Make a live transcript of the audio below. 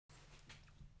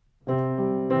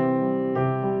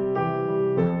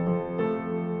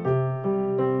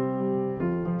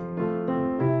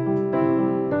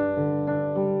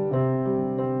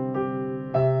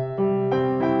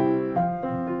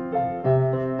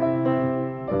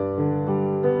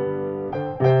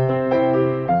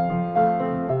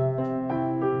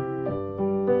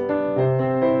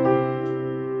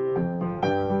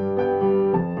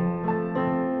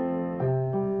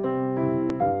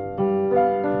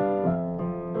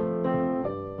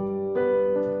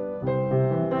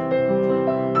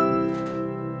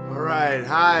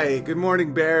Hi, good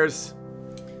morning, Bears.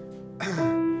 Good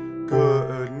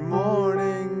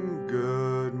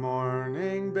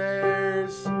morning,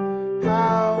 Bears.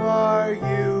 How are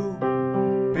you?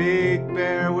 Big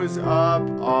Bear was up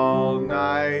all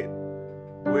night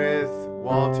with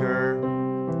Walter.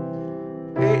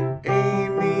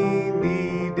 Amy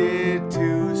needed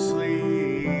to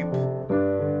sleep,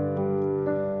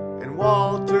 and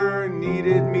Walter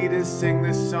needed me to sing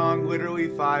this song literally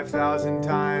 5,000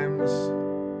 times.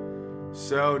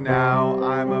 So now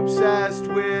I'm obsessed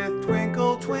with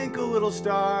Twinkle, Twinkle, Little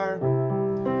Star.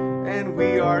 And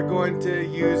we are going to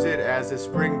use it as a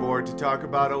springboard to talk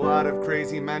about a lot of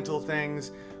crazy mental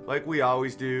things like we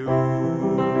always do.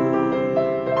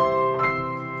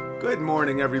 Good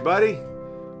morning, everybody.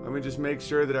 Let me just make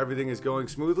sure that everything is going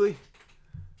smoothly.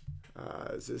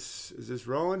 Is this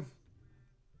rolling?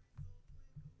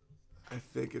 I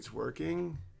think it's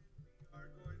working.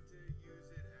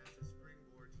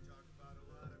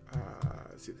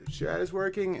 Let's see if the chat is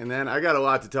working. And then I got a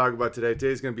lot to talk about today.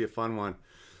 Today's going to be a fun one.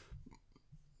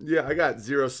 Yeah, I got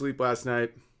zero sleep last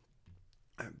night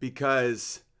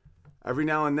because every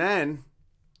now and then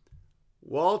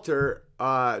Walter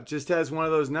just has one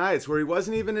of those nights where he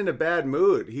wasn't even in a bad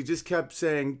mood. He just kept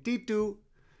saying "Ditu,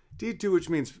 Ditu," which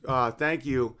means thank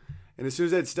you. And as soon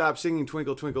as I'd stop singing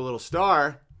 "Twinkle, Twinkle, Little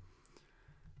Star,"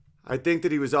 I think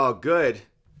that he was all good.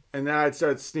 And then I'd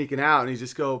start sneaking out and he'd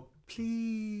just go,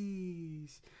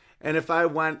 "Please." And if I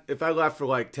left for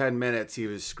like 10 minutes, he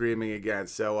was screaming again.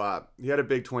 So he had a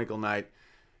big twinkle night.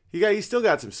 He still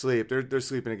got some sleep. They're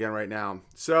sleeping again right now.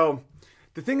 So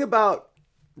the thing about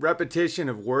repetition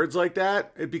of words like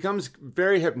that, it becomes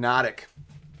very hypnotic.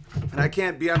 And I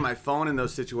can't be on my phone in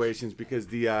those situations because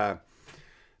the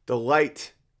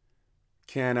light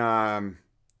can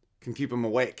keep him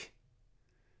awake.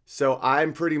 So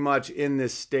I'm pretty much in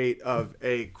this state of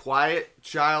a quiet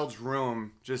child's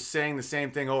room, just saying the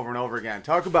same thing over and over again.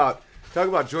 Talk about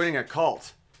joining a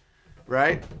cult,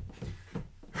 right?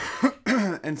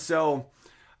 And so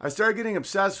I started getting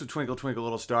obsessed with Twinkle, Twinkle,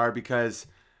 Little Star because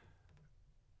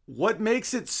what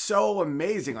makes it so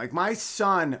amazing, like my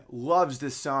son loves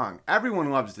this song. Everyone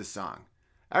loves this song.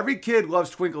 Every kid loves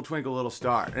Twinkle, Twinkle, Little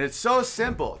Star. And it's so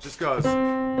simple. It just goes...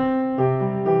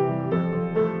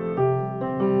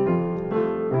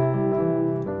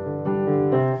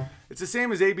 It's the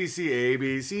same as ABC, A,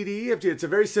 B, C, D, E, F, G. It's a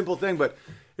very simple thing, but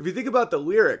if you think about the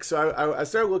lyrics, so I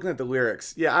started looking at the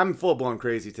lyrics. Yeah, I'm full-blown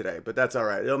crazy today, but that's all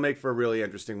right. It'll make for a really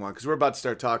interesting one because we're about to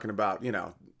start talking about,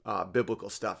 biblical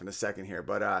stuff in a second here.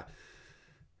 But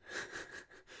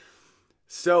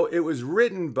so it was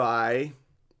written by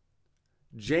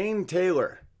Jane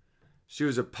Taylor. She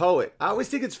was a poet. I always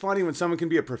think it's funny when someone can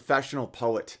be a professional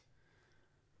poet.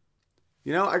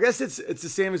 I guess it's the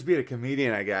same as being a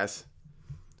comedian, I guess.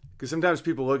 Because sometimes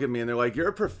people look at me and they're like, "You're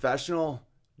a professional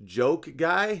joke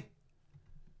guy?"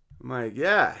 I'm like,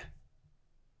 "Yeah."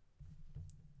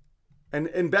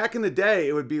 And back in the day,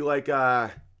 it would be like, yeah,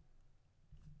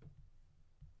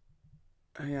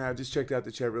 I just checked out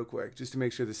the chat real quick just to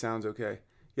make sure the sound's okay.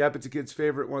 Yep, it's a kid's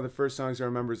favorite. One of the first songs I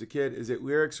remember as a kid. Is it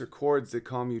lyrics or chords that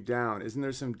calm you down? Isn't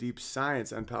there some deep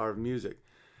science on power of music?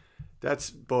 That's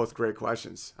both great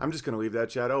questions. I'm just going to leave that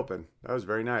chat open. That was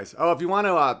very nice. Oh, if you want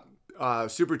to...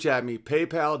 super chat me,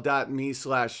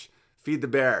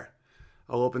 paypal.me/feedthebear.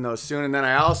 I'll open those soon. And then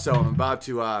I also am about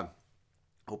to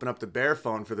open up the bear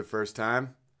phone for the first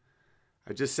time.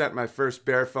 I just sent my first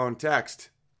bear phone text.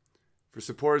 For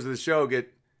supporters of the show, we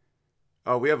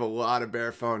have a lot of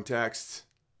bear phone texts.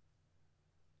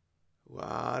 A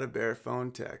lot of bear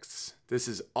phone texts. This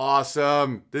is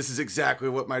awesome. This is exactly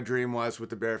what my dream was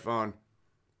with the bear phone.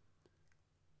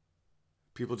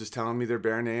 People just telling me their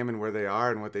bear name and where they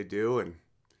are and what they do. And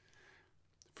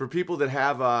for people that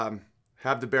have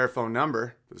the bear phone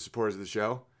number, for the supporters of the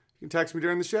show, you can text me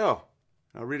during the show.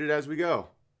 I'll read it as we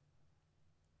go.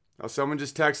 Oh, someone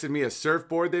just texted me a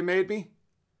surfboard they made me?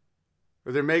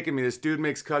 Or they're making me. This dude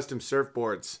makes custom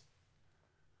surfboards.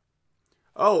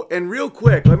 Oh, and real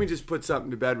quick, let me just put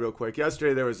something to bed real quick.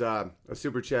 Yesterday there was a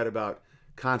super chat about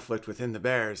conflict within the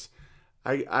Bears.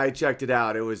 I checked it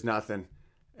out. It was nothing.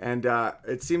 And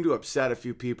it seemed to upset a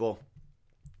few people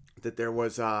that there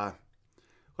was... let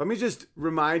me just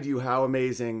remind you how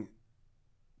amazing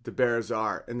the Bears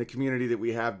are and the community that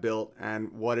we have built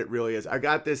and what it really is. I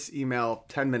got this email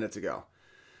 10 minutes ago.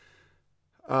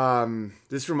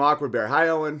 This is from Awkward Bear. Hi,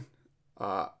 Owen.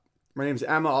 My name's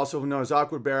Emma, also known as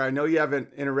Awkward Bear. I know you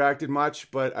haven't interacted much,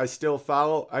 but I still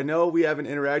follow. I know we haven't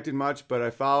interacted much, but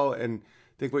I follow and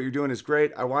think what you're doing is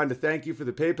great. I wanted to thank you for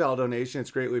the PayPal donation.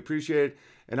 It's greatly appreciated.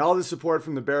 And all the support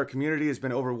from the Bear community has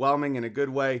been overwhelming in a good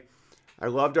way. I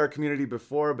loved our community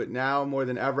before, but now more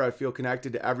than ever, I feel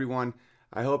connected to everyone.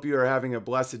 I hope you are having a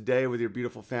blessed day with your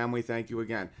beautiful family. Thank you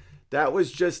again. That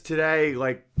was just today,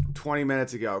 like 20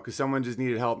 minutes ago, because someone just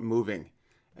needed help moving.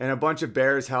 And a bunch of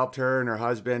bears helped her and her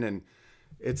husband, and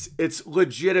it's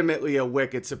legitimately a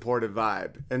wicked supportive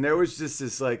vibe. And there was just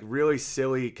this like really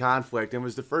silly conflict, and it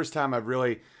was the first time I've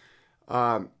really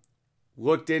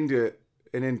looked into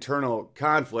an internal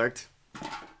conflict,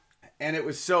 and it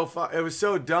was so fun. It was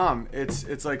so dumb.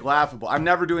 It's like laughable. I'm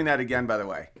never doing that again, by the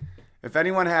way. If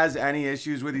anyone has any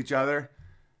issues with each other,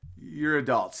 you're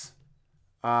adults.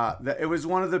 It was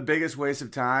one of the biggest wastes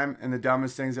of time and the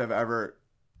dumbest things I've ever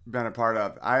been a part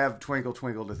of. I have Twinkle,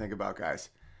 Twinkle to think about, guys.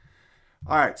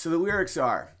 All right, so the lyrics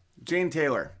are Jane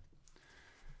Taylor.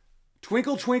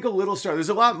 Twinkle, twinkle, little star. There's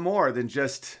a lot more than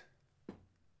just...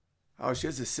 Oh, she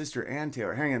has a sister, Ann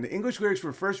Taylor. Hang on. The English lyrics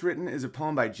were first written as a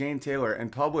poem by Jane Taylor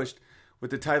and published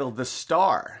with the title The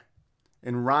Star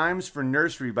in Rhymes for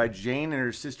Nursery by Jane and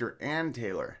her sister, Ann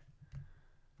Taylor.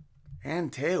 Ann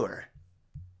Taylor?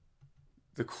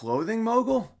 The clothing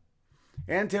mogul?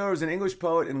 Ann Taylor was an English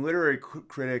poet and literary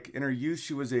critic. In her youth,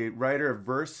 she was a writer of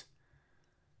verse.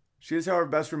 She is, however,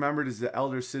 best remembered as the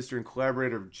elder sister and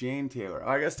collaborator of Jane Taylor. Oh,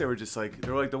 I guess they were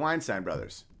like the Weinstein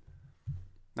brothers.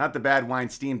 Not the bad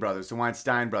Weinstein brothers, the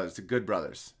Weinstein brothers, the good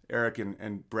brothers, Eric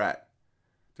and Brett.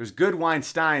 There's good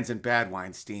Weinsteins and bad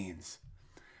Weinsteins.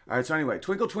 All right, so anyway,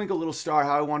 twinkle, twinkle, little star,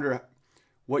 how I wonder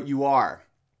what you are.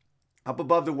 Up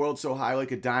above the world so high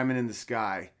like a diamond in the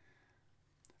sky.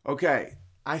 Okay,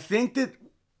 I think that,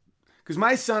 because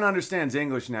my son understands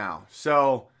English now,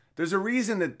 so there's a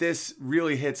reason that this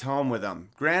really hits home with him.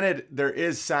 Granted, there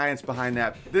is science behind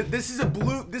that. This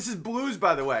is blues,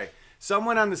 by the way.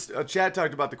 Someone on the chat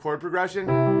talked about the chord progression.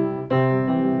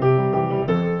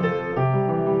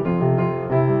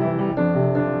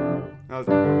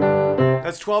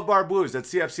 That's 12-bar blues.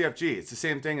 That's CFCFG. It's the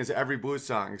same thing as every blues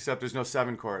song, except there's no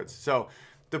 7 chords. So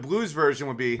the blues version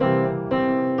would be...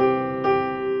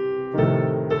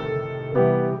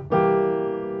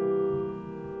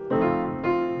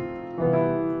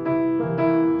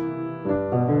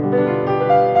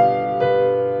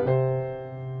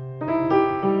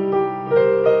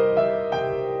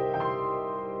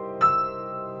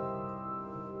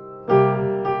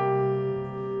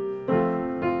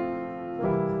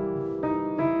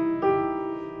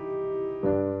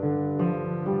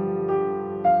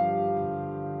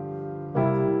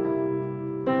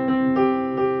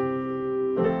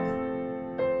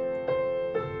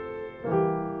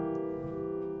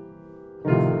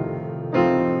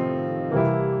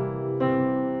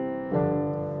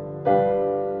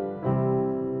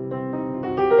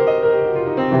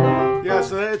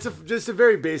 So it's just a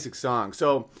very basic song.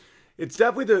 So it's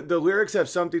definitely the lyrics have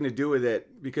something to do with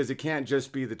it, because it can't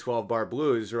just be the 12-bar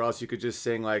blues, or else you could just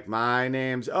sing like, my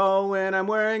name's Owen, I'm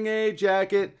wearing a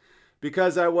jacket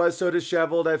because I was so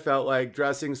disheveled I felt like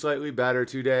dressing slightly better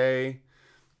today.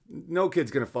 No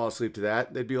kid's going to fall asleep to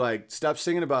that. They'd be like, stop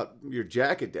singing about your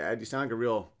jacket, Dad. You sound like a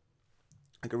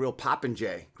real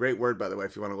popinjay. Great word, by the way,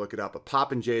 if you want to look it up. A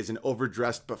popinjay is an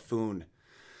overdressed buffoon.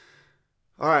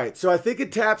 All right, so I think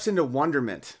it taps into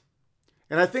wonderment.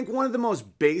 And I think one of the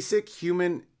most basic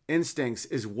human instincts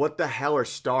is, what the hell are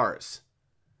stars?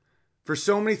 For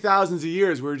so many thousands of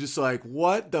years, we were just like,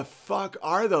 what the fuck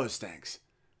are those things?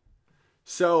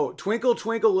 So, twinkle,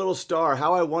 twinkle, little star,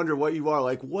 how I wonder what you are.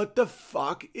 Like, what the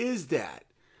fuck is that?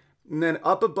 And then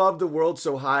up above the world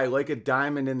so high, like a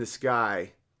diamond in the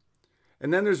sky.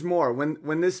 And then there's more.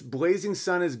 When this blazing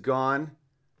sun is gone,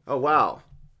 oh wow.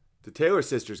 The Taylor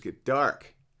sisters get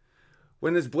dark.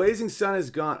 When this blazing sun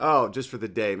is gone, oh, just for the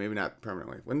day, maybe not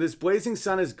permanently. When this blazing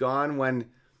sun is gone,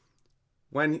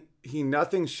 when he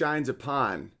nothing shines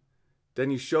upon,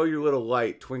 then you show your little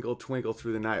light, twinkle, twinkle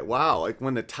through the night. Wow, like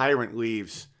when the tyrant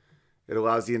leaves, it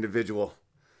allows the individual.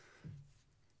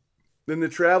 Then the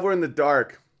traveler in the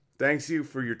dark thanks you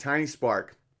for your tiny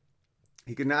spark.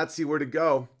 He could not see where to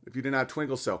go if you did not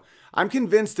twinkle so. I'm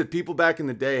convinced that people back in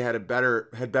the day had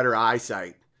better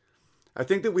eyesight. I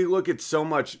think that we look at so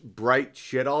much bright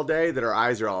shit all day that our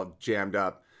eyes are all jammed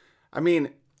up. I mean,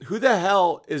 who the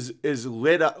hell is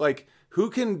lit up? Like, who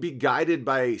can be guided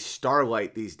by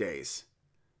starlight these days?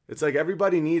 It's like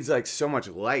everybody needs like so much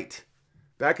light.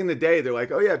 Back in the day, they're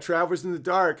like, oh yeah, travelers in the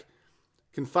dark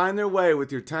can find their way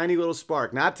with your tiny little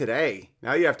spark. Not today.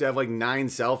 Now you have to have like 9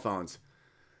 cell phones.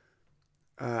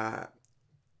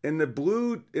 In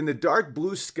the dark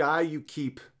blue sky you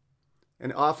keep,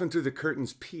 and often through the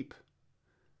curtains peep.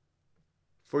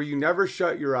 For you never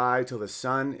shut your eye till the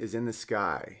sun is in the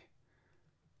sky.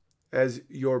 As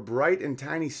your bright and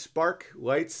tiny spark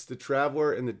lights the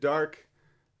traveler in the dark,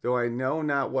 Though I know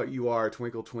not what you are,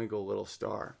 twinkle, twinkle, little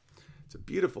star. It's a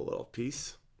beautiful little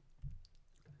piece.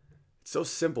 It's so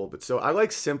simple, but so I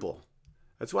like simple.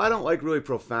 That's why I don't like really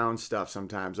profound stuff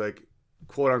sometimes, like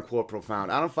quote unquote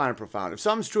profound. I don't find it profound. If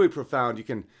something's truly profound, you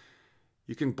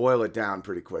can boil it down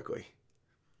pretty quickly.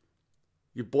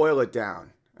 You boil it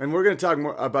down. And we're going to talk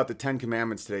more about the 10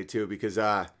 Commandments today too, because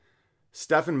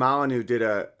Stefan Molyneux did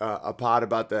a pod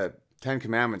about the 10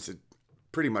 Commandments. It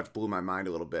pretty much blew my mind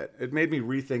a little bit. It made me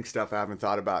rethink stuff I haven't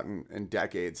thought about in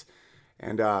decades.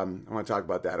 And I want to talk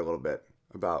about that a little bit,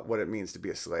 about what it means to be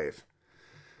a slave.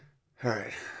 All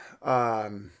right.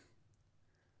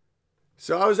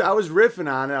 So I was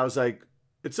riffing on it. I was like,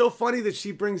 it's so funny that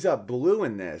she brings up blue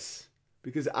in this,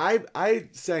 because I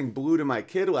sang blue to my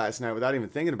kid last night without even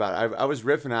thinking about it. I was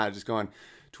riffing on it, just going,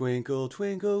 twinkle,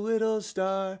 twinkle, little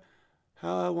star,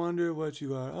 how I wonder what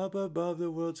you are, up above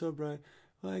the world so bright,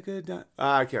 like a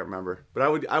I can't remember, but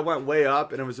I went way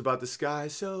up, and it was about the sky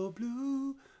so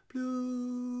blue,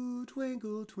 blue,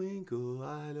 twinkle, twinkle,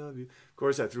 I love you. Of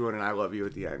course, I threw in an I love you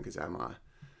at the end, because I'm a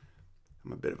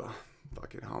bit of a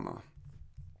fucking homo.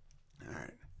 All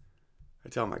right. I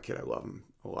tell my kid I love him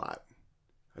a lot.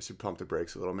 I should pump the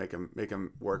brakes a little, make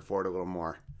him work for it a little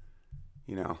more,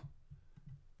 you know?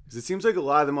 Because it seems like a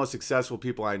lot of the most successful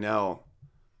people I know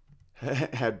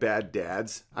had bad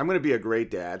dads. I'm going to be a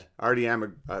great dad. I already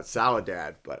am a solid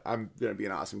dad, but I'm going to be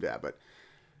an awesome dad. But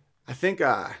I think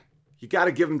you got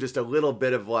to give him just a little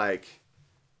bit of, like,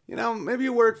 you know, maybe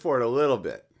you work for it a little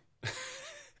bit.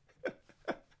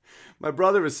 My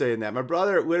brother was saying that. My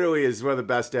brother literally is one of the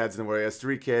best dads in the world. He has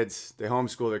 3 kids. They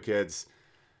homeschool their kids.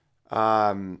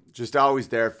 Just always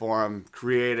there for him.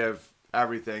 Creative,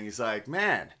 everything. He's like,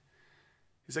 man.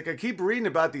 He's like, I keep reading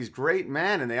about these great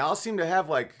men, and they all seem to have,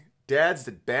 like, dads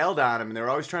that bailed on him, and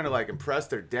they're always trying to, like, impress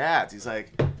their dads. He's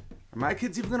like, are my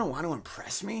kids even going to want to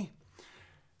impress me?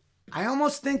 I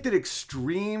almost think that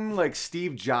extreme, like,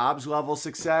 Steve Jobs level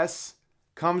success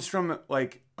comes from,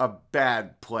 like, a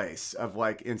bad place of,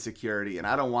 like, insecurity, and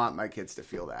I don't want my kids to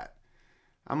feel that.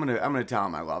 I'm gonna tell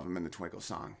them I love them in the Twinkle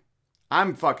song.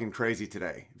 I'm fucking crazy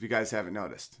today, if you guys haven't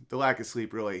noticed. The lack of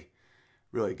sleep really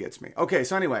gets me. Okay,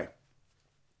 so anyway.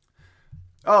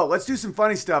 Oh, let's do some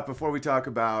funny stuff before we talk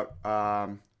about,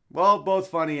 well, both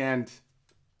funny and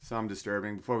some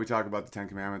disturbing, before we talk about the 10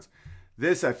 Commandments.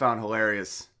 This I found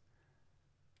hilarious.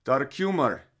 Dark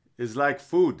humor is like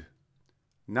food.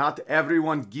 Not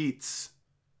everyone gets.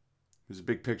 There's a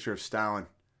big picture of Stalin.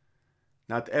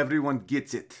 Not everyone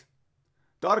gets it.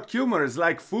 Dark humor is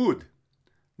like food.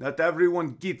 Not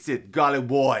everyone gets it, golly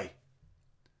boy.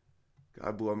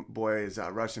 Golly boy is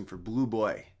Russian for blue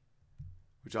boy,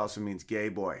 which also means gay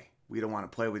boy. We don't want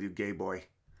to play with you, gay boy.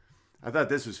 I thought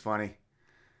this was funny.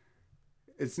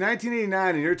 It's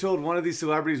 1989, and you're told one of these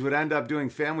celebrities would end up doing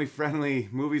family-friendly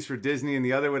movies for Disney, and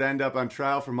the other would end up on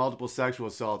trial for multiple sexual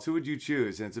assaults. Who would you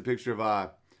choose? And it's a picture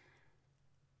of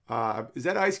is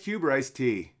that Ice Cube or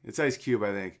Ice-T? It's Ice Cube,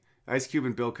 I think. Ice Cube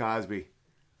and Bill Cosby.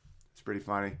 It's pretty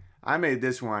funny. I made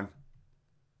this one.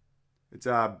 It's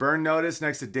Burn Notice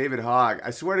next to David Hogg. I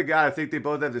swear to God, I think they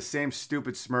both have the same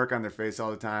stupid smirk on their face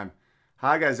all the time.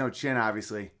 Hogg has no chin,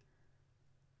 obviously.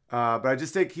 But I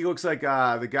just think he looks like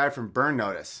the guy from Burn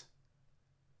Notice.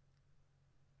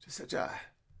 Just such a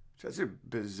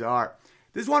bizarre.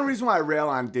 This is one reason why I rail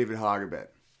on David Hogg a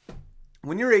bit.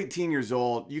 When you're 18 years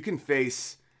old, you can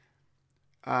face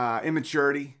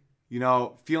immaturity, you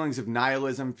know, feelings of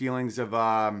nihilism, feelings of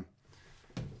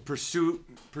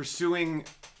pursuing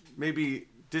maybe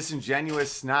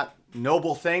disingenuous, not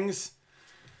noble things.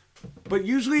 But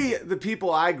usually the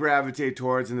people I gravitate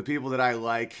towards and the people that I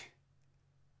like,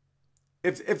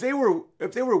 if they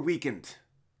were weakened,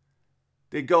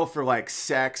 they'd go for like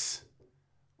sex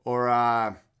or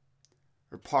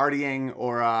partying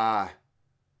or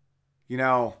you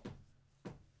know,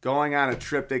 going on a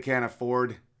trip they can't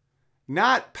afford.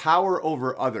 Not power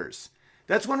over others.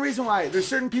 That's one reason why there's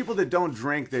certain people that don't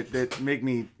drink that make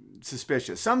me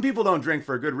suspicious. Some people don't drink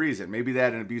for a good reason. Maybe they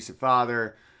had an abusive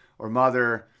father or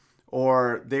mother,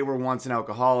 or they were once an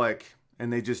alcoholic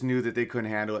and they just knew that they couldn't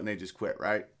handle it and they just quit,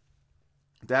 right?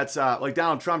 That's like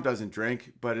Donald Trump doesn't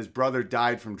drink, but his brother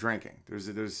died from drinking. There's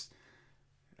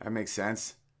that makes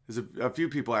sense. There's a few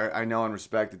people I know and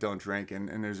respect that don't drink,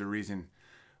 and there's a reason.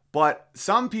 But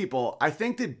some people, I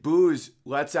think that booze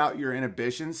lets out your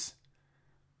inhibitions.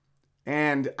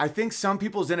 And I think some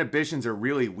people's inhibitions are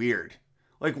really weird.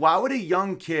 Like, why would a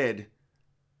young kid,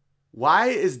 why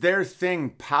is their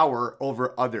thing power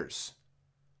over others?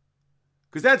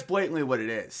 Because that's blatantly what it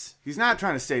is. He's not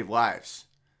trying to save lives.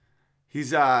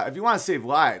 He's, if you want to save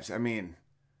lives, I mean,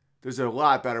 There's a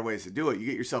lot better ways to do it. You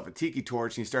get yourself a tiki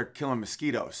torch and you start killing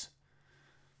mosquitoes.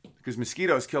 Because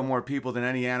mosquitoes kill more people than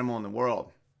any animal in the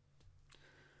world.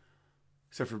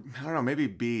 Except for, I don't know, maybe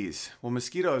bees. Well,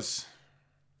 mosquitoes,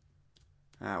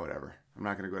 whatever. I'm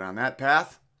not going to go down that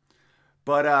path.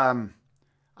 But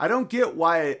I don't get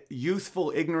why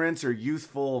youthful ignorance or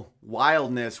youthful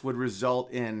wildness would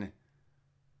result in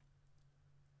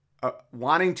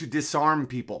wanting to disarm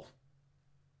people.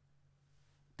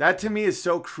 That to me is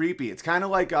so creepy. It's kind of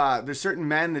like there's certain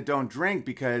men that don't drink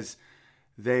because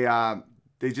they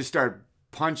just start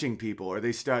punching people, or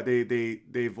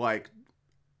they've like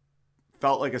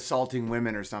felt like assaulting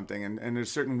women or something. And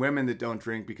there's certain women that don't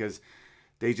drink because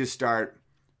they just start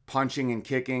punching and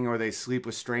kicking, or they sleep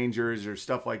with strangers or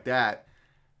stuff like that.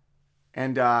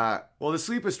 And well, the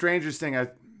sleep with strangers thing, I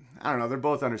don't know. They're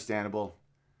both understandable.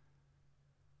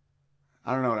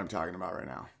 I don't know what I'm talking about right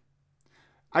now.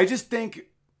 I just think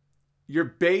your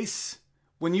base,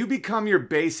 when you become your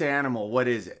base animal, what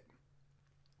is it?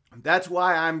 That's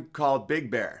why I'm called Big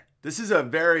Bear. This is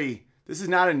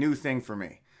not a new thing for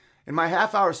me. In my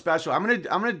half-hour special, I'm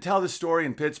gonna tell the story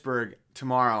in Pittsburgh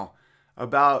tomorrow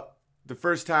about the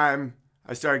first time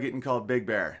I started getting called Big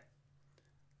Bear.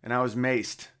 And I was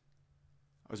maced.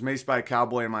 I was maced by a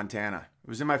cowboy in Montana. It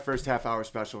was in my first half-hour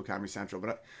special at Comedy Central.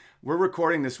 But we're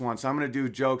recording this one, so I'm going to do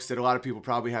jokes that a lot of people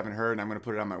probably haven't heard, and I'm going to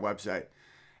put it on my website.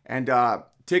 And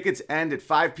tickets end at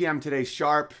 5 p.m. today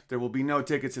sharp. There will be no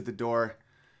tickets at the door.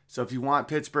 So if you want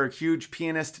Pittsburgh,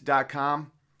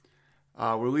 hugepianist.com.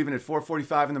 We're leaving at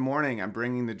 4:45 in the morning. I'm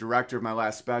bringing the director of my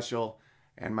last special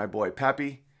and my boy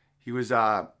Peppy. He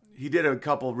did a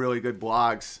couple really good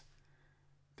blogs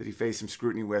that he faced some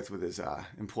scrutiny with his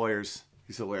employers.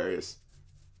 He's hilarious.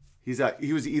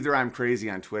 He was Either I'm Crazy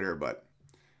on Twitter, but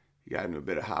he got into a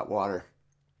bit of hot water.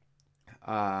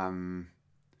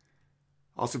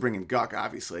 Also bringing Guck,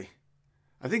 obviously.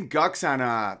 I think Guck's on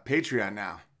Patreon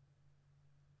now.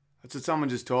 That's what someone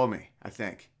just told me, I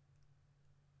think.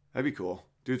 That'd be cool.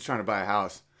 Dude's trying to buy a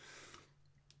house.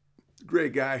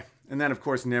 Great guy. And then, of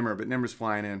course, Nimmer, but Nimmer's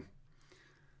flying in.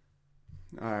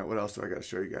 All right, what else do I got to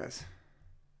show you guys?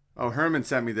 Oh, Herman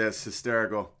sent me this.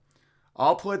 Hysterical.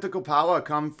 All political power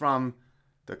come from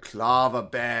the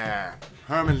Clava Bear.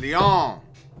 Herman Leon.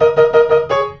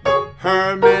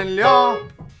 Herman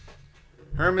Leon.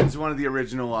 Herman's one of the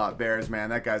original bears, man.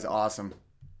 That guy's awesome.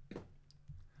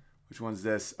 Which one's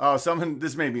this? Oh,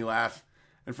 this made me laugh.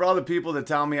 And for all the people that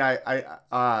tell me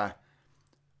I'm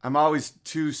always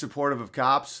too supportive of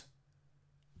cops,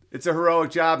 it's a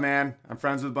heroic job, man. I'm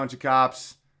friends with a bunch of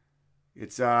cops.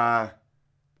 They're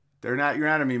not your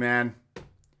enemy, man.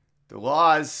 The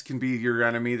laws can be your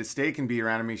enemy. The state can be your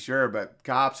enemy, sure, but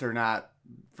cops are not.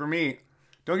 For me,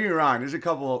 don't get me wrong, there's a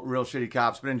couple real shitty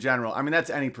cops, but in general, I mean, that's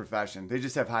any profession. They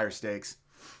just have higher stakes.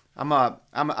 I'm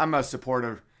a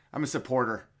supporter. I'm a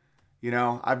supporter. You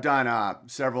know, I've done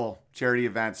several charity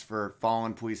events for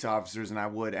fallen police officers, and I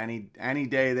would any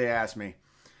day they ask me.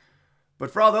 But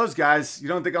for all those guys, you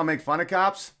don't think I'll make fun of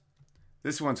cops?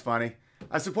 This one's funny.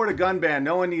 I support a gun ban.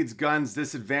 No one needs guns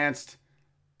this advanced.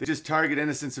 They just target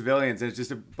innocent civilians, and it's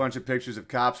just a bunch of pictures of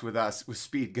cops with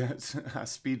speed guns,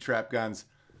 speed trap guns.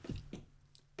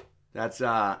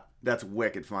 That's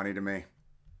wicked funny to me.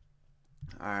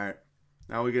 All right,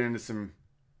 now we get into some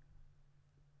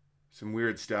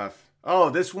weird stuff.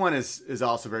 Oh, this one is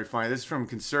also very funny. This is from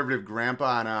Conservative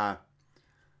Grandpa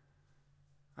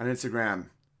on Instagram.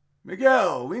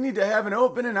 Miguel, we need to have an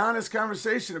open and honest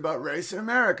conversation about race in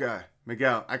America.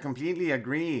 Miguel, I completely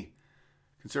agree.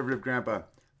 Conservative Grandpa.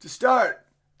 To start,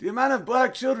 the amount of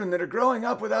black children that are growing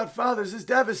up without fathers is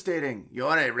devastating.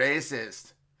 You're a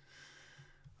racist.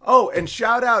 Oh, and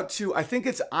shout out to, I think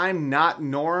it's I'm Not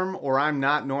Norm or I'm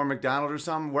Not Norm Macdonald or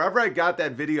something. Wherever I got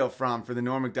that video from for the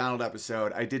Norm Macdonald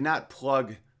episode, I did not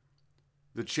plug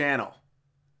the channel.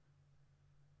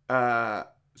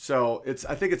 So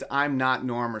I think it's I'm Not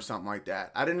Norm or something like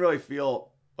that. I didn't really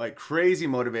feel like crazy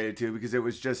motivated to, because it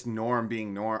was just Norm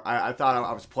being Norm. I thought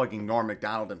I was plugging Norm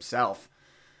Macdonald himself.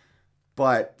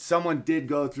 But someone did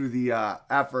go through the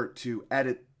effort to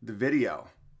edit the video.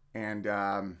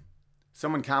 And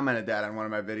someone commented that on one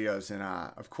of my videos. And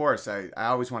of course, I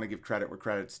always want to give credit where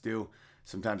credit's due.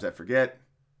 Sometimes I forget.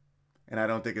 And I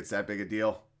don't think it's that big a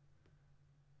deal.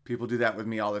 People do that with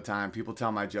me all the time. People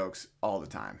tell my jokes all the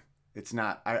time. It's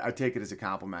not, I take it as a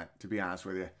compliment, to be honest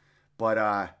with you. But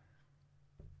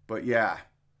yeah.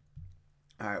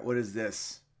 All right, what is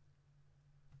this?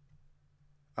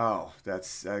 Oh,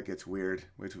 that gets weird.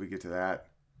 Wait till we get to that.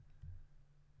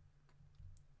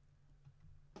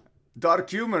 Dark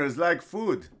humor is like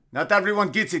food. Not everyone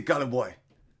gets it, color boy.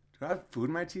 Do I have food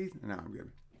in my teeth? No, I'm good.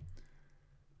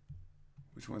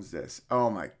 Which one's this? Oh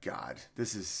my God.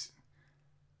 This is...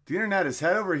 The internet is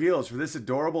head over heels for this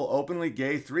adorable, openly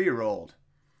gay 3-year-old.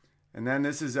 And then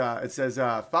this is, it says,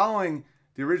 following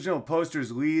the original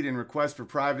poster's lead in request for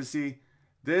privacy,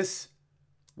 this,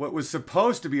 what was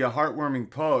supposed to be a heartwarming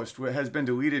post, has been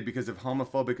deleted because of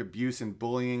homophobic abuse and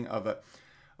bullying of a...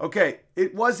 Okay,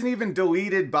 it wasn't even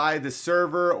deleted by the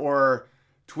server or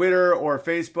Twitter or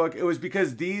Facebook. It was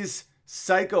because these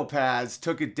psychopaths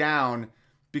took it down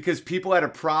because people had a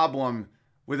problem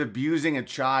with abusing a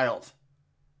child.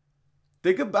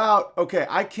 Think about, okay,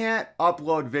 I can't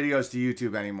upload videos to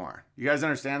YouTube anymore. You guys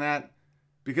understand that?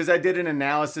 Because I did an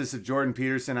analysis of Jordan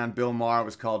Peterson on Bill Maher. It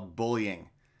was called Bullying.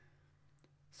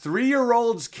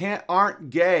 3-year-olds aren't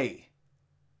gay.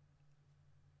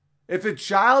 If a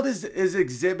child is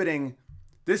exhibiting,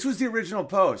 this was the original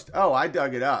post. Oh, I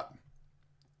dug it up.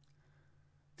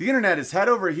 The internet is head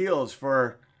over heels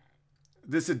for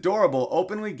this adorable,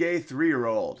 openly gay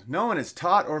 3-year-old. No one has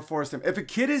taught or forced him. If a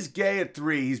kid is gay at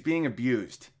 3, he's being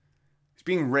abused. He's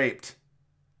being raped.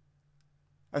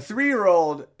 A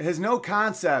 3-year-old has no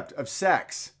concept of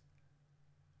sex.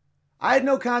 I had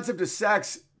no concept of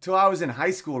sex till I was in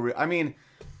high school. I mean,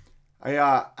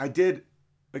 I did,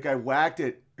 like, I whacked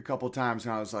it a couple times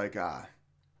and I was like, I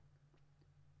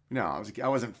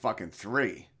wasn't fucking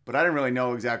 3, but I didn't really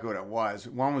know exactly what it was.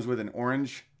 One was with an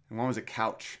orange and one was a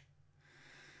couch.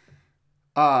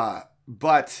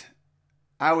 But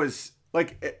I was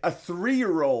like, a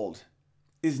 3-year-old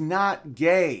is not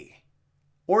gay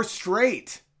or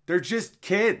straight. They're just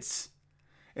kids.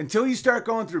 Until you start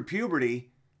going through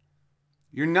puberty,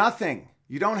 you're nothing.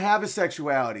 You don't have a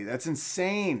sexuality. That's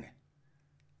insane.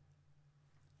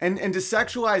 And to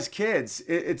sexualize kids,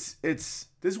 it's this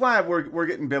is why we're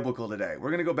getting biblical today.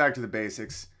 We're going to go back to the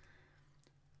basics.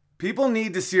 People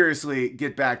need to seriously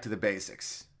get back to the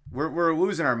basics. We're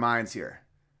losing our minds here.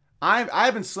 I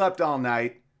haven't slept all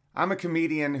night. I'm a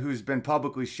comedian who's been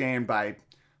publicly shamed by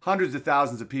hundreds of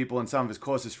thousands of people and some of his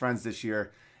closest friends this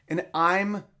year. And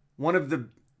I'm one of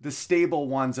the stable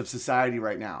ones of society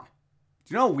right now.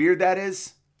 Do you know how weird that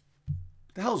is?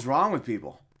 What the hell's wrong with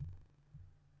people?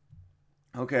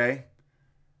 Okay.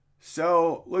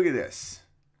 So look at this.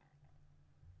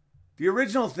 The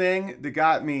original thing that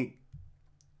got me,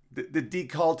 that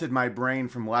deculted my brain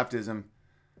from leftism,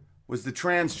 was the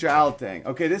trans child thing.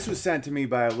 Okay, this was sent to me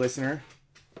by a listener.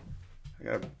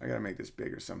 I gotta make this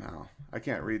bigger somehow. I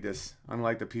can't read this,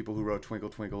 unlike the people who wrote Twinkle,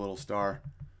 Twinkle, Little Star.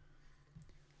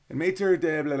 In May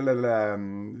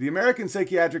 3rd, the American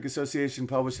Psychiatric Association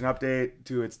published an update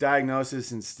to its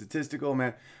diagnosis and statistical...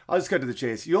 I'll just cut to the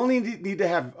chase. You only need to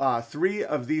have 3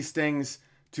 of these things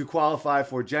to qualify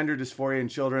for gender dysphoria in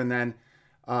children, then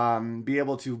be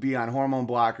able to be on hormone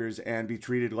blockers and be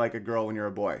treated like a girl when you're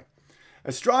a boy.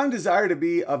 A strong desire to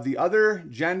be of the other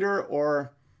gender,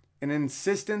 or an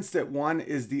insistence that one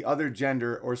is the other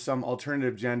gender or some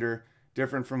alternative gender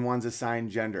different from one's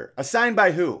assigned gender. Assigned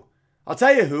by who? I'll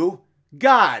tell you who.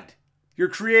 God, your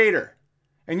creator.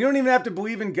 And you don't even have to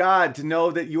believe in God to know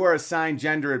that you are assigned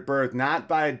gender at birth, not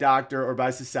by a doctor or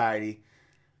by society.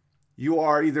 You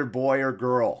are either boy or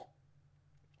girl.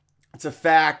 It's a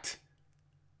fact.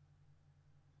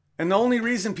 And the only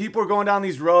reason people are going down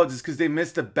these roads is because they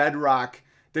missed the bedrock.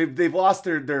 They've lost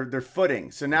their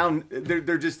footing. So now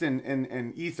they're just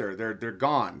in ether. They're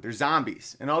gone. They're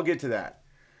zombies. And I'll get to that.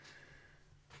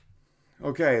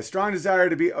 Okay, a strong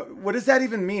desire to be... What does that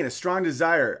even mean, a strong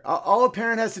desire? All a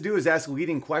parent has to do is ask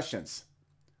leading questions.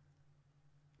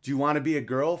 Do you want to be a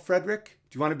girl, Frederick?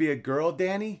 Do you want to be a girl,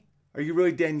 Danny? Are you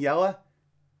really Daniela?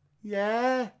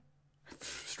 Yeah.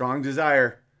 Strong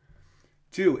desire.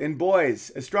 2, in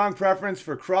boys, a strong preference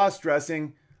for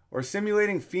cross-dressing or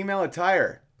simulating female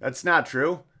attire. That's not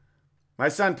true. My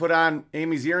son put on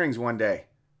Amy's earrings one day.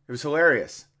 It was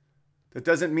hilarious. That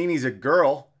doesn't mean he's a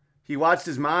girl. He watched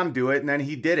his mom do it and then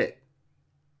he did it.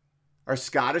 Are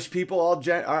Scottish people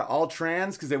all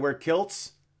trans because they wear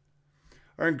kilts?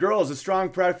 Or in girls, a strong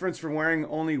preference for wearing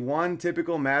only one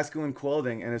typical masculine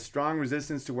clothing and a strong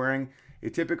resistance to wearing a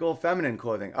typical feminine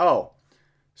clothing. Oh,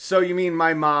 so you mean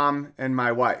my mom and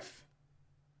my wife,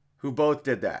 who both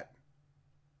did that,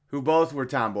 who both were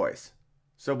tomboys.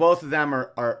 So both of them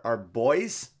are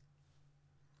boys?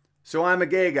 So I'm a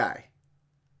gay guy.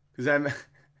 Because I'm...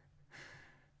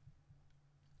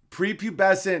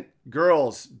 Prepubescent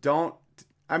girls don't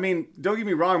get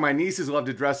me wrong, my nieces love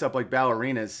to dress up like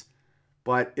ballerinas,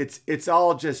 but it's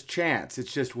all just chance.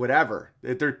 It's just whatever.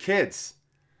 They're kids.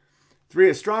 3,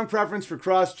 a strong preference for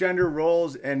cross-gender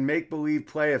roles and make-believe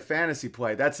play of fantasy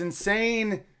play. That's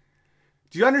insane.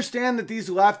 Do you understand that these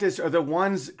leftists are the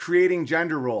ones creating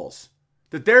gender roles?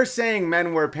 that they're saying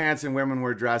men wear pants and women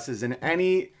wear dresses, and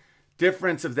any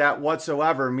difference of that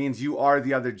whatsoever means you are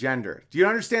the other gender. Do you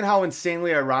understand how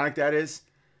insanely ironic that is?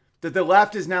 That the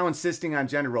left is now insisting on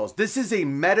gender roles. This is a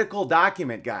medical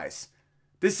document, guys.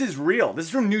 This is real. This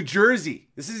is from New Jersey.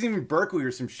 This isn't even Berkeley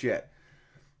or some shit.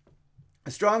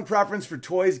 A strong preference for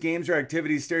toys, games, or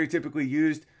activities stereotypically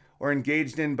used or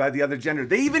engaged in by the other gender.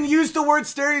 They even use the word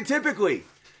stereotypically.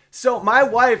 So my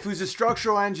wife, who's a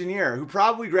structural engineer, who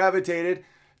probably gravitated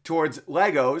towards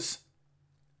Legos,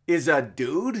 is a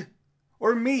dude?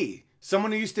 Or me,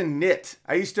 someone who used to knit.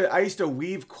 I used to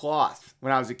weave cloth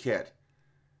when I was a kid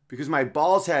because my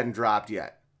balls hadn't dropped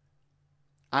yet.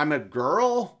 I'm a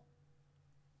girl?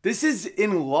 This is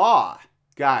in law,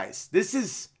 guys. This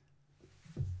is...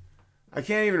 I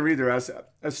can't even read the rest.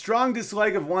 A strong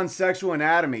dislike of one's sexual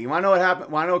anatomy. You want to know what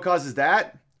happened? Want to know what causes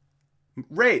that?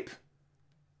 Rape.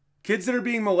 Kids that are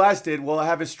being molested will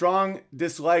have a strong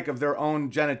dislike of their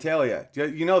own genitalia.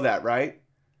 You know that, right?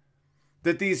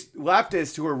 That these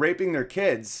leftists who are raping their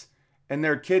kids and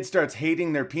their kid starts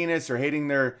hating their penis or hating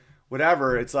their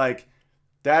whatever, it's like,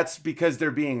 that's because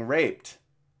they're being raped.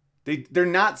 They're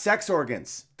not sex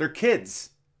organs. They're kids.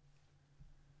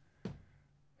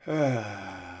 A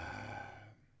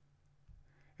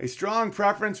strong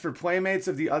preference for playmates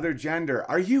of the other gender.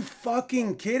 Are you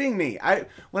fucking kidding me?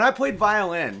 When I played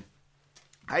violin,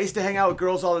 I used to hang out with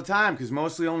girls all the time because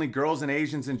mostly only girls and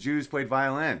Asians and Jews played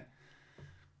violin.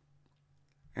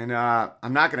 And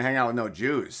I'm not going to hang out with no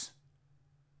Jews.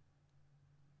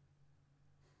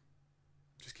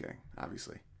 Just kidding,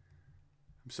 obviously.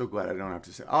 I'm so glad I don't have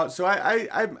to say. Oh, so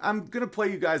I'm going to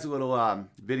play you guys a little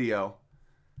video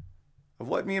of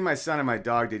what me and my son and my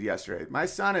dog did yesterday. My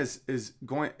son is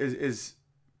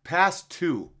past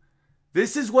 2.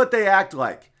 This is what they act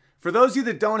like. For those of you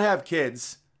that don't have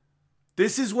kids,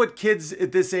 this is what kids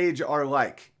at this age are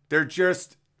like. They're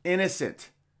just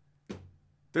innocent.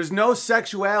 There's no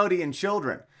sexuality in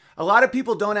children. A lot of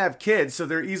people don't have kids, so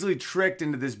they're easily tricked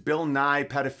into this Bill Nye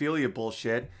pedophilia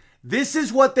bullshit. This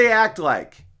is what they act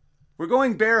like. We're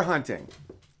going bear hunting.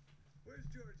 Where's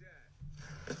George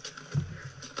at?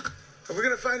 Are we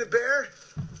going to find a bear?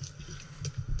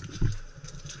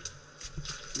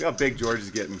 Look how big George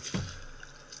is getting.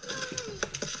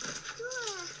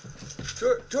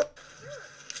 George.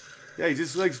 Yeah, he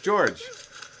just likes George.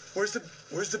 Where's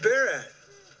the bear at?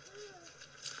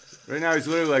 Right now he's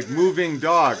literally like moving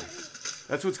dog.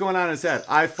 That's what's going on in his head.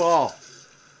 I fall.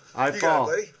 I fall.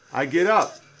 Got it, buddy. I get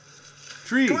up.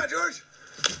 Tree. Come on, George.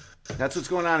 That's what's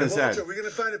going on in his head. Are we going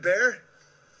to find a bear?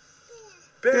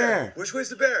 Bear. Which way's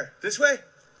the bear? This way?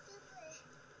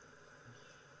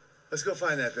 Let's go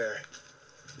find that bear.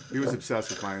 He was obsessed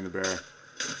with finding the bear.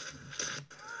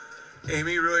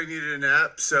 Amy really needed a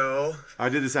nap, so I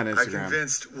did this on I Instagram.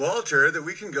 convinced Walter that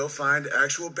we can go find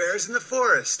actual bears in the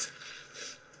forest.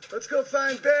 Let's go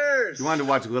find bears. He wanted to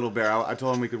watch Little Bear. I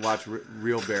told him we could watch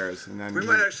real bears, and then We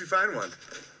might actually find one.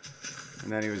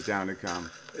 And then he was down to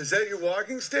come. Is that your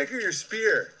walking stick or your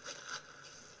spear?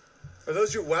 Are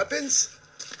those your weapons?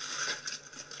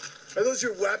 Are those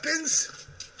your weapons?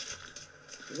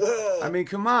 Whoa. I mean,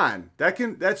 come on.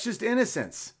 That's just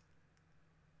innocence.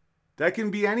 That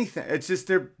can be anything. It's just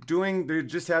they're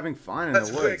just having fun in the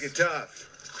woods. That's quick and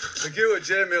tough. Like you're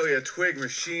legitimately a twig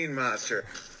machine monster.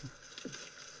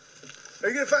 Are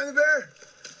you gonna find the bear?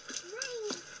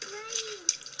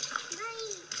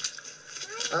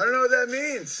 I don't know what that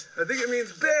means. I think it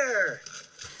means bear.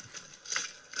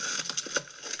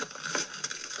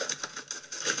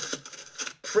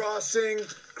 Crossing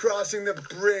the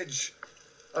bridge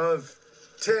of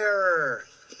terror.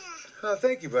 Oh,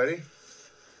 thank you, buddy.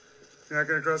 You're not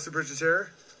gonna cross the bridge of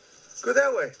terror? Go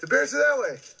that way. The bears are that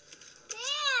way.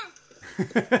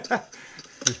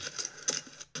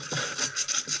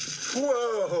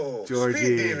 Whoa! Georgie.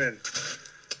 Speed demon.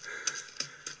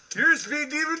 You're a speed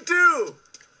demon too.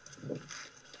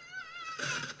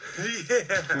 Yeah.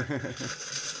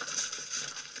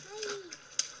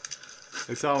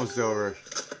 It's almost over.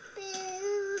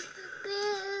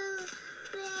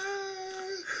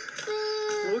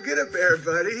 We'll get a bear,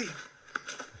 buddy.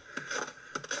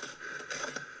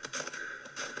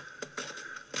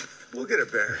 We'll get a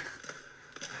bear.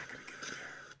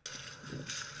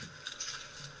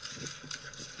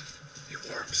 He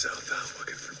wore himself out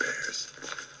looking for bears.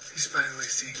 He's finally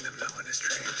seeing them now in his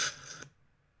dreams.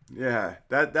 Yeah,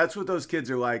 that's what those kids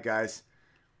are like, guys.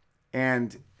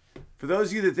 And for those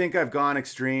of you that think I've gone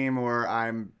extreme or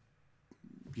I'm,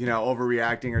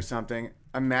 overreacting or something,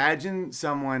 imagine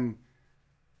someone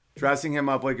dressing him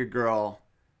up like a girl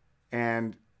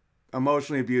and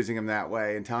emotionally abusing him that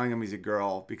way and telling him he's a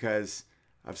girl because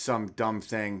of some dumb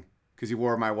thing because he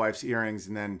wore my wife's earrings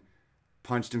and then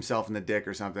punched himself in the dick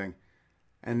or something.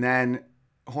 And then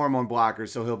hormone blockers,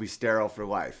 so he'll be sterile for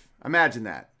life. Imagine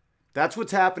that. That's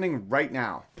what's happening right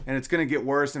now. And it's going to get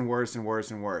worse and worse and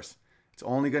worse and worse. It's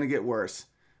only going to get worse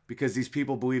because these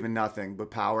people believe in nothing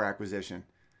but power acquisition.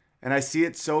 And I see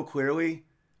it so clearly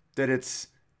that it's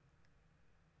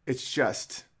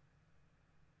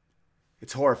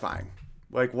horrifying.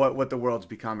 Like what the world's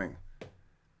becoming.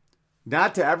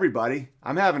 Not to everybody.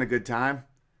 I'm having a good time.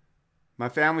 My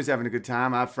family's having a good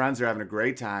time. My friends are having a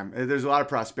great time. There's a lot of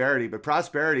prosperity, but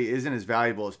prosperity isn't as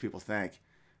valuable as people think.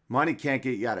 Money can't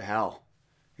get you out of hell.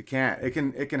 It can't.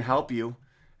 It can help you.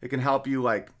 It can help you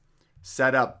like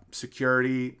set up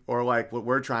security or like what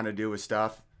we're trying to do with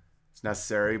stuff. It's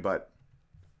necessary, but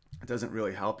it doesn't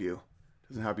really help you. It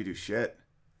doesn't help you do shit.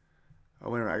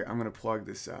 Oh, wait a minute. I'm going to plug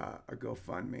this a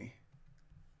GoFundMe.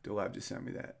 Dolev just sent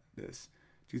me this.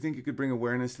 Do you think you could bring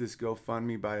awareness to this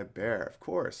GoFundMe by a bear? Of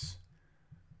course.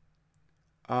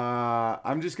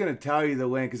 I'm just going to tell you the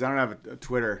link because I don't have a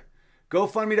Twitter.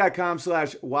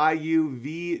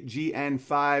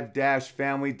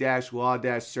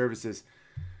 GoFundMe.com/YUVGN5-family-law-services.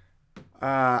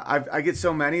 I get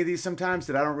so many of these sometimes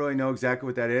that I don't really know exactly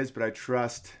what that is, but I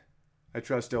trust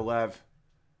Dolev.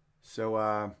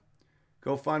 So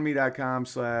GoFundMe.com/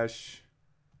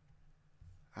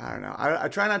 I don't know. I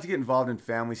try not to get involved in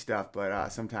family stuff, but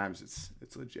sometimes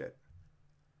it's legit.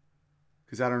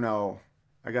 Because I don't know.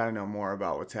 I got to know more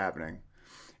about what's happening.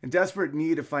 In desperate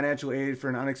need of financial aid for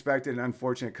an unexpected and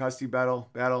unfortunate custody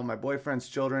battle, my boyfriend's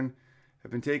children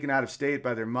have been taken out of state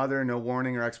by their mother, no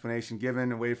warning or explanation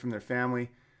given, away from their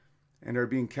family, and are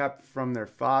being kept from their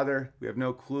father. We have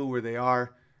no clue where they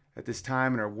are at this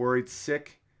time and are worried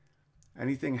sick.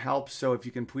 Anything helps, so if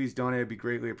you can please donate, it'd be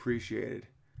greatly appreciated.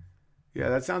 Yeah,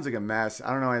 that sounds like a mess.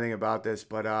 I don't know anything about this,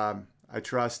 but I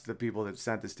trust the people that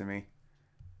sent this to me.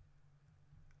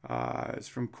 It's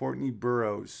from Courtney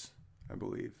Burrows, I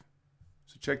believe.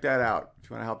 So check that out if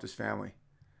you want to help this family.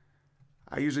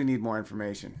 I usually need more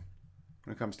information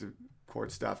when it comes to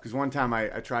court stuff. Because one time I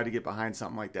tried to get behind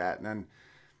something like that, and then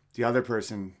the other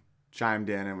person chimed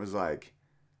in and was like,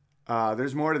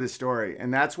 there's more to this story.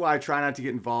 And that's why I try not to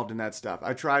get involved in that stuff.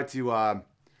 I try to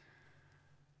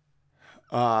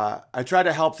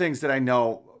help things that I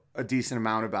know a decent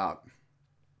amount about.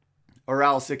 Or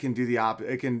else it can do the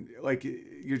opposite. It can, like,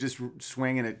 you're just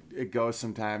swinging it goes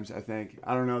sometimes, I think.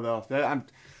 I don't know, though.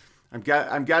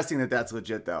 I'm guessing that that's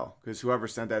legit, though. Because whoever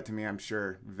sent that to me, I'm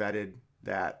sure, vetted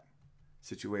that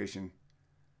situation.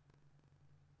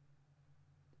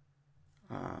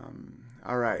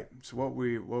 All right. So what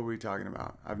were we talking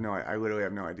about? I literally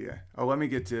have no idea. Oh, let me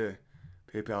get to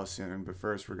PayPal soon. But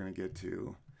first, we're going to get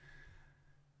to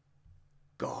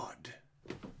God.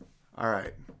 All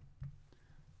right.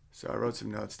 So I wrote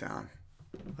some notes down.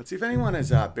 Let's see if anyone has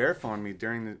bear phoned me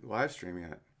during the live stream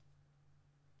yet.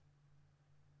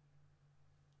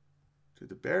 Dude,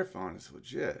 the bear phone is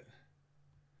legit.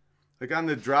 Like on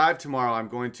the drive tomorrow, I'm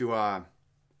going to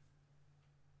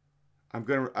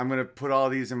put all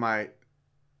these in my.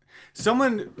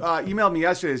 Someone emailed me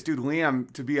yesterday, this dude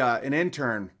Liam, to be an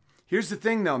intern. Here's the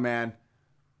thing, though, man.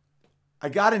 I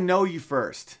got to know you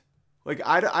first. Like,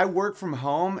 I work from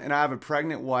home, and I have a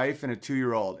pregnant wife and a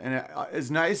 2-year-old. And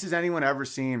as nice as anyone ever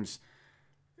seems,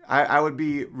 I would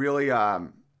be really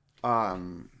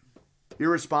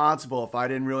irresponsible if I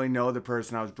didn't really know the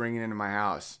person I was bringing into my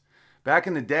house. Back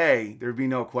in the day, there'd be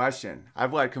no question.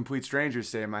 I've let complete strangers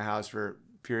stay in my house for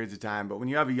periods of time. But when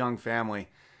you have a young family,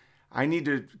 I need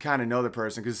to kind of know the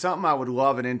person. Because something I would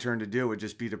love an intern to do would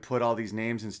just be to put all these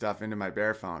names and stuff into my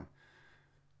bear phone.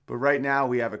 But right now,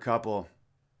 we have a couple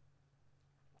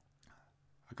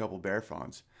bear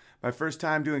phones. My first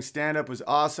time doing stand-up was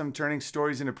awesome. Turning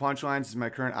stories into punchlines is my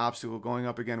current obstacle, going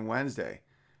up again Wednesday.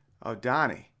 Oh,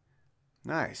 Donnie.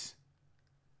 Nice.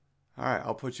 All right,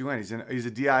 I'll put you in. He's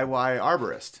a DIY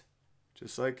arborist,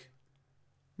 just like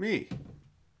me.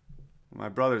 My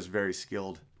brother's very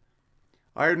skilled.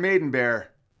 Iron Maiden Bear.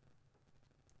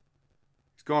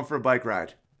 He's going for a bike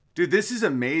ride. Dude, this is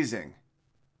amazing.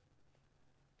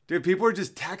 Dude, people are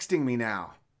just texting me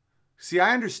now. See,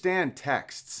 I understand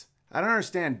texts. I don't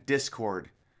understand Discord.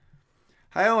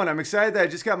 Hi, Owen. I'm excited that I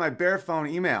just got my Bear phone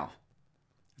email.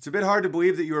 It's a bit hard to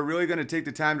believe that you are really going to take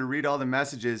the time to read all the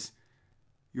messages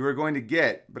you are going to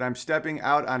get, but I'm stepping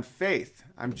out on faith.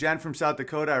 I'm Jen from South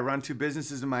Dakota. I run 2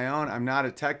 businesses of my own. I'm not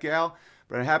a tech gal,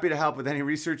 but I'm happy to help with any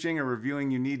researching or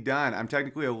reviewing you need done. I'm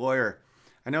technically a lawyer.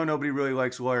 I know nobody really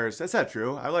likes lawyers. That's not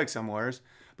true. I like some lawyers.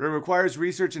 But it requires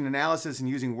research and analysis and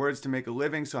using words to make a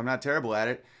living, so I'm not terrible at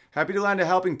it. Happy to lend a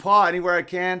helping paw anywhere I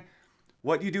can.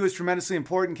 What you do is tremendously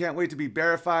important. Can't wait to be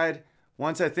verified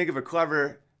once I think of a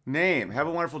clever name. Have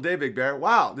a wonderful day, Big Bear.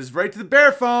 Wow, this is right to the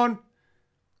bear phone.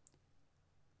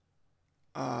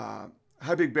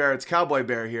 Hi, Big Bear. It's Cowboy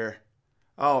Bear here.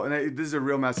 Oh, and this is a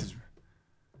real message.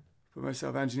 Put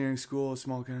myself engineering school,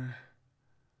 small kind.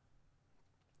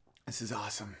 This is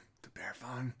awesome. The bear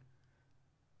phone.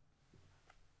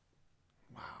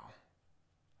 Wow.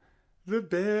 The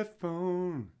bear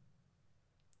phone.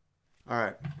 All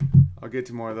right. I'll get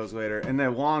to more of those later. And the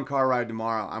long car ride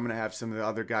tomorrow, I'm gonna have some of the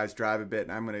other guys drive a bit,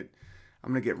 and I'm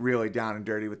gonna get really down and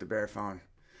dirty with the bear phone.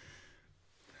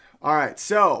 All right.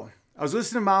 So I was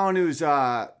listening to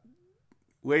Molyneux's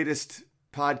latest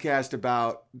podcast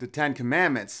about the Ten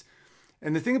Commandments.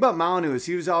 And the thing about Molyneux is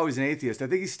he was always an atheist. I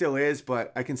think he still is,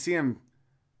 but I can see him.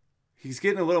 He's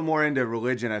getting a little more into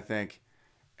religion, I think.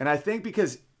 And I think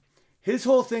because his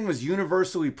whole thing was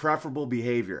universally preferable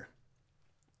behavior.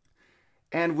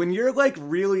 And when you're like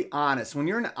really honest, when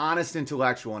you're an honest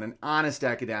intellectual and an honest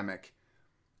academic,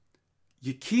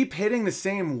 you keep hitting the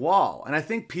same wall. And I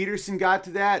think Peterson got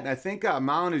to that. And I think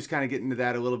Molyneux's kind of getting to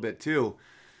that a little bit too.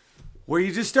 Where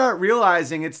you just start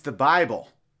realizing it's the Bible.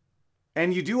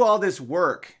 And you do all this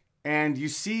work and you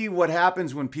see what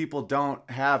happens when people don't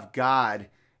have God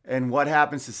and what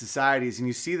happens to societies. And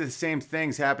you see the same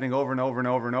things happening over and over and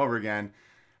over and over again.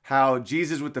 How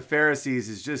Jesus with the Pharisees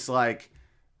is just like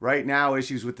right now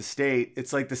issues with the state.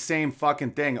 It's like the same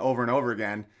fucking thing over and over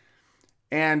again.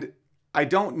 And I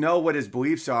don't know what his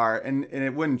beliefs are, and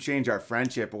it wouldn't change our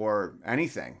friendship or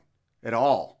anything at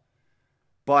all.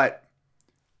 But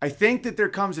I think that there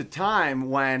comes a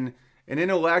time when an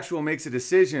intellectual makes a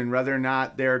decision whether or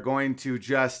not they're going to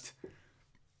just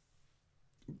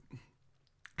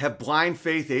have blind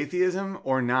faith atheism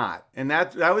or not. And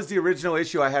that was the original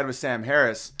issue I had with Sam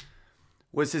Harris,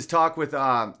 was his talk with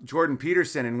Jordan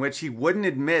Peterson, in which he wouldn't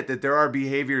admit that there are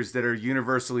behaviors that are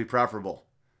universally preferable.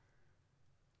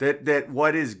 That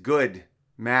what is good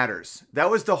matters.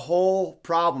 That was the whole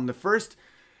problem. The first,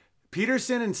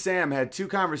 Peterson and Sam had 2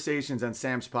 conversations on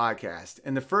Sam's podcast,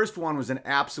 and the first one was an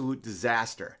absolute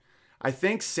disaster. I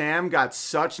think Sam got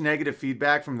such negative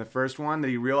feedback from the first one that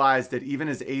he realized that even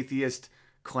his atheist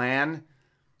clan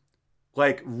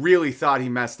like really thought he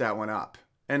messed that one up.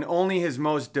 And only his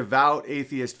most devout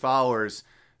atheist followers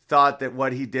thought that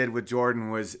what he did with Jordan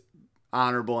was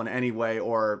honorable in any way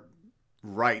or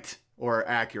right or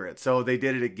accurate. So they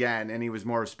did it again, and he was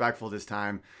more respectful this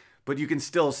time. But you can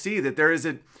still see that there is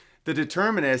the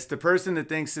determinist, the person that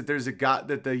thinks that there's a God,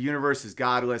 that the universe is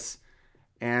godless,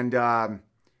 and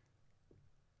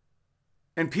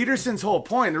Peterson's whole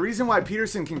point, the reason why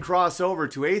Peterson can cross over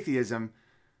to atheism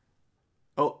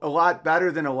a lot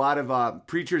better than a lot of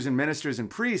preachers and ministers and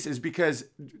priests, is because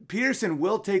Peterson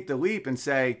will take the leap and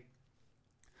say,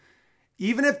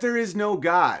 even if there is no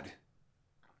God,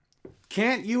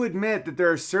 can't you admit that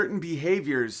there are certain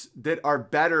behaviors that are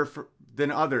better than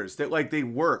others, that like they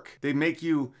work, they make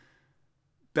you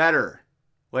better,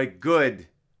 like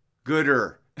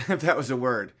gooder, if that was a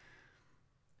word.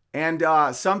 And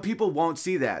some people won't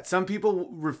see that. Some people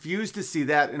refuse to see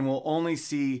that and will only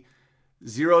see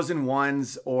zeros and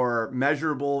ones or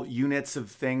measurable units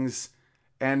of things.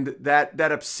 And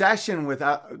that obsession with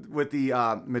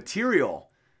the material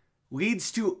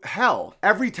leads to hell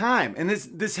every time. And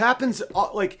this happens,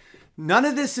 like, none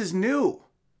of this is new.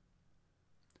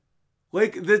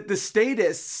 Like the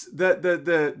statists,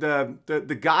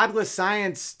 the godless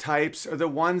science types are the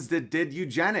ones that did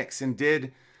eugenics and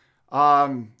did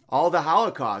all the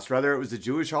Holocaust, whether it was the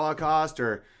Jewish Holocaust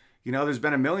or, you know, there's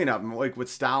been a million of them, like with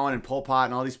Stalin and Pol Pot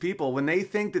and all these people. When they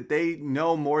think that they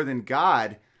know more than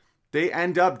God, they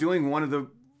end up doing one of the,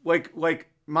 like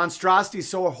monstrosity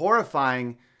so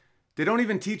horrifying, they don't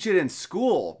even teach it in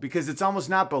school because it's almost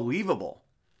not believable.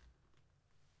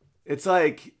 It's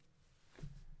like,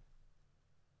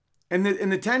 in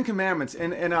the Ten Commandments,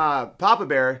 and Papa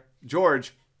Bear,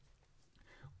 George,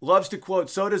 loves to quote,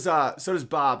 so does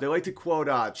Bob. They like to quote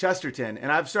Chesterton.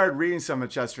 And I've started reading some of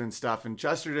Chesterton's stuff, and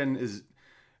Chesterton is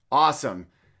awesome.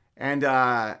 And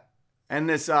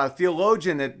this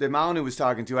theologian that Molyneux was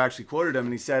talking to actually quoted him,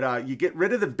 and he said, you get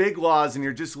rid of the big laws and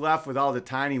you're just left with all the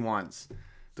tiny ones,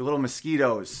 the little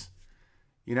mosquitoes.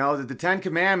 You know, that the Ten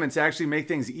Commandments actually make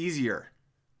things easier.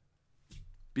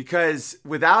 Because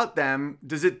without them,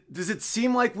 does it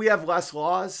seem like we have less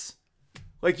laws?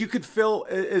 Like you could fill,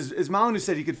 as Molyneux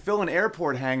said, you could fill an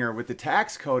airport hangar with the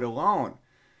tax code alone.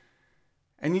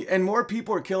 And more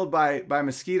people are killed by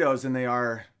mosquitoes than they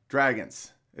are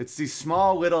dragons. It's these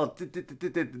small little,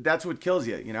 that's what kills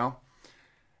you, you know?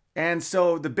 And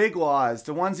so the big laws,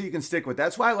 the ones that you can stick with,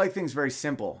 that's why I like things very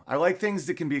simple. I like things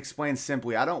that can be explained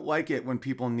simply. I don't like it when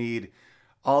people need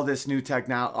all this new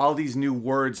technology, all these new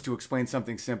words to explain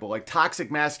something simple, like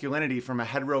toxic masculinity from a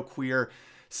hetero queer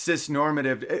cis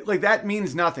normative. Like that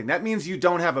means nothing. That means you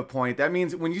don't have a point. That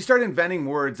means when you start inventing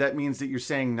words, that means that you're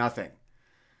saying nothing.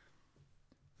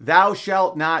 Thou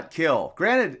shalt not kill.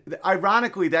 Granted,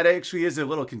 ironically, that actually is a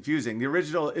little confusing. The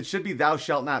original, it should be thou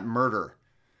shalt not murder.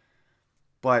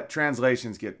 But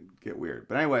translations get weird.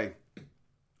 But anyway,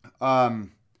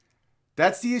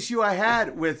 that's the issue I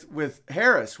had with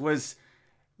Harris was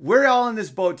we're all in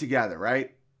this boat together,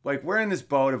 right? Like we're in this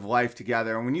boat of life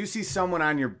together. And when you see someone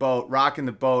on your boat, rocking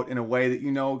the boat in a way that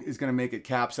you know is going to make it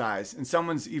capsize, and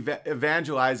someone's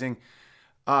evangelizing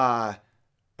a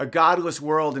godless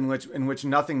world in which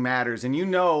nothing matters, and you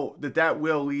know that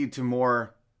will lead to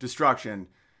more destruction,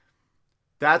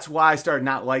 that's why I started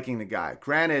not liking the guy.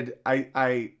 Granted,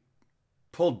 I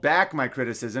pulled back my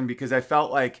criticism because I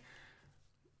felt like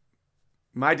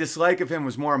my dislike of him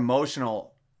was more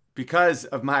emotional because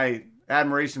of my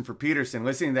admiration for Peterson.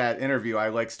 Listening to that interview,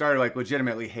 I started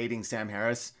legitimately hating Sam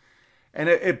Harris, and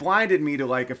it blinded me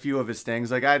to a few of his things.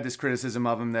 Like I had this criticism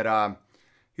of him that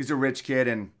he's a rich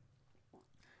kid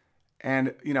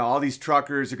and you know all these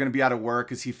truckers are going to be out of work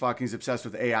because he's obsessed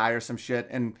with AI or some shit.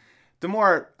 And the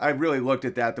more I really looked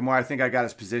at that, the more I think I got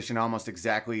his position almost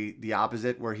exactly the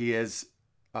opposite, where he has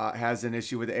an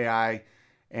issue with AI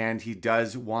and he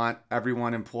does want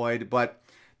everyone employed. But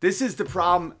this is the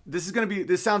problem. This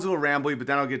sounds a little rambly, but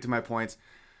then I'll get to my points.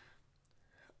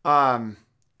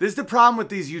 This is the problem with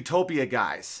these utopia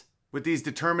guys, with these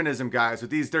determinism guys,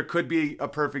 there could be a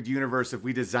perfect universe if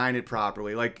we design it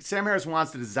properly. Like Sam Harris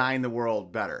wants to design the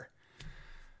world better.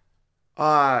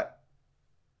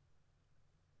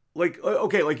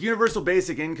 Universal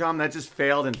basic income, that just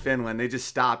failed in Finland. They just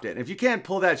stopped it. If you can't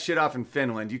pull that shit off in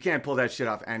Finland, you can't pull that shit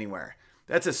off anywhere.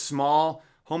 That's a small,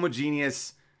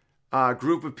 homogeneous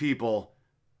group of people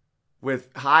with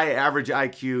high average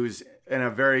IQs and a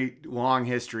very long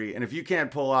history. And if you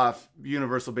can't pull off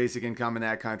universal basic income in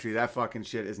that country, that fucking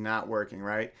shit is not working,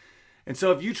 right? And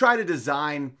so if you try to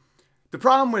design... The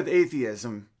problem with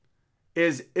atheism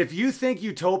is if you think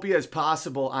utopia is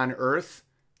possible on Earth,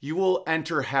 you will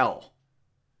enter hell.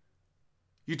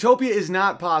 Utopia is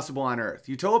not possible on Earth.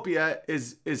 Utopia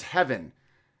is heaven.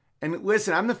 And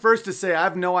listen, I'm the first to say I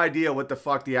have no idea what the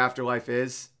fuck the afterlife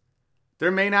is.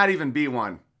 There may not even be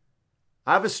one.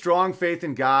 I have a strong faith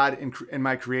in God, in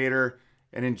my Creator,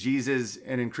 and in Jesus,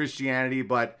 and in Christianity,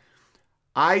 but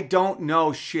I don't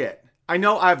know shit. I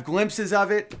know I have glimpses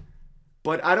of it,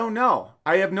 but I don't know.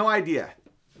 I have no idea.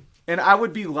 And I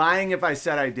would be lying if I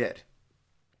said I did.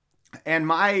 And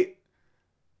the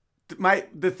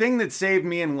thing that saved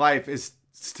me in life is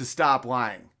to stop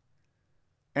lying.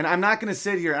 And I'm not going to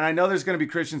sit here, and I know there's going to be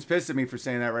Christians pissed at me for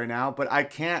saying that right now, but I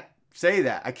can't say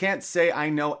that. I can't say I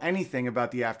know anything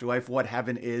about the afterlife, what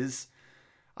heaven is.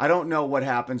 I don't know what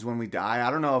happens when we die.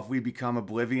 I don't know if we become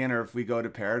oblivion or if we go to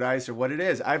paradise or what it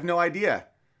is. I have no idea.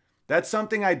 That's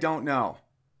something I don't know.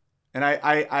 And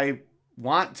I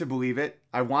want to believe it.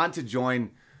 I want to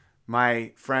join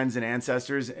my friends and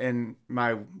ancestors and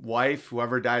my wife,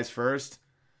 whoever dies first.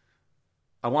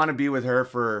 I want to be with her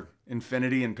for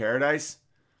infinity in paradise.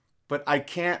 But I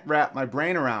can't wrap my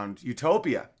brain around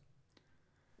utopia.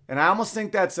 And I almost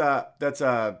think that's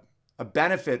a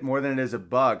benefit more than it is a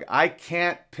bug. I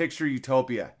can't picture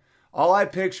utopia. All I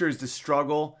picture is the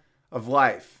struggle of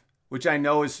life, which I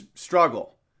know is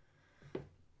struggle.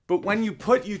 But when you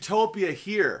put utopia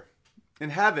here in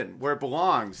heaven where it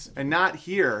belongs and not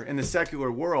here in the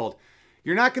secular world,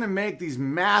 you're not going to make these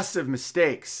massive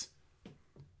mistakes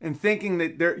in thinking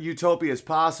that utopia is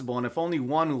possible. And if only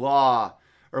one law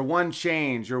or one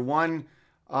change or one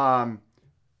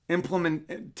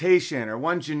implementation or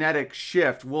one genetic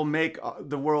shift will make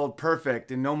the world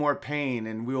perfect and no more pain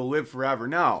and we will live forever.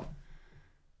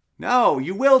 No,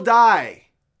 you will die.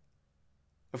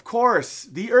 Of course,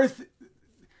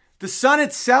 the sun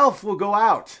itself will go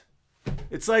out.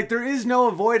 It's like there is no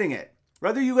avoiding it.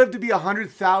 Whether you live to be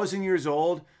 100,000 years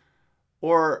old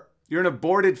or you're an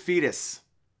aborted fetus,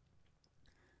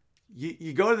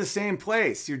 you go to the same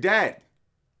place. You're dead.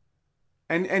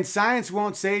 And science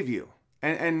won't save you.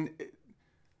 And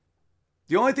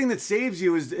the only thing that saves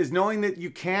you is knowing that you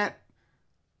can't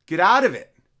get out of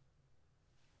it.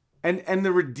 And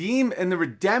the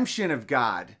redemption of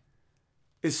God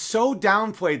is so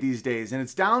downplayed these days. And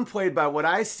it's downplayed by what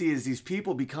I see as these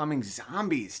people becoming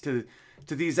zombies to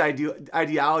these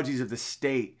ideologies of the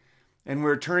state. And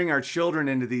we're turning our children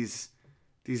into these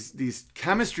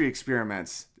chemistry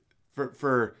experiments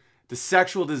for the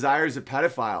sexual desires of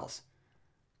pedophiles.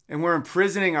 And we're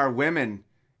imprisoning our women.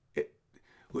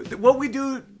 What we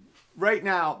do right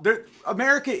now,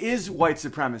 America is white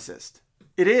supremacist.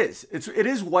 It is. It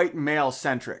is white male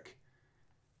centric.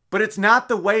 But it's not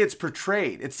the way it's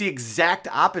portrayed. It's the exact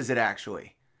opposite,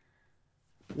 actually.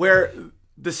 Where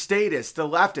the statists, the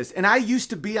leftists, and I used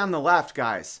to be on the left,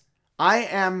 guys.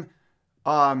 I'm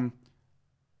a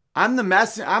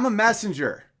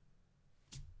messenger.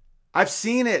 I've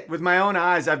seen it with my own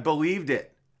eyes. I've believed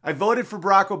it. I voted for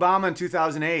Barack Obama in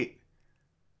 2008.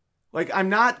 Like, I'm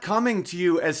not coming to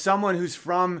you as someone who's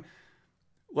from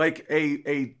like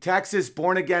a Texas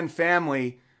born again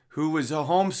family who was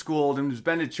homeschooled and has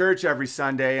been to church every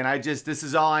Sunday. And this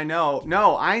is all I know.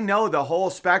 No, I know the whole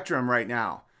spectrum right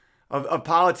now of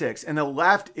politics, and the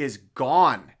left is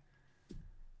gone.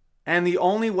 And the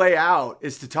only way out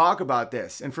is to talk about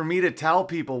this and for me to tell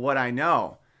people what I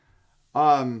know.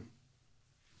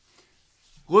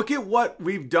 Look at what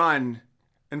we've done.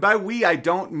 And by we, I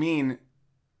don't mean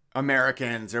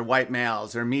Americans or white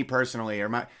males or me personally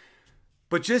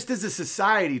but just as a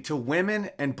society, to women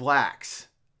and blacks.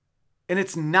 And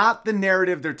it's not the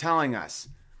narrative they're telling us.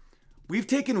 We've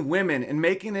taken women and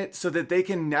making it so that they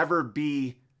can never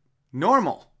be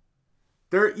normal.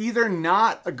 They're either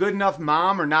not a good enough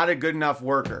mom or not a good enough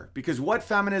worker. Because what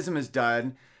feminism has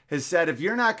done has said, if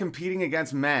you're not competing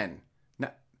against men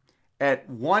at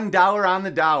 $1 on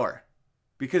the dollar,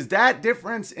 because that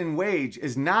difference in wage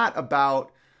is not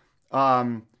about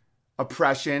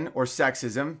oppression or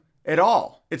sexism at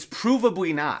all. It's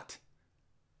provably not.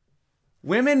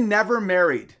 Women never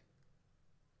married.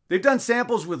 They've done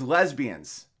samples with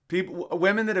lesbians,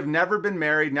 women that have never been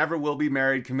married, never will be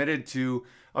married, committed to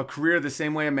a career the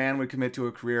same way a man would commit to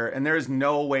a career, and there is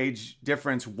no wage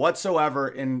difference whatsoever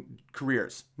in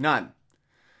careers. None.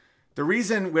 The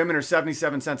reason women are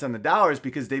 77 cents on the dollar is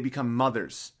because they become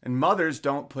mothers, and mothers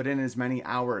don't put in as many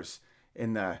hours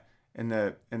in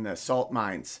the salt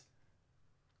mines.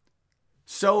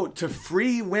 So to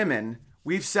free women,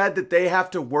 we've said that they have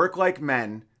to work like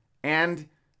men and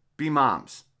be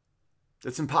moms.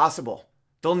 It's impossible.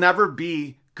 They'll never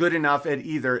be good enough at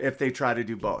either if they try to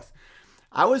do both.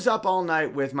 I was up all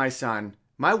night with my son.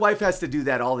 My wife has to do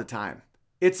that all the time.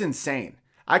 It's insane.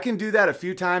 I can do that a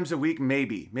few times a week,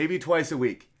 maybe twice a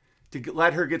week, to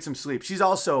let her get some sleep. She's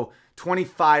also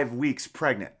 25 weeks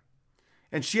pregnant.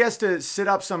 And she has to sit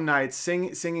up some nights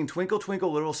singing Twinkle,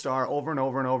 Twinkle, Little Star over and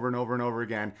over and over and over and over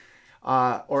again.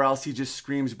 Or else he just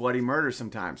screams bloody murder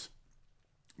sometimes.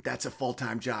 That's a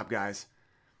full-time job, guys.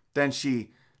 Then she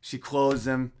clothes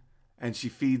him and she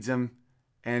feeds him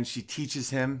and she teaches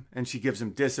him and she gives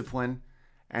him discipline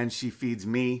and she feeds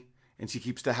me and she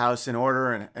keeps the house in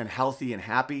order and healthy and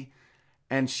happy.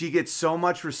 And she gets so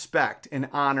much respect and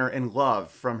honor and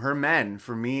love from her men,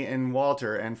 from me and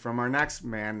Walter, and from our next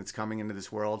man that's coming into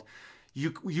this world.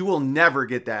 You will never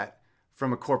get that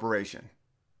from a corporation.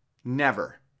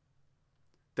 Never.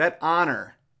 That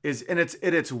honor is, and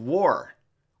it's war.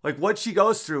 Like, what she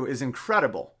goes through is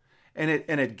incredible. And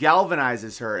it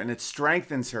galvanizes her and it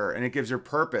strengthens her and it gives her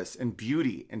purpose and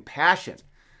beauty and passion.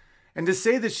 And to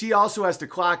say that she also has to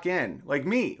clock in, like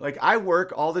me, like I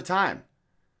work all the time.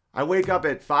 I wake up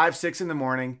at 5, 6 in the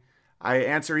morning. I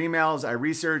answer emails. I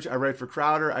research. I write for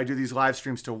Crowder. I do these live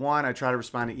streams till 1. I try to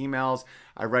respond to emails.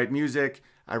 I write music.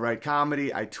 I write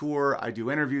comedy. I tour. I do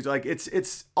interviews. Like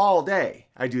it's all day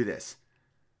I do this.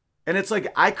 And it's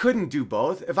like I couldn't do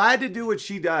both. If I had to do what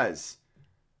she does,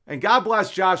 and God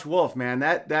bless Josh Wolf, man.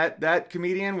 That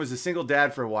comedian was a single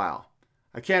dad for a while.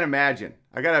 I can't imagine.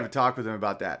 I got to have a talk with him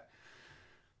about that.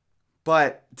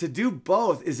 But to do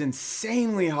both is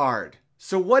insanely hard.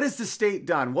 So what has the state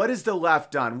done? What has the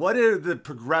left done? What have the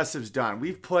progressives done?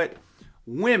 We've put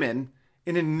women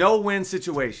in a no-win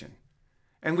situation.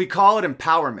 And we call it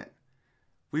empowerment.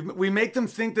 We make them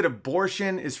think that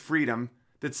abortion is freedom,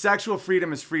 that sexual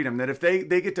freedom is freedom, that if they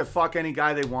get to fuck any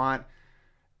guy they want.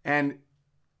 And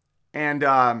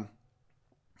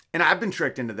I've been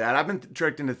tricked into that. I've been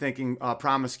tricked into thinking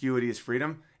promiscuity is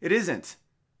freedom. It isn't.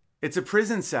 It's a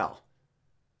prison cell.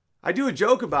 I do a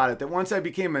joke about it that once I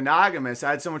became monogamous, I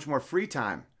had so much more free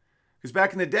time. Because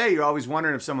back in the day, you're always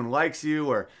wondering if someone likes you,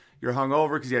 or you're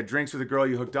hungover because you had drinks with a girl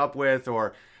you hooked up with,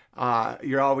 or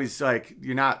you're always like,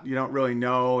 you don't really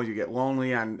know, you get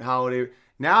lonely on holiday.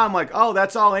 Now I'm like, oh,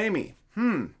 that's all Amy.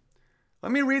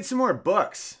 Let me read some more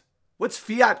books. What's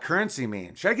fiat currency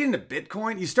mean? Should I get into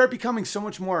Bitcoin? You start becoming so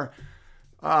much more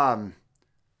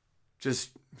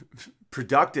just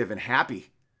productive and happy.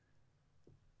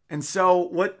 And so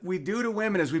what we do to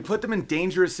women is we put them in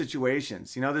dangerous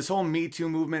situations. You know, this whole Me Too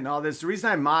movement and all this. The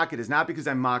reason I mock it is not because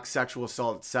I mock sexual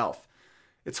assault itself.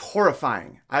 It's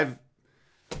horrifying. I've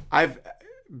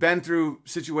been through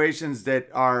situations that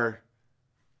are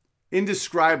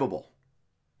indescribable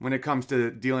when it comes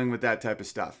to dealing with that type of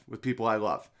stuff with people I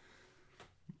love.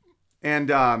 And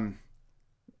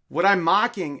what I'm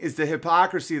mocking is the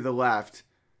hypocrisy of the left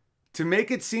to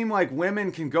make it seem like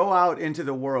women can go out into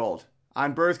the world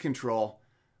on birth control,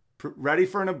 ready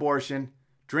for an abortion,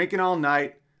 drinking all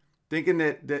night, thinking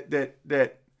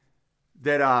that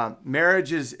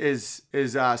marriage is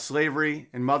slavery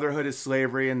and motherhood is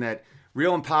slavery, and that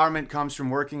real empowerment comes from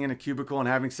working in a cubicle and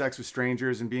having sex with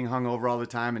strangers and being hungover all the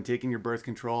time and taking your birth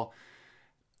control.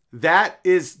 That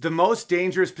is the most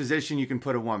dangerous position you can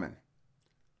put a woman.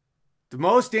 The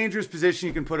most dangerous position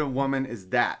you can put a woman is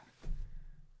that.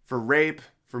 For rape,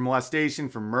 for molestation,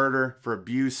 for murder, for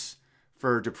abuse,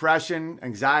 for depression,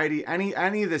 anxiety,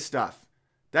 any of this stuff.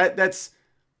 That's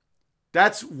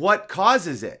what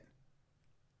causes it.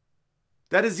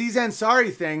 That Aziz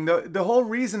Ansari thing, the whole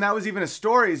reason that was even a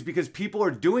story is because people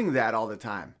are doing that all the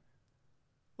time.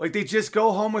 Like, they just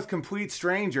go home with complete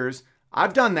strangers.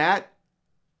 I've done that.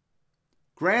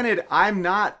 Granted, I'm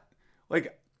not,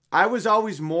 like, I was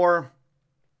always more,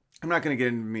 I'm not going to get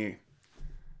into me,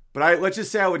 but let's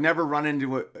just say I would never run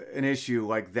into an issue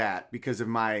like that because of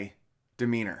my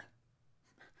demeanor.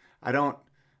 I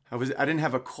didn't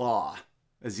have a claw,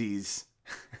 Aziz.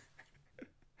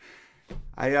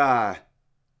 I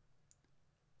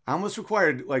almost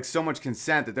required like so much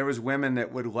consent that there was women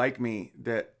that would like me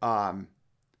that I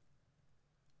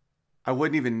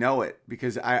wouldn't even know it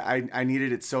because I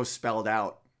needed it so spelled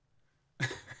out.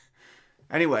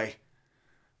 Anyway,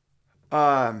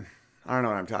 I don't know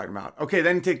what I'm talking about. Okay,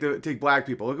 then take black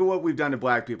people. Look at what we've done to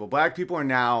black people. Black people are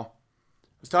now,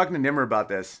 I was talking to Nimmer about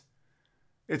this.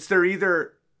 They're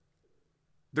either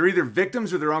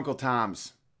victims or they're Uncle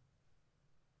Toms.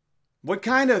 What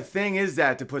kind of thing is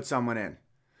that to put someone in?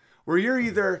 Where you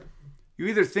either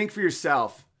think for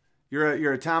yourself,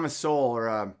 you're a Thomas Sowell or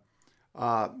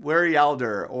a Larry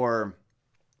Elder or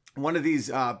one of these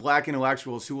black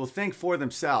intellectuals who will think for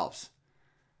themselves.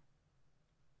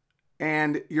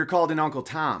 And you're called an Uncle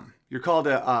Tom. You're called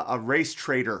a race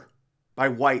traitor by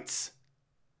whites.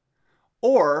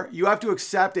 Or you have to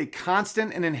accept a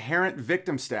constant and inherent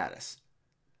victim status.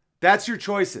 That's your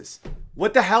choices.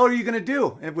 What the hell are you going to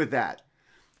do with that?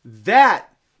 That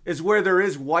is where there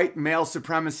is white male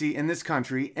supremacy in this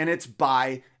country, and it's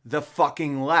by the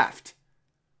fucking left.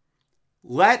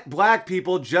 Let black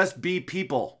people just be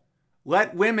people.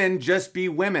 Let women just be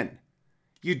women.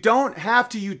 You don't have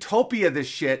to utopia this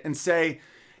shit and say,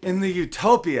 in the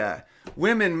utopia,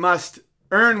 women must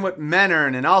earn what men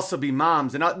earn and also be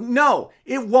moms. No,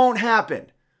 it won't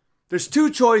happen. There's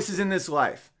two choices in this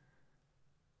life.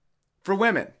 For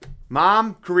women,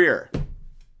 mom, career.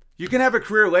 You can have a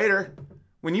career later.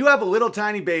 When you have a little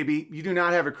tiny baby, you do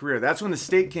not have a career. That's when the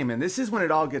state came in. This is when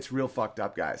it all gets real fucked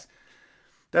up, guys.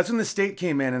 That's when the state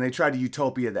came in and they tried to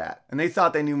utopia that. And they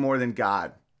thought they knew more than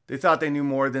God. They thought they knew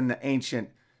more than the ancient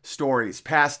stories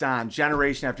passed on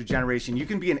generation after generation. You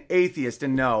can be an atheist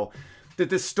and know that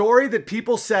the story that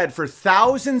people said for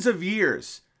thousands of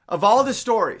years, of all the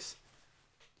stories,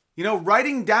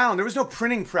 writing down, there was no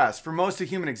printing press for most of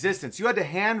human existence. You had to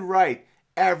handwrite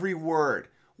every word.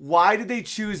 Why did they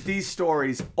choose these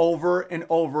stories over and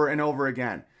over and over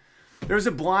again? There was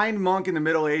a blind monk in the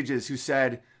Middle Ages who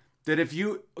said that if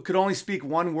you could only speak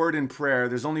one word in prayer,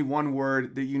 there's only one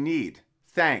word that you need.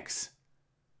 Thanks.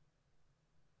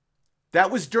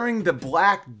 That was during the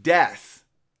Black Death.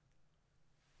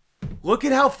 Look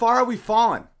at how far we've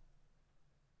fallen.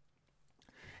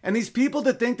 And these people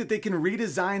that think that they can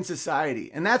redesign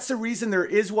society, and that's the reason there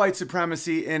is white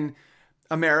supremacy in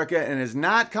America, and is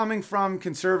not coming from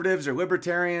conservatives or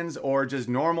libertarians or just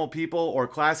normal people or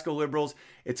classical liberals.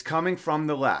 It's coming from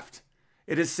the left.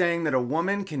 It is saying that a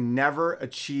woman can never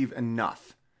achieve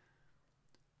enough.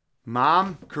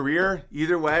 Mom, career,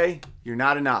 either way, you're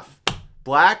not enough.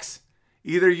 Blacks,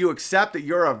 either you accept that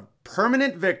you're a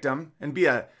permanent victim and be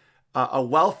a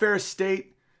welfare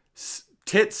state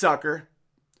tit sucker,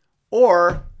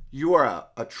 or you are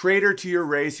a traitor to your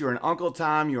race. You're an Uncle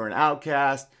Tom. You're an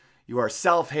outcast. You are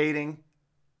self-hating,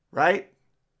 right?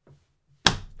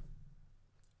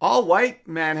 All white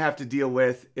men have to deal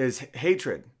with is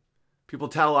hatred. People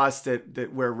tell us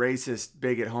that we're racist,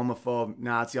 bigot, homophobe,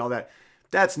 Nazi, all that.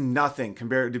 That's nothing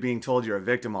compared to being told you're a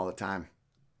victim all the time.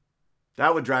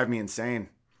 That would drive me insane.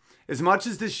 As much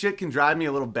as this shit can drive me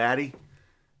a little batty,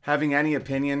 having any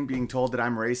opinion, being told that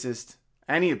I'm racist,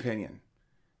 any opinion.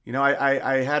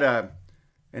 I had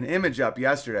an image up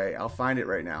yesterday. I'll find it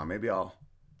right now. Maybe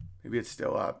it's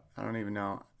still up. I don't even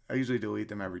know. I usually delete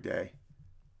them every day.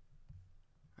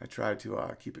 I try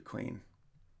to keep it clean.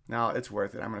 Now, it's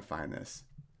worth it. I'm going to find this.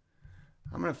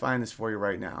 I'm going to find this for you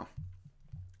right now.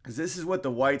 because this is what the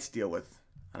whites deal with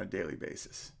on a daily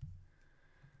basis.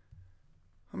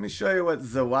 Let me show you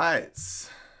what the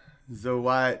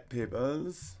white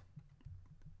peoples,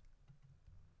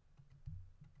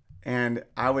 and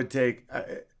I would take,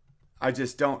 I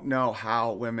just don't know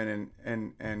how women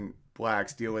and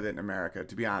blacks deal with it in America,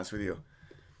 to be honest with you.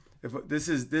 If this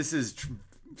is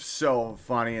so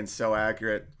funny and so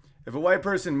accurate. If a white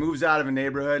person moves out of a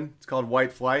neighborhood, it's called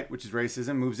white flight, which is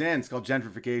racism. Moves in, it's called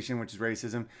gentrification, which is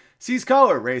racism. Sees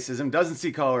color, racism. Doesn't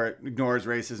see color, ignores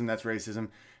racism, that's racism.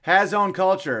 Has own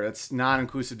culture, that's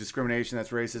non-inclusive discrimination, that's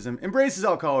racism. Embraces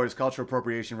all colors, cultural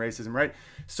appropriation, racism, right?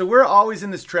 So we're always in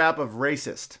this trap of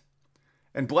racist.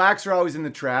 And blacks are always in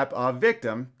the trap of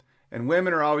victim. And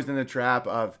women are always in the trap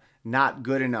of not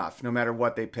good enough, no matter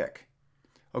what they pick.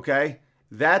 Okay?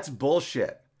 That's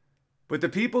bullshit. But the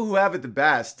people who have it the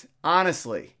best,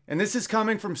 honestly, and this is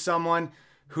coming from someone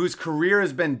whose career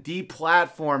has been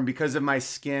deplatformed because of my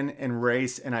skin and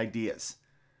race and ideas.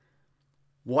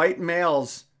 White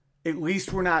males, at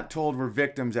least we're not told we're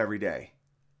victims every day.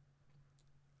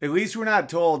 At least we're not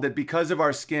told that because of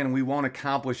our skin, we won't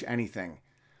accomplish anything.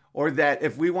 Or that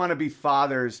if we want to be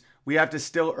fathers, we have to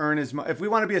still earn as much. If we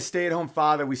want to be a stay-at-home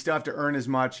father, we still have to earn as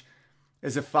much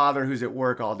as a father who's at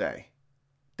work all day.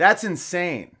 That's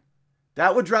insane.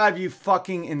 That would drive you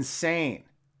fucking insane.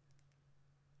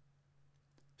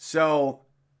 So,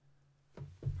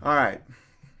 all right.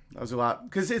 That was a lot.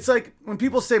 Because it's like when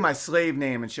people say my slave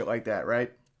name and shit like that,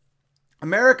 right?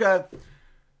 America,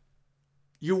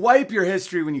 you wipe your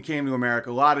history when you came to America,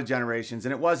 a lot of generations,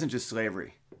 and it wasn't just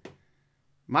slavery.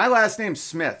 My last name's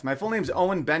Smith. My full name's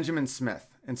Owen Benjamin Smith.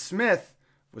 And Smith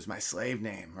was my slave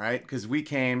name, right? Because we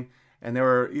came and there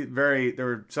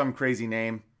were some crazy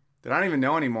name that I don't even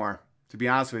know anymore, to be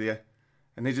honest with you.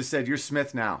 And they just said, you're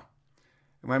Smith now.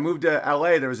 And when I moved to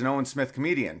LA, there was an Owen Smith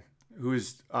comedian who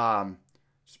was just a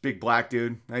big black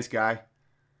dude, nice guy.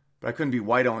 But I couldn't be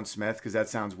white Owen Smith because that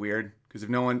sounds weird. Because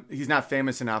he's not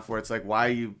famous enough where it's like, why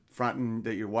are you fronting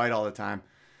that you're white all the time?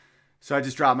 So I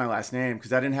just dropped my last name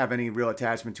because I didn't have any real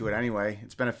attachment to it anyway.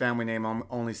 It's been a family name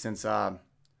only since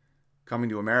coming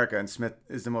to America. And Smith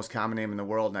is the most common name in the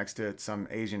world next to some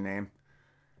Asian name.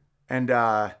 And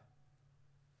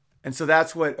so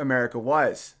that's what America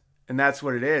was. And that's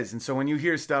what it is. And so when you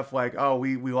hear stuff like, oh,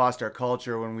 we lost our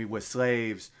culture when we were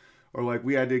slaves, or like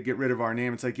we had to get rid of our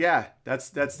name, it's like, yeah, that's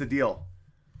the deal.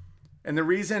 And the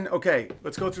reason, okay,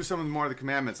 let's go through some more of the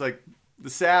commandments. Like the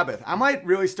Sabbath. I might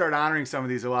really start honoring some of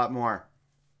these a lot more.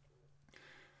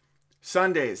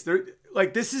 Sundays.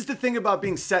 This is the thing about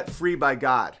being set free by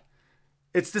God.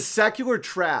 It's the secular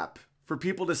trap for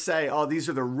people to say, oh, these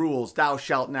are the rules. Thou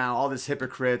shalt now. All this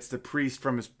hypocrites. The priest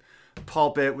from his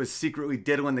pulpit was secretly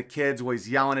diddling the kids while he's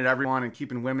yelling at everyone and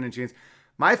keeping women in chains.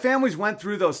 My family's went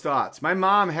through those thoughts. My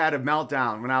mom had a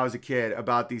meltdown when I was a kid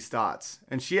about these thoughts.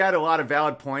 And she had a lot of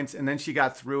valid points. And then she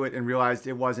got through it and realized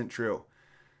it wasn't true.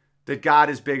 That God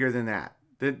is bigger than that.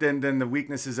 Than the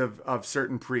weaknesses of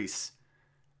certain priests.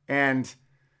 And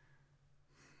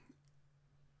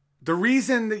the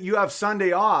reason that you have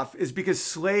Sunday off is because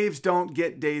slaves don't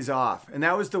get days off. And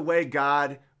that was the way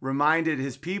God reminded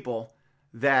his people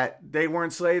that they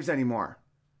weren't slaves anymore.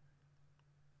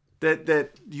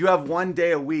 That you have one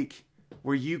day a week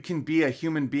where you can be a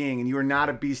human being and you are not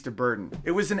a beast of burden.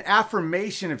 It was an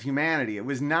affirmation of humanity. It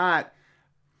was not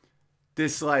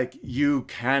this like, you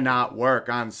cannot work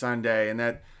on Sunday, and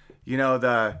that, you know,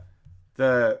 the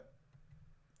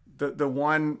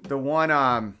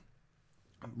one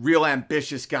real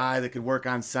ambitious guy that could work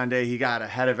on Sunday, he got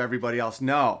ahead of everybody else.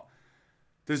 No,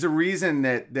 there's a reason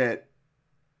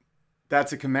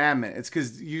that's a commandment. It's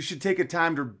because you should take a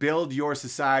time to build your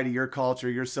society, your culture,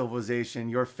 your civilization,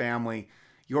 your family,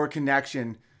 your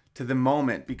connection to the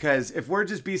moment. Because if we're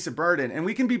just beasts of burden, and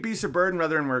we can be beasts of burden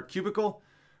whether we're in a cubicle,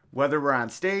 whether we're on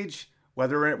stage,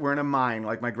 whether we're in a mine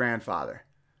like my grandfather.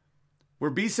 We're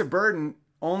beasts of burden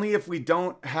only if we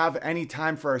don't have any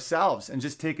time for ourselves and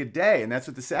just take a day. And that's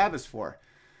what the Sabbath's for.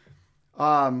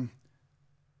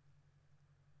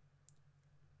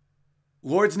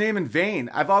 Lord's name in vain,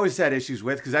 I've always had issues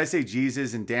with because I say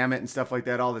Jesus and damn it and stuff like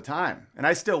that all the time. And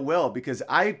I still will, because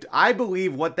I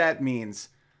believe what that means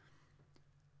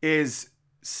is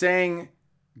saying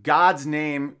God's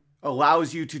name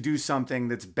allows you to do something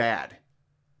that's bad.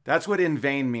 That's what in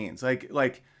vain means.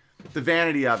 Like the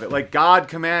vanity of it. Like, God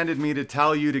commanded me to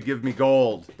tell you to give me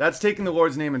gold. That's taking the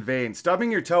Lord's name in vain.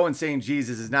 Stubbing your toe and saying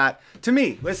Jesus is not, to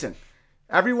me, listen,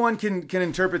 everyone can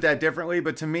interpret that differently,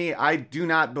 but to me, I do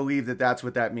not believe that that's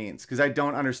what that means, because I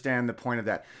don't understand the point of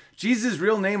that. Jesus'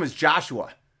 real name was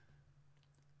Joshua.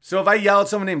 So if I yell at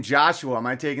someone named Joshua, am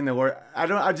I taking the Lord?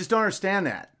 I just don't understand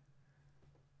that.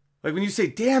 Like when you say,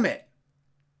 damn it,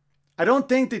 I don't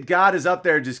think that God is up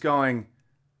there just going,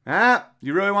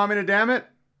 you really want me to damn it?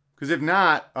 Because if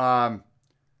not, that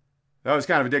was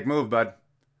kind of a dick move, bud.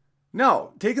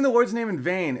 No, taking the Lord's name in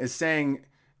vain is saying,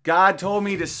 God told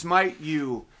me to smite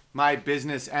you, my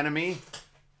business enemy.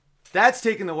 That's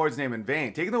taking the Lord's name in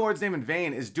vain. Taking the Lord's name in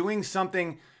vain is doing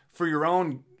something for your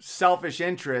own selfish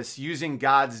interests using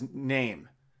God's name.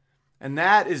 And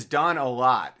that is done a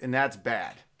lot, and that's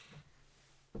bad.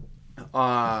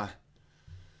 And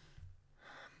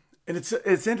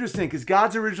it's interesting because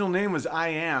God's original name was I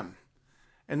am.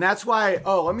 And that's why,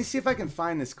 let me see if I can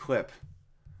find this clip.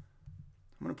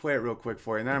 I'm going to play it real quick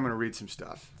for you, and then I'm going to read some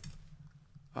stuff.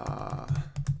 I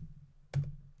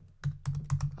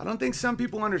don't think some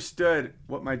people understood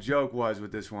what my joke was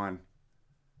with this one.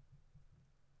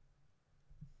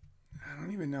 I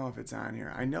don't even know if it's on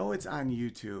here. I know it's on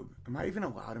YouTube. Am I even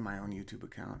allowed in my own YouTube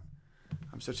account?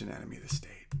 I'm such an enemy of the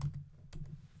state.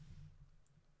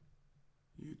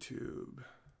 YouTube.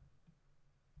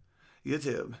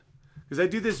 Because I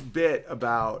do this bit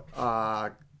about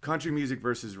country music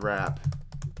versus rap.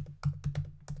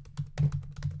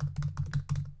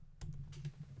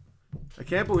 I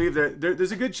can't believe that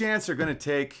there's a good chance they're going to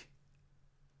take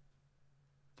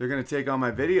all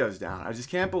my videos down. I just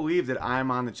can't believe that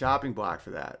I'm on the chopping block for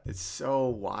that. It's so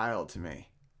wild to me.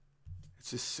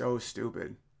 It's just so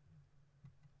stupid.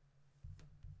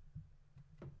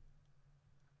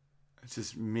 It's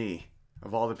just me,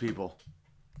 of all the people.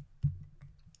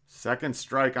 Second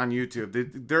strike on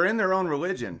YouTube. They're in their own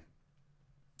religion.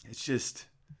 It's just,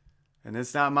 and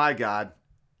it's not my God.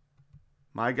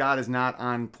 My God is not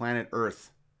on planet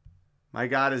Earth. My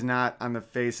God is not on the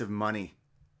face of money.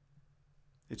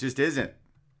 It just isn't.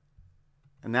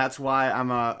 And that's why I'm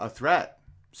a threat.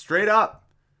 Straight up.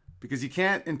 Because you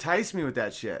can't entice me with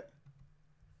that shit.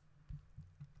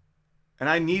 And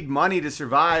I need money to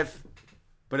survive.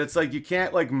 But it's like you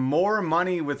can't, like, more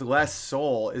money with less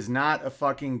soul is not a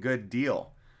fucking good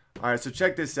deal. All right, so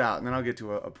check this out. And then I'll get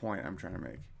to a point I'm trying to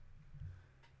make.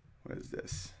 What is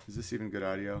this? Is this even good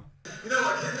audio? You know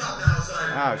what? Hip hop now is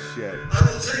like, oh, shit. I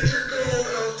will take your gold,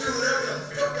 I will do whatever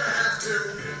the fuck I have to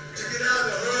get out of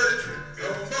the hood. I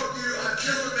will fuck you, I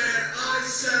killed a man, I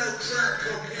sell crack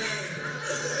cocaine.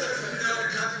 You know, the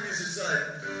country music's like,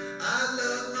 I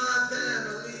love my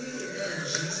family and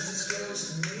Jesus is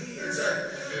close to me. It's like,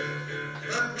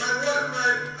 I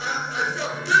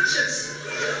fuck bitches.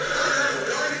 I have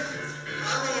a wife.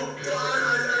 I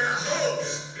got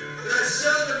hoes. I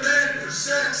sell the men for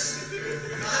sex.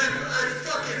 I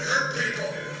fucking hurt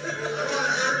people. I want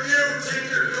to hurt you, take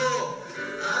your gold.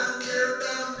 I don't care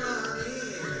about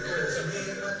money, because me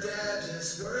and my dad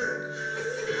just work.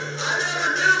 I never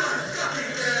knew my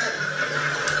fucking dad.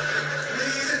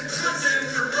 He's in prison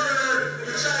for murder,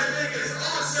 which I think is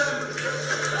awesome.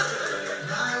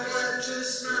 My wife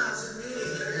just smiles at me,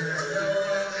 and I know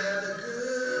I'll have a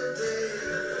good day.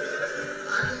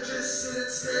 I can just sit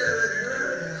and stare at her,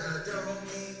 and I don't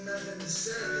need nothing to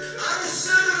say. I will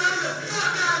say whatever the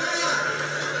fuck I want.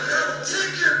 I will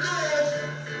take your gold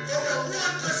for the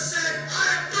 1%. I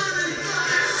am 30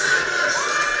 fucking centers.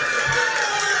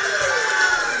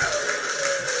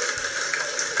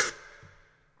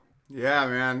 Yeah,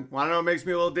 man. Want to know what makes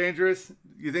me a little dangerous?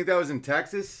 You think that was in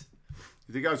Texas?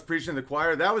 You think I was preaching to the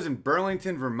choir? That was in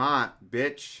Burlington, Vermont,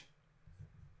 bitch.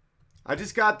 I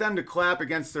just got them to clap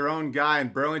against their own guy in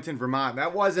Burlington, Vermont.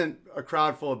 That wasn't a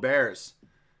crowd full of bears.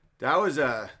 That was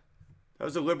a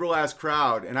liberal ass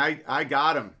crowd, and I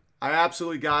got him. I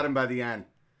absolutely got him by the end.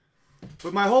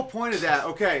 But my whole point of that,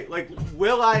 okay, like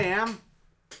Will I Am,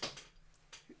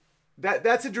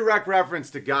 that's a direct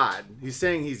reference to God. He's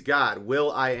saying he's God. Will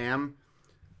I Am,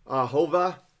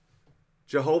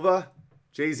 Jehovah,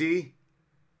 Jay-Z.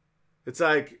 It's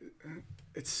like,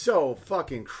 it's so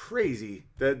fucking crazy.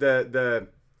 The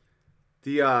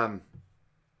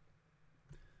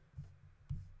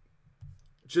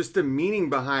just the meaning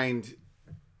behind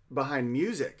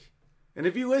music. And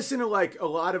if you listen to like a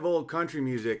lot of old country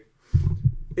music,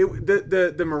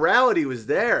 the morality was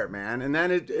there, man. And then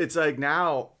it's like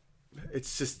now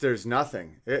it's just, there's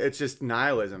nothing. It's just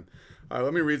nihilism. All right,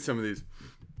 let me read some of these.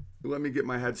 Let me get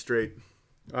my head straight.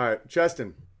 All right,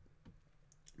 Cheston.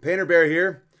 Painter Bear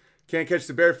here. Can't catch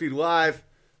the Bear Feed live,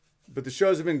 but the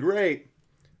shows have been great.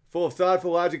 Full of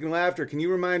thoughtful logic and laughter. Can you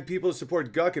remind people to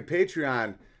support Guck at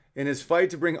Patreon in his fight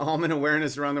to bring almond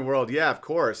awareness around the world? Yeah, of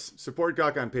course. Support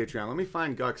Guck on Patreon. Let me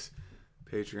find Guck's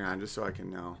Patreon just so I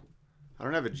can know. I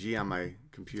don't have a G on my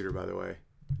computer, by the way.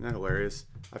 Isn't that hilarious?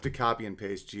 I have to copy and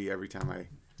paste G every time I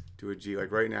do a G.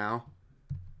 Like right now,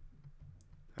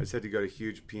 I just had to go to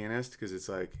Huge Pianist because it's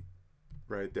like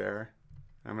right there.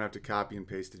 I'm gonna have to copy and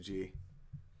paste a G,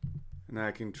 and then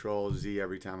I control Z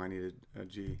every time I need a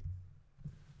G.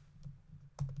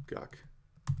 Guck.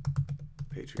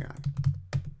 Patreon.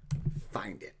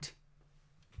 Find it.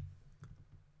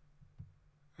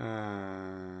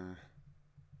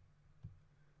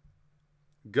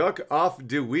 Guck auf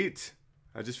de Wheat.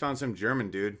 I just found some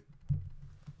German dude.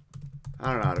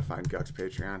 I don't know how to find Guck's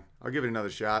Patreon. I'll give it another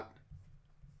shot.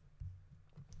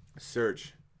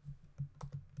 Search.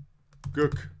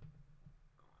 Guck.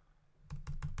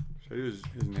 Should I do his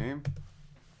name?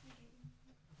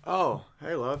 Oh,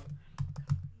 hey, love.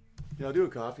 Yeah, I'll do a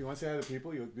coffee. You want to say hi to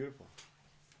people? You look beautiful.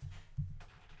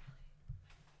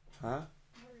 Huh?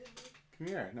 Come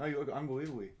here. No, you look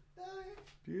unbelievably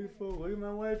beautiful. Look at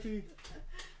my wifey.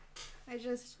 I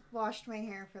just washed my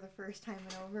hair for the first time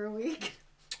in over a week.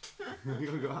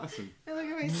 You look awesome. And look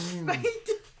at my spite.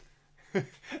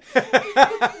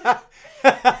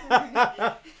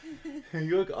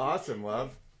 You look awesome,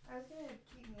 love. I was going to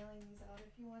keep mailing these out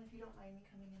if you don't mind me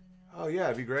coming in and out. Oh, yeah,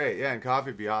 it'd be great. Yeah, and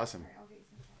coffee would be awesome. All right, I'll get you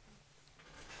some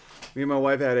coffee. Me and my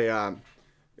wife had an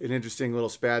interesting little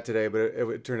spat today, but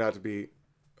it turned out to be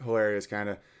hilarious, kind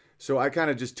of. So I kind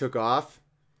of just took off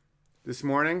this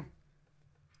morning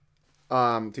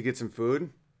to get some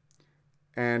food.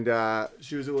 And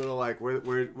she was a little like,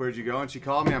 where'd you go? And she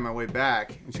called me on my way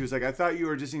back. And she was like, I thought you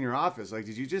were just in your office. Like,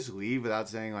 did you just leave without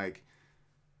saying, like,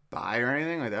 bye or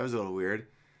anything? Like, that was a little weird.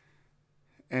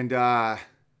 And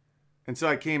so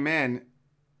I came in,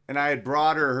 and I had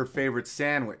brought her favorite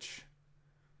sandwich.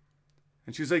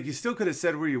 And she was like, you still could have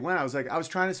said where you went. I was like, I was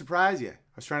trying to surprise you.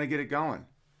 I was trying to get it going,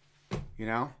 you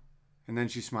know? And then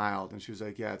she smiled, and she was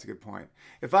like, yeah, that's a good point.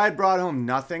 If I had brought home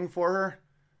nothing for her,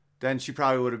 then she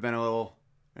probably would have been a little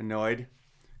annoyed.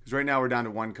 Because right now we're down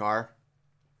to one car.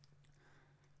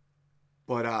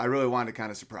 But I really wanted to kind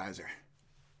of surprise her.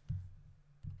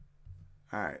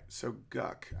 All right, so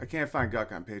Guck. I can't find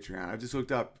Guck on Patreon. I just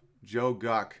looked up Joe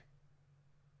Guck.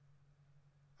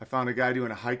 I found a guy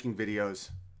doing hiking videos.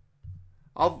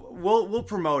 We'll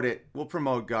promote it. We'll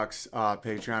promote Guck's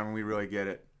Patreon when we really get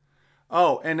it.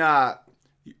 Oh, and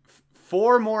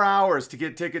 4 more hours to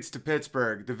get tickets to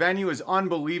Pittsburgh. The venue is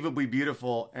unbelievably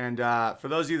beautiful, and for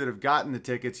those of you that have gotten the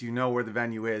tickets, you know where the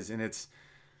venue is, and it's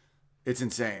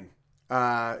insane.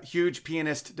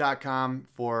 Hugepianist.com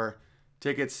for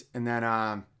tickets, and then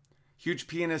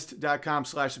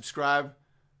hugepianist.com/subscribe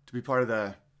to be part of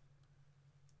the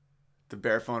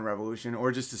Bear Phone Revolution,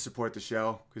 or just to support the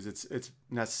show, because it's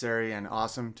necessary and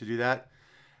awesome to do that.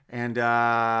 And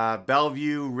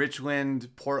Bellevue,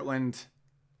 Richland, Portland,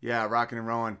 yeah, rocking and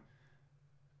rolling.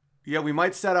 Yeah, we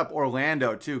might set up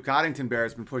Orlando too. Coddington Bear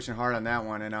has been pushing hard on that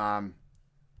one, and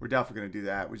we're definitely going to do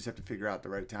that. We just have to figure out the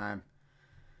right time.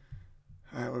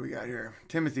 All right, what do we got here?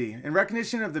 Timothy, in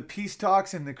recognition of the peace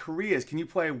talks in the Koreas, can you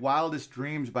play Wildest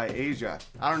Dreams by Asia?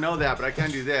 I don't know that, but I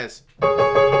can do this.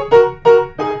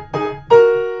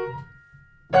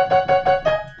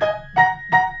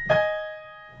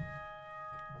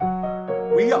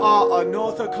 We are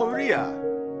North Korea.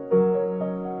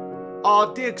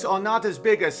 Our dicks are not as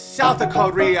big as South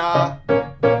Korea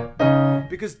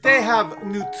because they have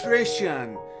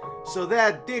nutrition. So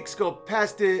their dicks go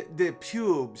past the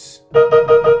pubes.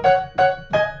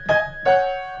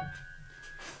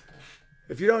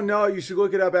 If you don't know it, you should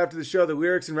look it up after the show. The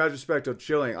lyrics in retrospect are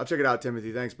chilling. I'll check it out,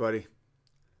 Timothy. Thanks, buddy.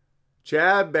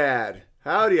 Chad Bad.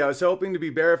 Howdy, I was hoping to be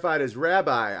verified as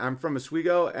Rabbi. I'm from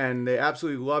Oswego, and they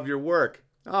absolutely love your work.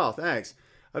 Oh, thanks.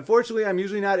 Unfortunately, I'm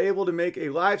usually not able to make a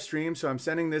live stream, so I'm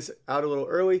sending this out a little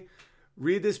early.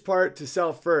 Read this part to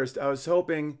self first. I was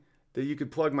hoping that you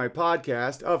could plug my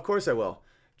podcast. Oh, of course I will.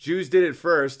 Jews did it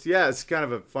first. Yeah, it's kind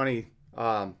of a funny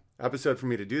episode for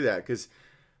me to do that, because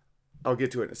I'll get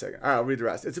to it in a second. All right, I'll read the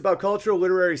rest. It's about cultural,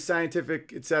 literary,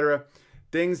 scientific, etc.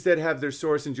 things that have their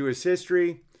source in Jewish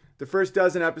history. The first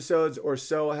dozen episodes or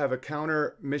so have a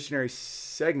counter missionary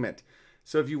segment.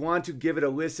 So if you want to give it a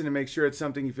listen and make sure it's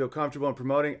something you feel comfortable in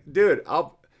promoting, dude,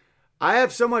 I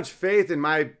have so much faith in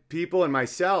my people and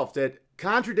myself that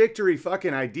contradictory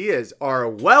fucking ideas are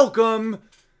welcome.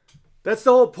 That's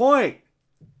the whole point.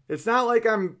 It's not like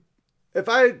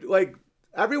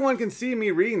everyone can see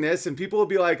me reading this and people will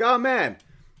be like, oh man,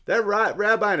 that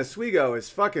rabbi in Oswego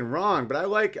is fucking wrong. But I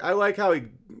like how he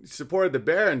supported the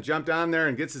bear and jumped on there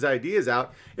and gets his ideas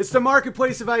out. It's the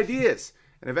marketplace of ideas.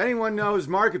 And if anyone knows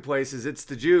marketplaces, it's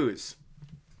the Jews.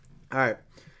 All right.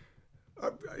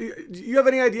 Do you have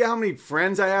any idea how many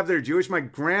friends I have that are Jewish? My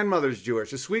grandmother's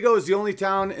Jewish. Oswego is the only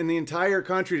town in the entire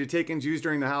country to take in Jews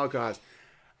during the Holocaust.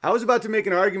 I was about to make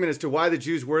an argument as to why the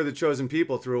Jews were the chosen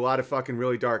people through a lot of fucking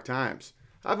really dark times.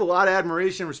 I have a lot of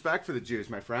admiration and respect for the Jews,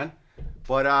 my friend.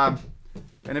 But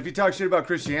And if you talk shit about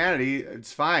Christianity,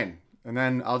 it's fine. And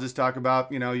then I'll just talk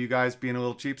about, you guys being a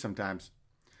little cheap sometimes.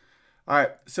 All right.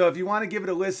 So if you want to give it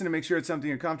a listen and make sure it's something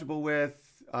you're comfortable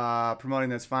with, promoting,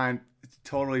 that's fine. It's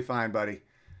totally fine, buddy.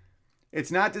 It's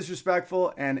not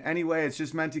disrespectful. And anyway, it's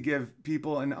just meant to give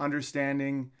people an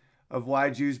understanding of why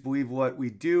Jews believe what we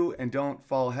do and don't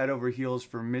fall head over heels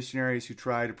for missionaries who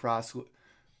try to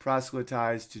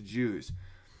proselytize to Jews.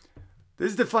 This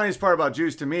is the funniest part about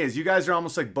Jews to me is you guys are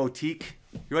almost like boutique.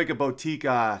 You're like a boutique.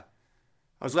 I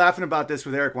was laughing about this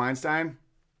with Eric Weinstein,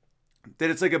 that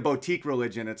it's like a boutique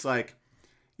religion. It's like,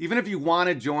 even if you want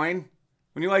to join,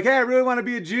 when you're like, hey, I really want to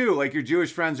be a Jew, like your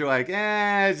Jewish friends are like,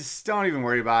 just don't even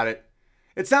worry about it.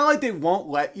 It's not like they won't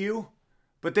let you,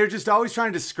 but they're just always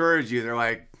trying to discourage you. They're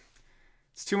like,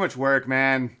 it's too much work,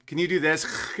 man. Can you do this?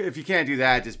 If you can't do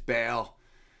that, just bail.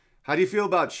 How do you feel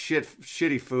about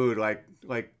shitty food?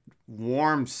 Like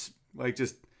warm, like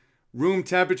just room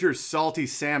temperature, salty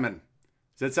salmon.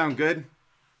 Does that sound good?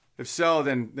 If so,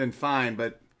 then fine,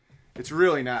 but it's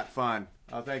really not fun.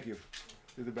 Oh, thank you.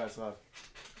 You're the best, love.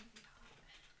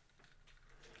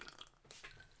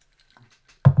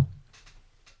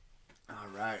 All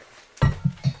right.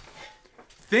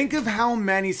 Think of how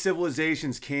many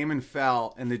civilizations came and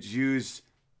fell and the Jews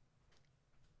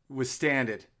withstand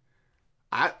it.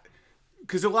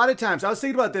 Because a lot of times, I was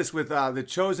thinking about this with the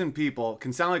chosen people. It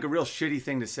can sound like a real shitty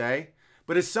thing to say.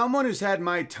 But as someone who's had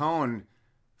my tone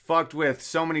fucked with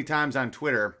so many times on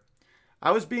Twitter,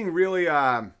 I was being really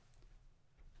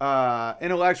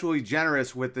intellectually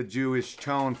generous with the Jewish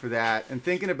tone for that. And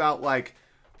thinking about like,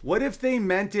 what if they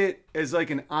meant it as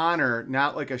like an honor,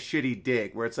 not like a shitty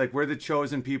dig, where it's like we're the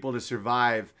chosen people to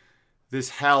survive this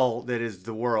hell that is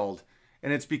the world.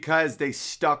 And it's because they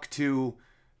stuck to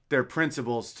their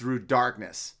principles through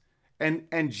darkness.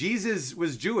 And Jesus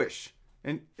was Jewish.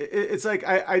 And it's like,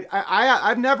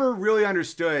 I've never really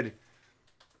understood,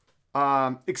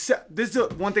 except this is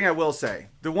one thing I will say.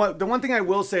 The one thing I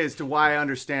will say as to why I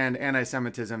understand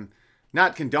anti-Semitism,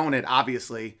 not condone it,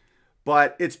 obviously,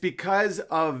 but it's because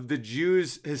of the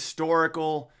Jews'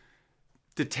 historical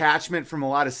detachment from a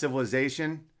lot of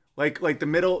civilization, like the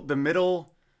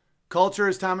middle culture,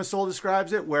 as Thomas Sowell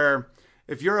describes it, where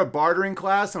if you're a bartering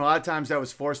class, and a lot of times that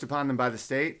was forced upon them by the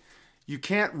state, you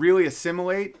can't really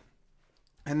assimilate,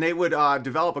 and they would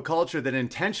develop a culture that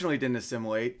intentionally didn't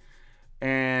assimilate,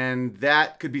 and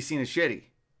that could be seen as shitty,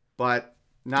 but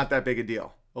not that big a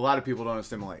deal. A lot of people don't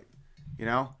assimilate,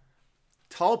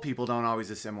 Tall people don't always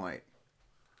assimilate.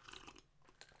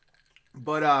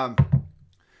 But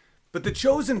the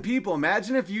chosen people,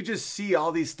 imagine if you just see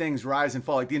all these things rise and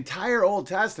fall. Like the entire Old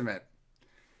Testament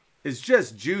is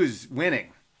just Jews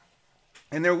winning.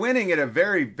 And they're winning at a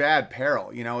very bad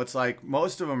peril. It's like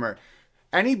most of them are,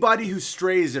 anybody who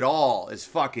strays at all is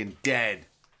fucking dead.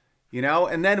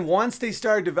 And then once they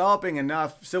started developing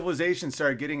enough, civilization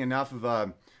started getting enough of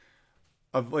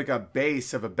a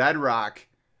base, of a bedrock,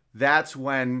 that's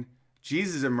when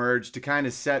Jesus emerged to kind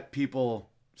of set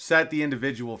the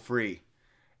individual free.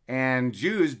 And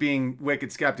Jews, being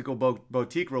wicked, skeptical,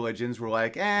 boutique religions, were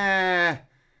like, I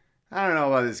don't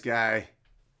know about this guy.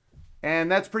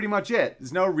 And that's pretty much it.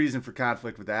 There's no reason for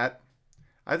conflict with that.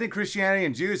 I think Christianity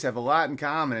and Jews have a lot in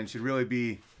common and should really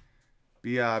be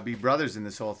brothers in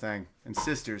this whole thing, and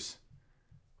sisters.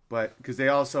 But because they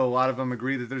also, a lot of them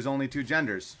agree that there's only two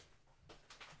genders.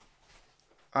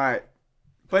 All right.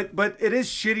 But it is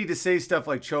shitty to say stuff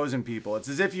like chosen people. It's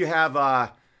as if you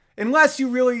have, unless you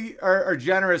really are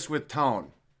generous with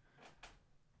tone.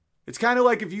 It's kind of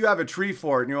like if you have a tree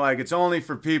fort and you're like, it's only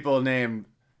for people named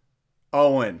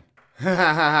Owen.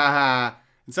 And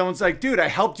someone's like, dude, I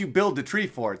helped you build the tree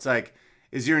fort. It's like,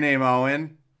 is your name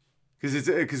Owen?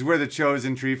 Because we're the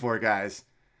chosen tree fort guys.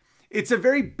 It's a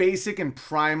very basic and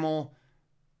primal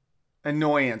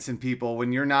annoyance in people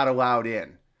when you're not allowed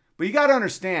in. But you got to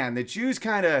understand that Jews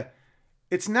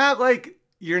it's not like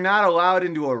you're not allowed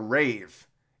into a rave.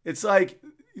 It's like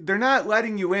they're not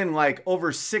letting you in like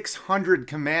over 600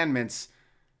 commandments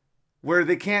where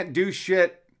they can't do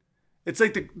shit. It's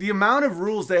like the amount of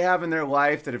rules they have in their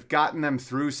life that have gotten them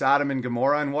through Sodom and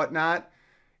Gomorrah and whatnot.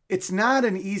 It's not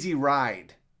an easy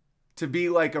ride to be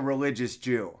like a religious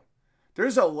Jew.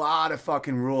 There's a lot of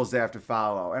fucking rules they have to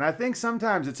follow. And I think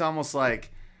sometimes it's almost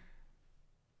like,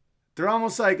 they're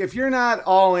almost like, if you're not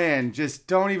all in, just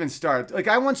don't even start. Like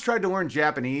I once tried to learn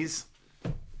Japanese,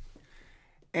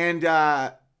 and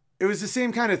it was the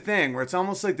same kind of thing where it's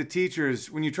almost like the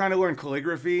teachers, when you're trying to learn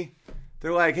calligraphy,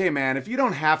 they're like, hey man, if you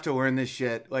don't have to learn this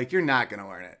shit, like you're not going to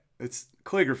learn it. It's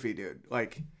calligraphy, dude.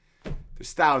 Like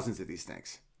there's thousands of these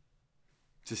things.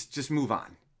 Just move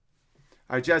on.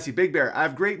 All right, Jesse, Big Bear, I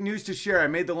have great news to share. I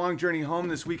made the long journey home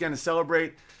this weekend to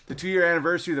celebrate the 2-year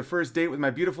anniversary of the first date with my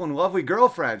beautiful and lovely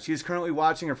girlfriend. She is currently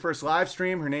watching her first live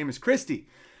stream. Her name is Christy.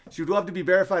 She would love to be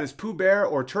verified as Pooh Bear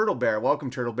or Turtle Bear. Welcome,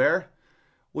 Turtle Bear.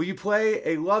 Will you play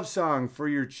a love song for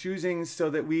your choosing so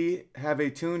that we have a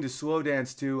tune to slow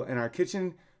dance to in our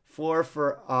kitchen floor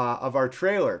of our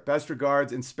trailer? Best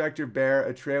regards, Inspector Bear.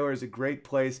 A trailer is a great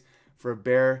place for a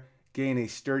bear gain a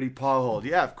sturdy paw hold.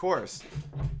 Yeah, of course.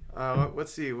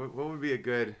 Let's see. What would be a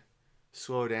good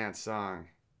slow dance song?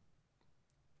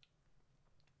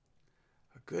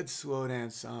 A good slow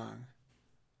dance song.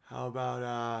 How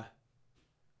about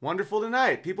Wonderful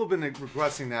Tonight? People have been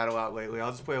requesting that a lot lately.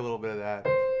 I'll just play a little bit of that.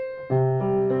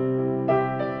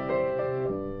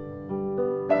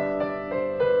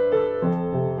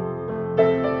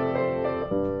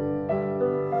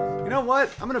 You know what?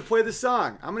 I'm going to play the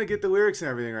song. I'm going to get the lyrics and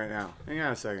everything right now. Hang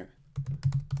on a second.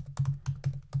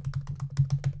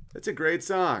 It's a great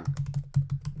song.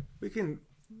 We can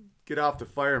get off the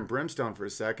fire and brimstone for a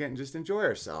second and just enjoy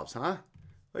ourselves, huh?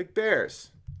 Like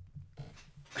bears.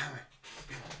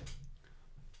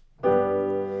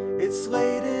 It's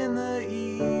late in the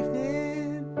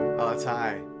evening. Oh, it's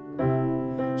high.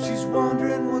 She's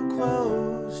wondering what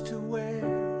clothes to wear.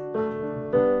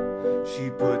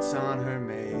 She puts on her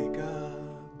makeup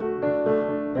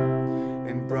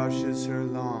and brushes her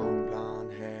long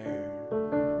blonde hair.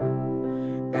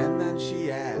 And then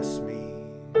she asks me,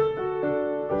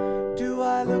 do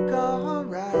I look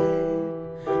alright?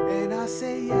 And I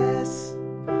say yes,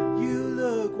 you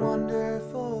look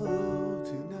wonderful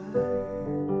tonight.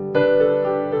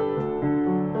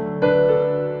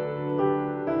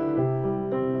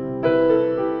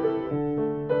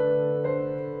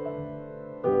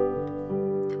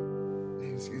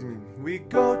 Excuse me. We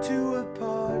go to a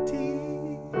party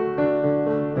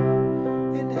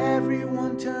and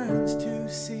everyone turns to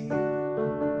see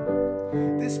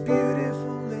this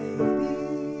beautiful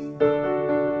lady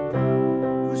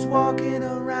who's walking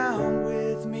around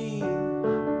with me.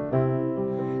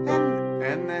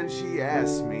 And then she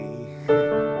asks me,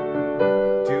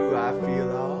 do I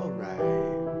feel alright?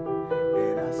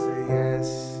 And I say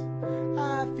yes,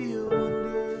 I feel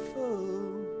wonderful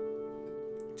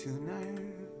tonight.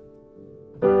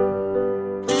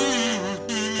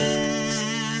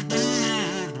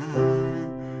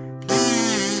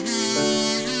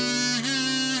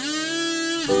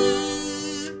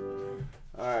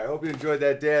 Alright, hope you enjoyed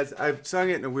that dance. I've sung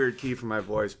it in a weird key for my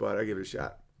voice, but I'll give it a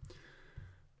shot.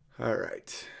 Alright.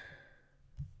 See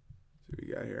what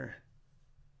we got here.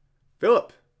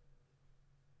 Philip.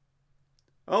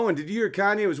 Owen, did you hear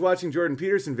Kanye was watching Jordan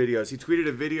Peterson videos? He tweeted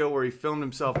a video where he filmed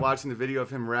himself watching the video of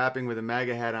him rapping with a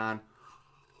MAGA hat on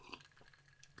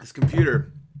his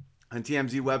computer. On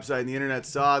TMZ website, and the internet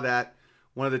saw that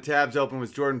one of the tabs open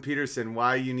was Jordan Peterson,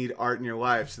 Why You Need Art in Your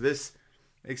Life. So this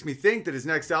makes me think that his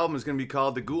next album is going to be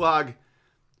called The Gulag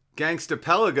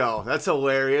Gangstapelago. That's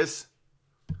hilarious.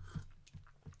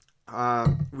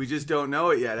 We just don't know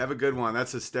it yet. Have a good one.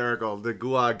 That's hysterical. The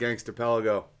Gulag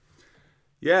Gangstapelago.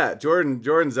 Yeah,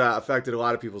 Jordan's affected a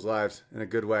lot of people's lives in a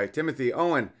good way. Timothy,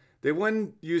 Owen, they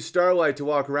wouldn't use starlight to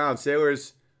walk around.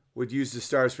 Sailors would use the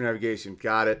stars for navigation.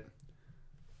 Got it.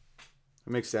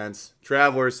 That makes sense.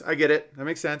 Travelers, I get it. That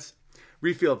makes sense.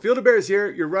 Refield, Field of Bears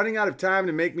here. You're running out of time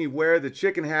to make me wear the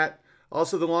chicken hat.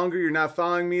 Also, the longer you're not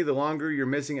following me, the longer you're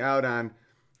missing out on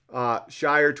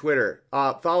Shire Twitter.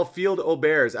 Follow Field O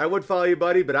Bears. I would follow you,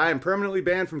 buddy, but I am permanently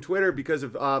banned from Twitter because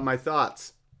of my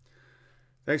thoughts.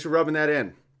 Thanks for rubbing that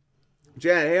in.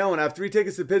 Janet, hey Owen, I have 3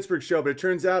 tickets to the Pittsburgh show, but it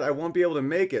turns out I won't be able to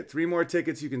make it. 3 more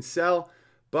tickets you can sell.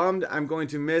 Bummed I'm going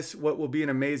to miss what will be an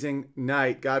amazing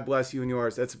night. God bless you and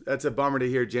yours. That's a bummer to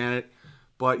hear, Janet.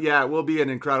 But yeah, it will be an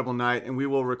incredible night, and we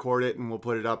will record it and we'll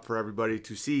put it up for everybody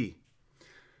to see.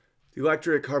 The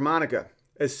electric harmonica.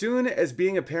 As soon as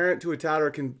being a parent to a toddler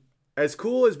can, as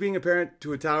cool as being a parent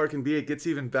to a toddler can be, it gets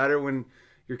even better when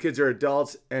your kids are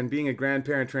adults, and being a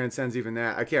grandparent transcends even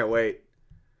that. I can't wait.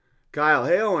 Kyle,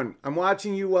 hey Owen, I'm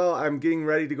watching you while I'm getting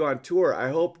ready to go on tour. I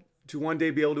hope to one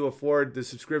day be able to afford the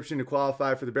subscription to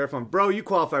qualify for the Bear Phone. Bro, you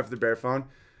qualify for the Bear Phone.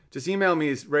 Just email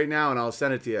me right now and I'll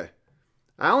send it to you.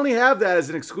 I only have that as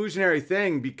an exclusionary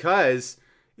thing because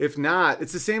if not,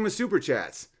 it's the same with super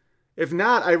chats. If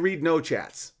not, I read no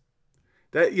chats.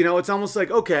 That, you know, it's almost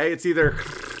like, okay, it's either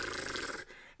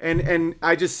and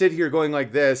I just sit here going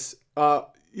like this.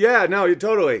 Yeah, no, you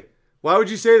totally. Why would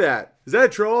you say that? Is that a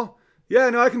troll? Yeah,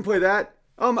 no, I can play that.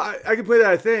 I can play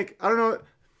that, I think. I don't know.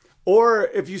 Or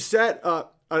if you set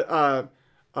a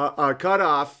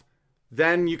cutoff,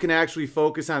 then you can actually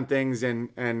focus on things,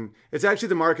 and it's actually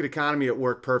the market economy at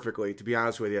work perfectly, to be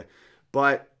honest with you.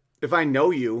 But if I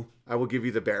know you, I will give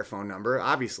you the bear phone number,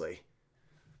 obviously.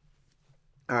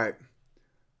 All right.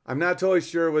 I'm not totally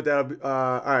sure what that'll be.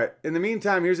 All right. In the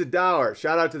meantime, here's $1.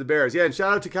 Shout out to the Bears. Yeah, and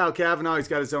shout out to Kyle Kavanaugh. He's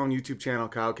got his own YouTube channel,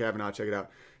 Kyle Kavanaugh. Check it out.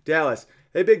 Dallas.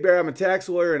 Hey, Big Bear, I'm a tax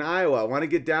lawyer in Iowa. Want to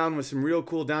get down with some real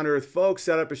cool, down-to-earth folks,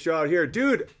 set up a show out here.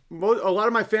 Dude, a lot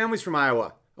of my family's from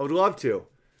Iowa. I would love to.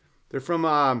 They're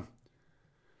from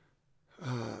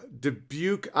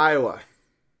Dubuque, Iowa.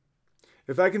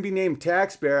 If I can be named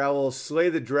Tax Bear, I will slay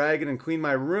the dragon and clean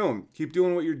my room. Keep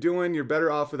doing what you're doing. You're better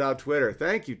off without Twitter.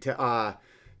 Thank you,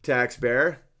 Tax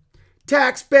Bear.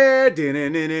 Tax Bear.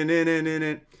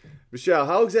 Michelle,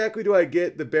 how exactly do I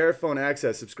get the Bear phone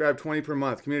access? Subscribe 20 per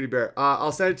month. Community Bear.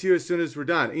 I'll send it to you as soon as we're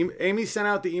done. Amy sent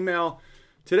out the email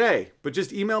today, but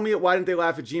just email me at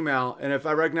whydidn'ttheylaugh@gmail, and if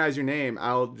I recognize your name,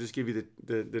 I'll just give you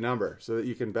the number so that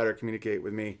you can better communicate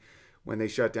with me when they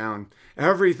shut down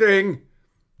everything.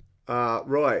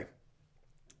 Roy.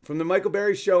 From the Michael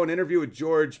Berry Show, an interview with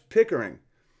George Pickering.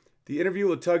 The interview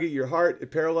will tug at your heart.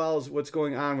 It parallels what's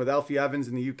going on with Alfie Evans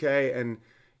in the UK and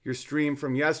your stream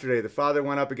from yesterday. The father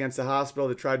went up against the hospital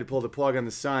that tried to pull the plug on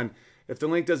the son. If the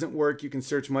link doesn't work, you can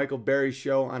search Michael Berry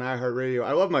Show on iHeartRadio.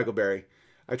 I love Michael Berry.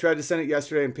 I tried to send it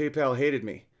yesterday and PayPal hated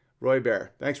me. Roy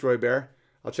Bear. Thanks, Roy Bear.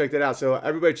 I'll check that out. So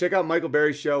everybody check out Michael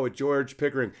Berry Show with George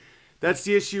Pickering. That's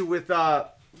the issue with the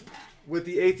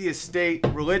atheist state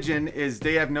religion is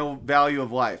they have no value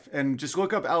of life. And just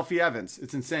look up Alfie Evans.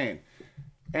 It's insane.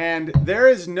 And there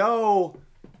is no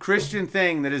Christian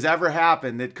thing that has ever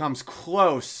happened that comes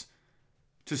close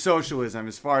to socialism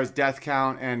as far as death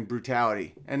count and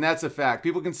brutality. And that's a fact.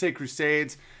 People can say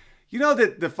crusades. You know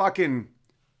that the fucking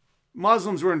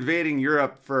Muslims were invading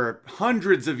Europe for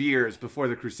hundreds of years before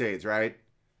the crusades, right?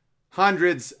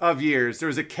 Hundreds of years. There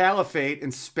was a caliphate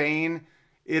in Spain,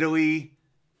 Italy.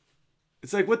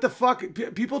 It's like, what the fuck?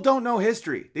 People don't know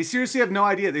history. They seriously have no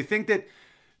idea. They think that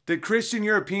the Christian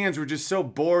Europeans were just so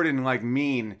bored and like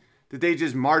mean that they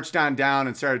just marched on down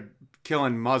and started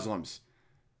killing Muslims.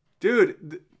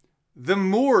 Dude, the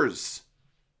Moors,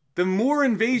 the Moor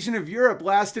invasion of Europe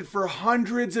lasted for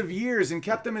hundreds of years and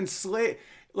kept them in slavery.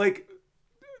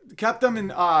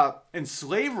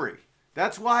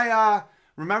 That's why,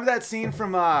 remember that scene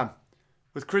from,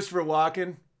 with Christopher Walken?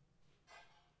 It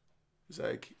was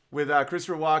like, with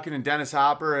Christopher Walken and Dennis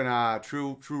Hopper in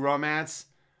True Romance.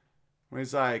 When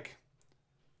he's like,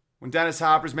 when Dennis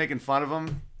Hopper's making fun of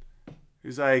him,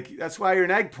 he's like, that's why you're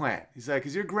an eggplant. He's like,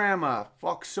 because your grandma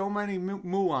fucked so many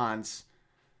muons.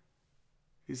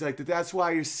 He's like, that's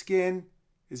why your skin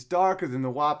is darker than the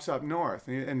wops up north.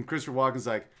 And Christopher Walken's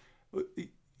like,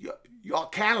 you're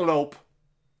cantaloupe.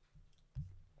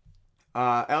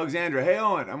 Alexandra, hey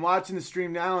Owen, I'm watching the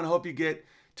stream now and hope you get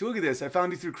to look at this. I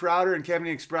found you through Crowder and Kevin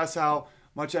express how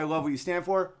much I love what you stand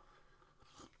for.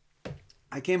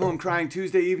 I came home crying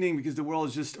Tuesday evening because the world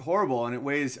is just horrible and it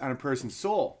weighs on a person's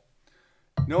soul.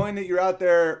 Knowing that you're out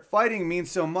there fighting means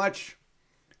so much.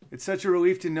 It's such a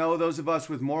relief to know those of us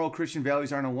with moral Christian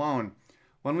values aren't alone.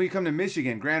 When we come to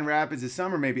Michigan, Grand Rapids this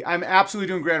summer maybe. I'm absolutely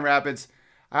doing Grand Rapids.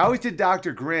 I always did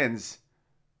Dr. Grins,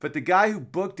 but the guy who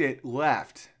booked it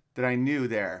left that I knew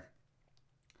there.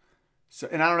 So,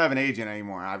 and I don't have an agent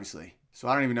anymore, obviously. So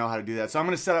I don't even know how to do that. So I'm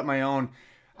going to set up my own.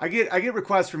 I get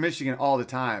requests from Michigan all the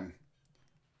time.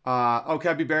 Can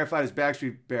I be verified as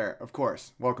Backstreet Bear? Of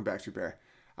course. Welcome, Backstreet Bear.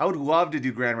 I would love to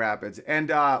do Grand Rapids. And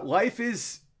life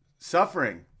is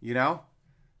suffering, you know?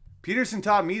 Peterson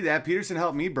taught me that. Peterson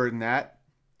helped me burden that.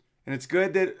 And it's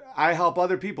good that I help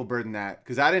other people burden that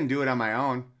because I didn't do it on my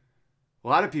own. A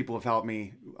lot of people have helped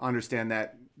me understand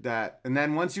that. And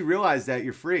then once you realize that,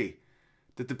 you're free.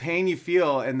 That the pain you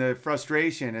feel and the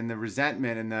frustration and the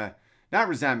resentment and the, not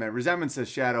resentment, resentment's a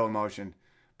shadow emotion,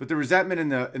 but the resentment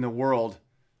in the world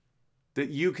that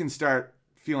you can start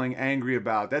feeling angry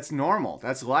about, that's normal.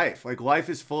 That's life. Like life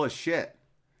is full of shit.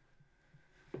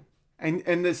 And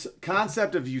this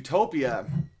concept of utopia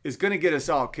is going to get us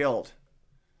all killed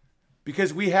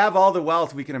because we have all the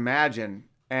wealth we can imagine.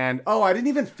 And, I didn't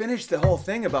even finish the whole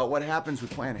thing about what happens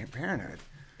with Planned Parenthood.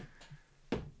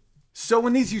 So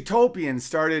when these utopians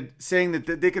started saying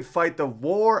that they could fight the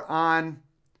war on,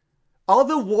 all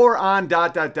the war on ...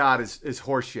 is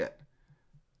horseshit.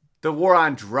 The war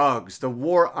on drugs, the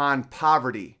war on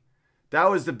poverty.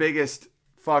 That was the biggest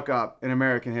fuck up in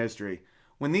American history.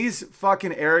 When these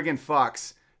fucking arrogant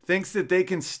fucks thinks that they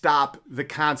can stop the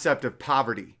concept of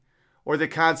poverty or the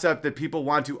concept that people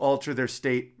want to alter their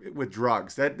state with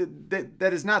drugs, that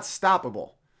is not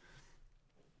stoppable.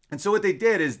 And so what they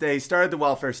did is they started the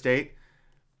welfare state.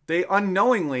 They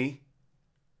unknowingly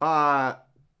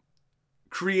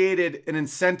created an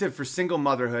incentive for single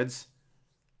motherhood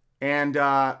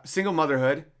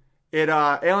It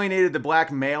alienated the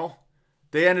black male.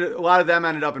 A lot of them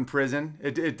ended up in prison.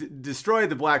 It destroyed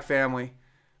the black family.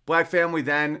 Black family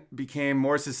then became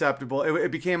more susceptible.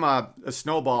 It became a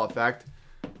snowball effect.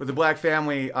 With the black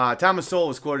family, Thomas Sowell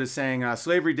was quoted as saying,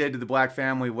 slavery did to the black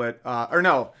family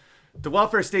the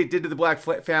welfare state did to the black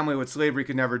family what slavery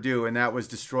could never do, and that was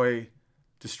destroy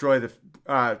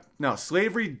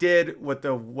slavery did what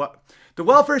the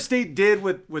welfare state did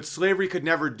what slavery could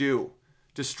never do,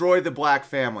 destroy the black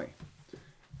family.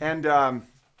 And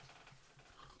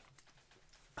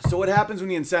so what happens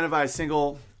when you incentivize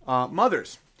single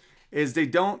mothers is they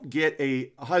don't get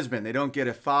a husband, they don't get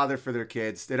a father for their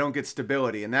kids, they don't get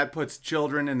stability, and that puts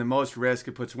children in the most risk,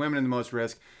 it puts women in the most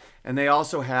risk, and they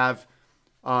also have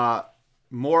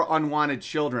more unwanted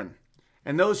children.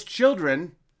 And those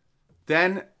children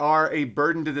then are a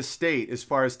burden to the state as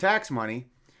far as tax money,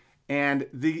 and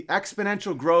the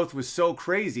exponential growth was so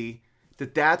crazy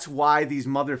that's why these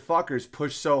motherfuckers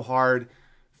push so hard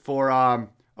for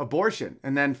abortion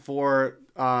and then for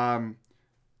Planned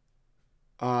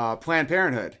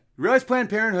Parenthood. You realize Planned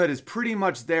Parenthood is pretty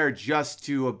much there just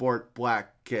to abort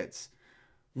black kids.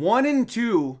 1 in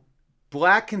 2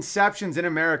 black conceptions in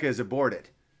America is aborted.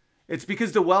 It's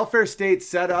because the welfare state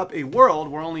set up a world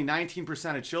where only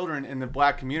 19% of children in the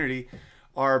black community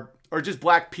are just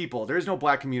black people. There is no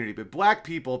black community, but black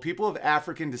people, people of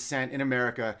African descent in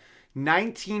America,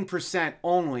 19%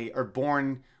 only are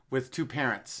born with 2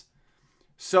 parents.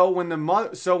 So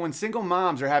when single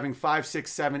moms are having 5,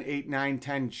 6, 7, 8, 9,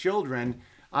 10 children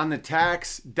on the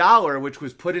tax dollar, which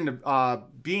was put into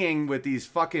being with these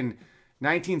fucking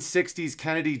 1960s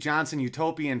Kennedy Johnson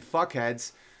utopian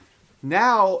fuckheads,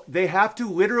 now they have to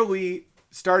literally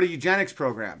start a eugenics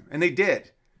program, and they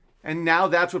did. And now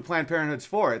that's what Planned Parenthood's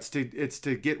for. It's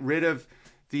to get rid of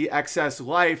the excess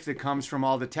life that comes from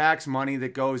all the tax money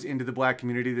that goes into the black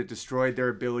community that destroyed their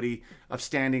ability of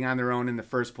standing on their own in the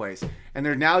first place. And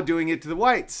they're now doing it to the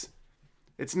whites.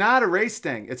 It's not a race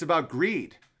thing. It's about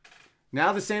greed.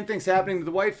 Now the same thing's happening to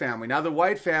the white family. Now the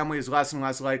white family is less and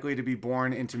less likely to be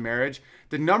born into marriage.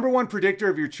 The number one predictor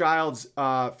of your child's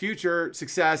future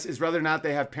success is whether or not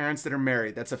they have parents that are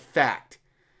married. That's a fact.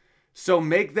 So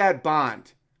make that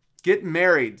bond. Get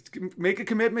married. Make a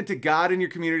commitment to God and your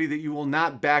community that you will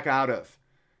not back out of.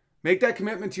 Make that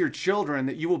commitment to your children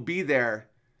that you will be there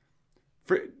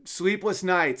for sleepless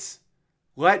nights.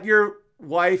 Let your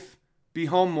wife be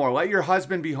home more. Let your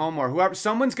husband be home more.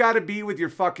 Someone's got to be with your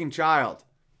fucking child.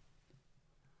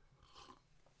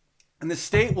 And the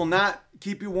state will not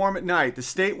keep you warm at night. The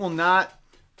state will not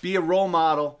be a role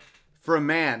model for a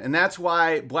man. And that's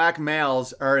why black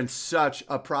males are in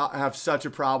have such a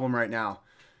problem right now.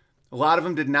 A lot of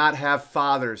them did not have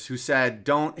fathers who said,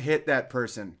 don't hit that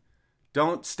person.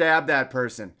 Don't stab that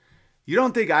person. You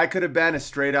don't think I could have been a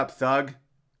straight up thug?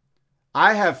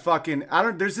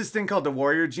 There's this thing called the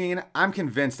warrior gene. I'm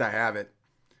convinced I have it.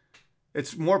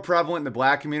 It's more prevalent in the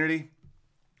black community.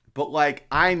 But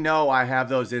I know I have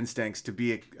those instincts to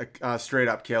be a straight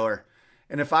up killer.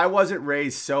 And if I wasn't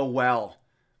raised so well,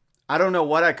 I don't know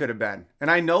what I could have been. And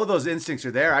I know those instincts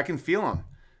are there. I can feel them.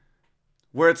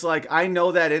 Where it's I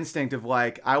know that instinct of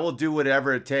I will do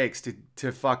whatever it takes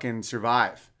to fucking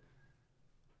survive.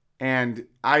 And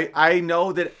I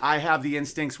know that I have the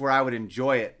instincts where I would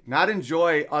enjoy it. Not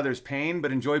enjoy others' pain,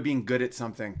 but enjoy being good at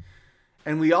something.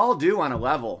 And we all do on a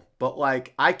level. But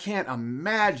I can't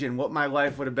imagine what my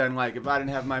life would have been like if I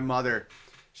didn't have my mother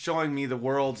showing me the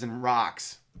worlds and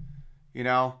rocks. You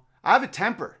know? I have a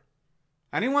temper.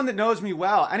 Anyone that knows me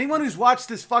well, anyone who's watched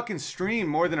this fucking stream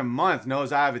more than a month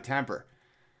knows I have a temper.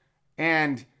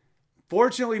 And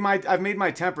fortunately, I've made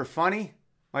my temper funny.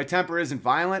 My temper isn't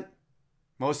violent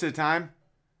most of the time,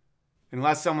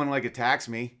 unless someone attacks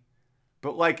me.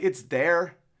 But it's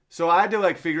there. So I had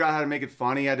to figure out how to make it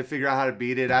funny. I had to figure out how to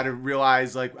beat it. I had to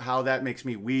realize how that makes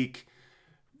me weak.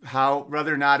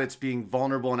 Whether or not it's being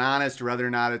vulnerable and honest, or whether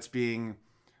or not it's being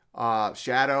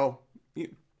shadow.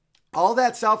 All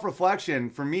that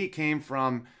self-reflection for me came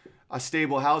from a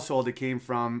stable household. It came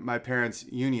from my parents'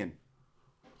 union.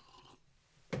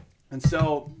 And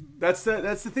so that's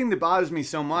the thing that bothers me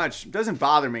so much. It doesn't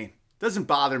bother me.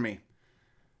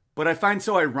 But I find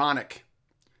so ironic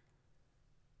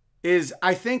is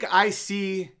I think I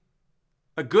see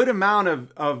a good amount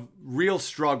of real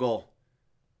struggle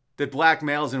that black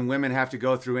males and women have to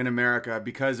go through in America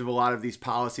because of a lot of these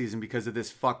policies and because of this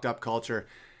fucked up culture.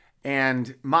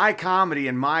 And my comedy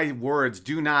and my words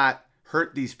do not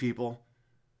hurt these people.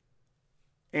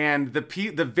 And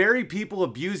the very people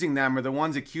abusing them are the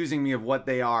ones accusing me of what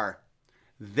they are.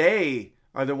 They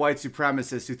are the white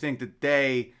supremacists who think that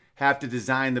they have to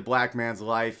design the black man's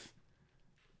life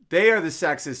They are the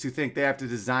sexists who think they have to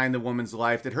design the woman's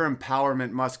life, that her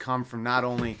empowerment must come from not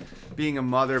only being a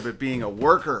mother, but being a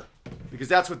worker. Because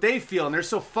that's what they feel. And they're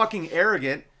so fucking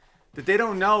arrogant that they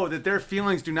don't know that their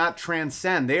feelings do not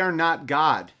transcend. They are not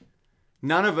God.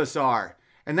 None of us are.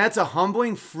 And that's a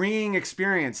humbling, freeing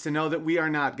experience to know that we are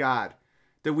not God,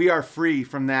 that we are free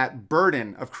from that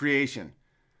burden of creation.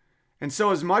 And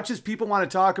so as much as people want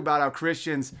to talk about how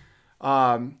Christians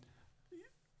are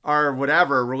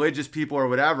whatever, religious people or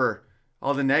whatever,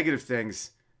 all the negative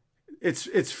things,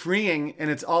 it's freeing, and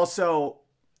it's also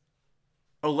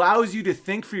allows you to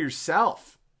think for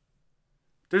yourself.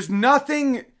 There's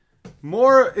nothing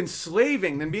more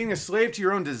enslaving than being a slave to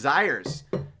your own desires,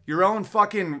 your own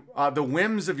fucking, the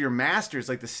whims of your masters,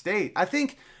 like the state. I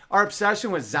think our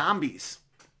obsession with zombies,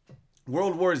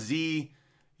 World War Z,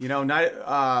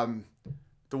 The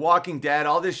Walking Dead,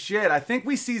 all this shit, I think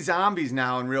we see zombies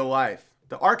now in real life.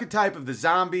 The archetype of the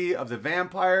zombie, of the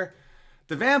vampire.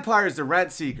 The vampire is the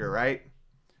rent seeker, right?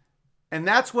 And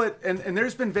that's what, and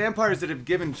there's been vampires that have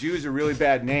given Jews a really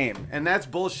bad name. And that's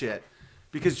bullshit.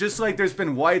 Because just like there's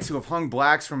been whites who have hung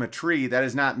blacks from a tree, that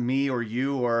is not me or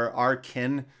you or our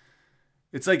kin.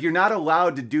 It's like you're not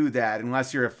allowed to do that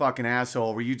unless you're a fucking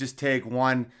asshole, where you just take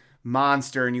one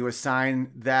monster and you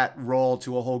assign that role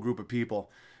to a whole group of people.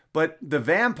 But the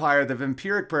vampire, the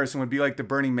vampiric person, would be like the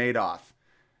Bernie Madoff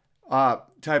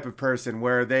type of person,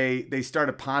 where they start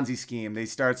a Ponzi scheme. They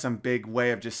start some big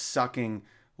way of just sucking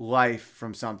life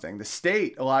from something. The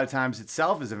state, a lot of times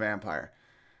itself, is a vampire.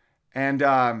 And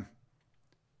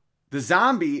the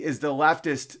zombie is the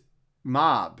leftist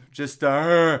mob, just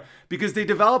because they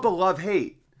develop a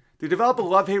love-hate. They develop a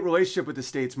love-hate relationship with the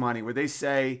state's money, where they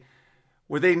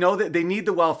know that they need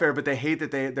the welfare, but they hate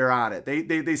that they're on it.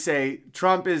 They say,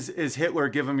 Trump is Hitler,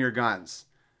 give him your guns.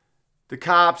 The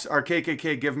cops are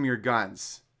KKK, give them your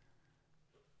guns.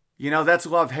 That's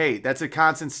love-hate. That's a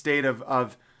constant state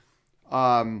of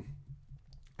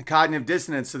cognitive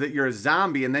dissonance, so that you're a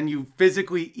zombie and then you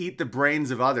physically eat the brains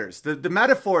of others. The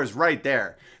metaphor is right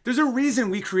there. There's a reason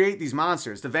we create these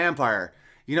monsters. The vampire,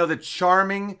 the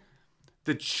charming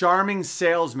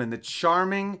salesman, the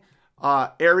charming,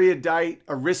 erudite,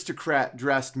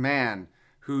 aristocrat-dressed man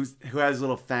who has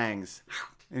little fangs,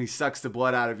 and he sucks the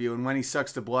blood out of you. And when he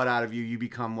sucks the blood out of you, you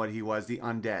become what he was, the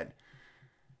undead.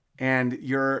 And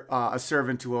you're a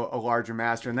servant to a larger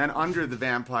master. And then under the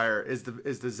vampire is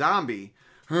the zombie,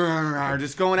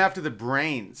 just going after the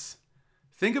brains.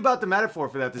 Think about the metaphor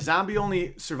for that. The zombie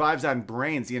only survives on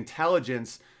brains, the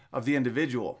intelligence of the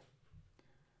individual,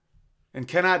 and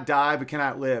cannot die but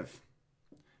cannot live.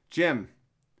 Jim.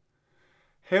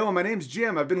 Hello, my name's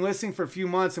Jim. I've been listening for a few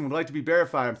months and would like to be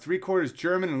verified. I'm 3/4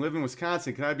 German and live in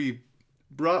Wisconsin. Can I be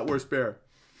Bratwurst Bear?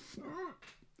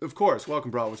 Of course.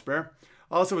 Welcome, Bratwurst Bear.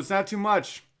 Also, it's not too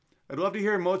much. I'd love to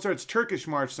hear Mozart's Turkish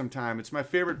March sometime. It's my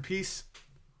favorite piece.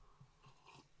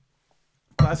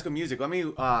 Classical music. Let me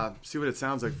see what it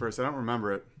sounds like first. I don't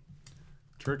remember it.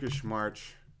 Turkish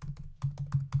March.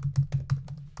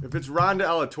 If it's Ronda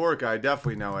Alla Turca, I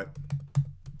definitely know it.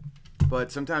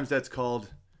 But sometimes that's called...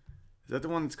 Is that the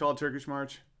one that's called Turkish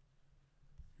March?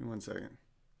 Give me 1 second.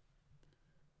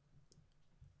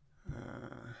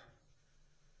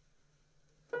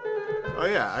 Oh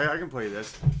yeah, I can play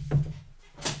this.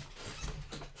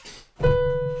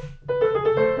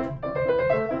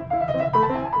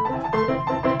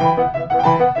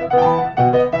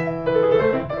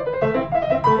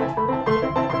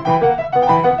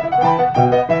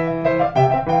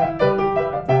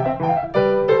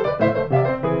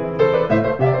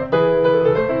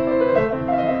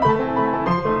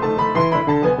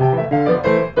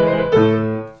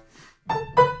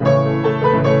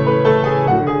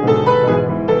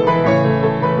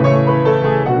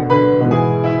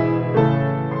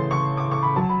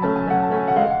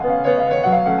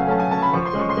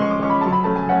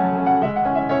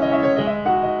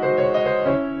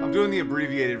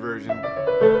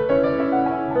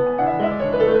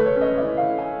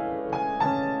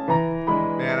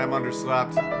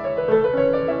 Underslept.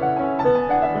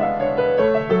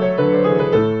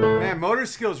 Man, motor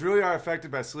skills really are affected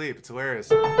by sleep. It's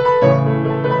hilarious.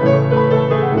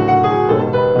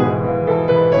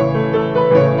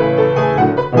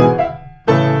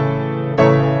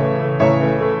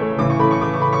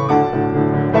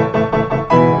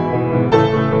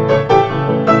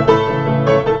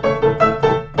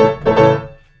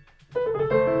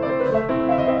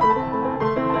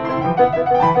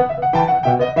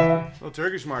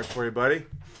 Turkish March for you, buddy.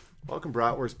 Welcome,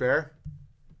 Bratwurst Bear.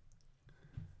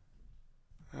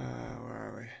 Where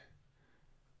are we?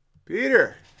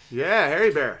 Peter. Yeah,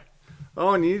 Harry Bear.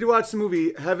 Oh, and you need to watch the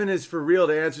movie Heaven is for Real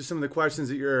to answer some of the questions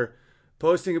that you're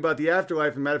posting about the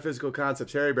afterlife and metaphysical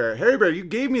concepts. Harry Bear. Harry Bear, you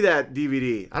gave me that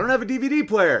DVD. I don't have a DVD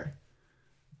player.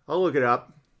 I'll look it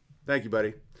up. Thank you,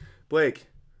 buddy. Blake.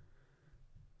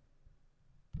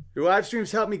 Your live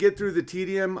streams help me get through the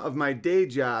tedium of my day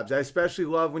jobs. I especially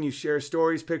love when you share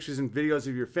stories, pictures, and videos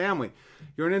of your family.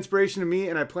 You're an inspiration to me,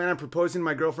 and I plan on proposing to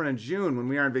my girlfriend in June when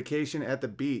we are on vacation at the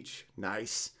beach.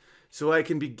 Nice. So I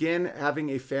can begin having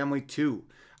a family too.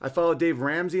 I follow Dave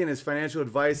Ramsey and his financial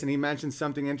advice, and he mentioned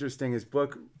something interesting. His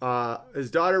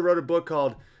daughter wrote a book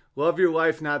called Love Your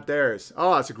Life, Not Theirs.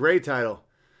 Oh, it's a great title.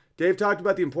 Dave talked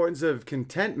about the importance of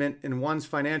contentment in one's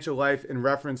financial life in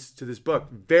reference to this book.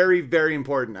 Very, very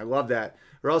important. I love that.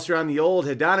 Or else you're on the old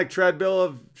hedonic treadmill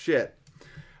of shit.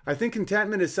 I think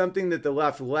contentment is something that the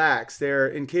left lacks. They're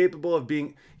incapable of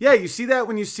being... Yeah, you see that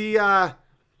when you see...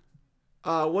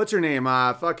 what's her name?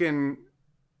 Fucking...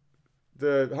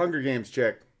 The Hunger Games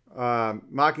chick.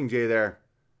 Mockingjay there.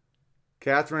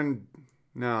 Catherine...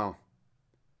 No.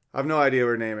 I have no idea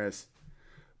what her name is.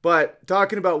 But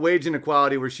talking about wage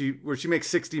inequality where she makes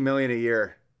 $60 million a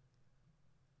year.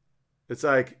 It's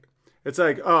like,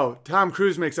 oh, Tom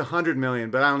Cruise makes $100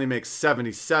 million, but I only make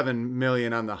 $77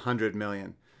 million on the $100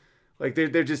 million. Like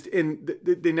they're just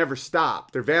they never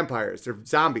stop. They're vampires. They're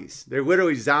zombies. They're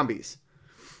literally zombies.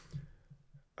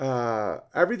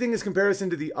 Everything is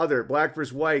comparison to the other. Black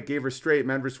versus white, gay versus straight,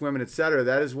 men versus women, etc.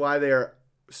 That is why they are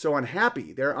so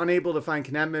unhappy. They're unable to find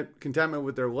contentment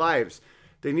with their lives.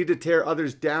 They need to tear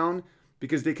others down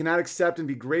because they cannot accept and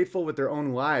be grateful with their own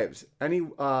lives.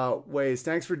 Anyways,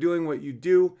 thanks for doing what you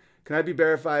do. Can I be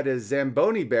verified as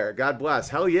Zamboni Bear? God bless.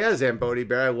 Hell yeah, Zamboni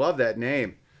Bear. I love that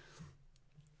name.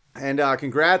 And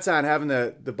congrats on having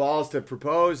the balls to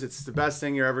propose. It's the best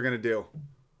thing you're ever going to do.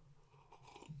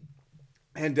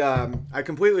 And I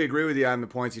completely agree with you on the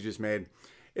points you just made.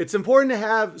 It's important to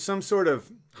have some sort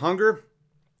of hunger,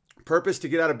 purpose to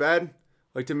get out of bed.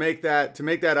 Like to make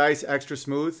that ice extra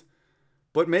smooth,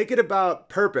 but make it about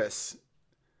purpose,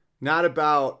 not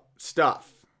about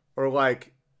stuff or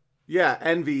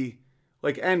envy,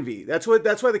 like envy. That's why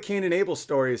the Cain and Abel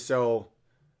story is so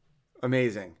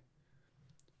amazing.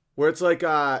 Where it's like,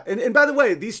 and by the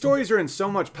way, these stories are in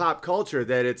so much pop culture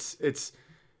that it's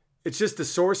just the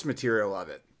source material of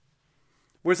it.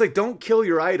 Where it's like, don't kill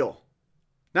your idol,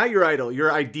 not your idol,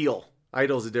 your ideal.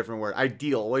 Idol is a different word.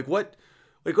 Ideal, like what?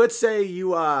 Like, let's say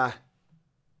you,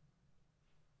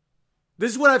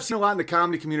 this is what I've seen a lot in the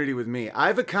comedy community with me.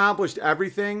 I've accomplished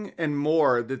everything and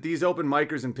more that these open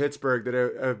micers in Pittsburgh that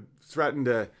have threatened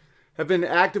to, have been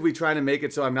actively trying to make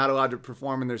it so I'm not allowed to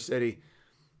perform in their city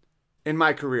in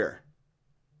my career.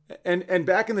 And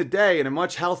back in the day, in a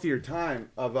much healthier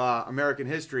time of American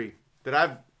history that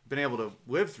I've been able to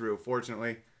live through,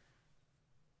 fortunately,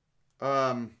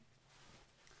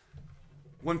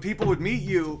 when people would meet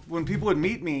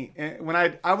me, when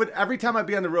I would every time I'd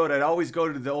be on the road, I'd always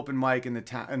go to the open mic in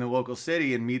the local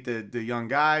city and meet the young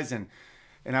guys, and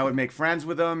I would make friends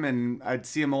with them, and I'd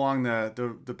see them along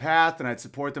the path, and I'd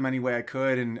support them any way I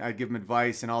could, and I'd give them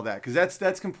advice and all that, because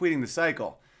that's completing the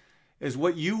cycle. Is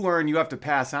what you learn you have to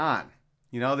pass on.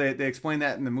 You know, they explain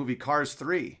that in the movie Cars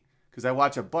 3, because I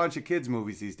watch a bunch of kids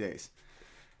movies these days.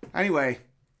 Anyway,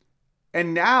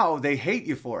 and now they hate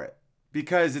you for it.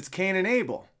 Because it's Cain and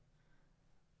Abel.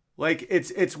 Like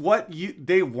it's what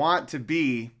they want to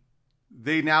be,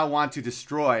 they now want to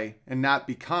destroy and not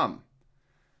become.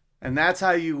 And that's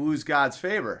how you lose God's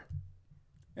favor.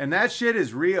 And that shit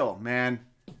is real, man.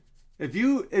 If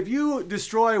you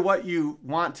destroy what you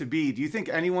want to be, do you think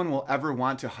anyone will ever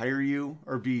want to hire you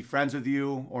or be friends with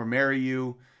you or marry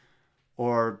you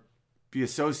or be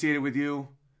associated with you?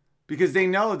 Because they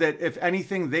know that if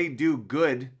anything they do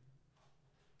good,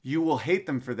 you will hate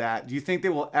them for that. Do you think they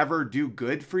will ever do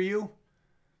good for you?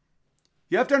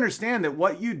 You have to understand that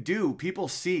what you do, people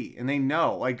see and they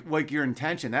know, like your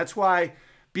intention. That's why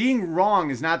being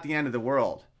wrong is not the end of the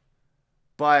world.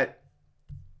 But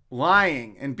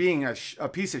lying and being a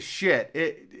piece of shit,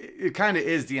 it kind of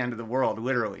is the end of the world,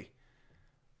 literally.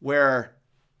 Where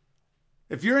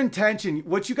if your intention,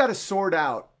 what you got to sort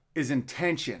out is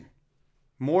intention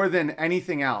more than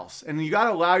anything else. And you got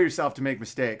to allow yourself to make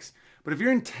mistakes. But if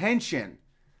your intention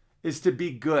is to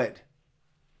be good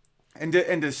and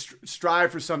to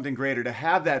strive for something greater, to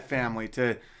have that family,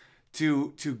 to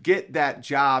get that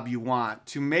job you want,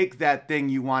 to make that thing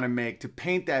you want to make, to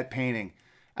paint that painting,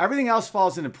 everything else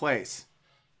falls into place.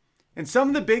 And some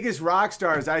of the biggest rock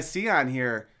stars I see on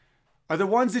here are the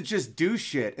ones that just do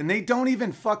shit, and they don't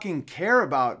even fucking care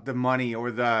about the money or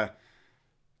the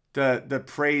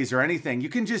praise or anything. You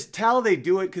can just tell they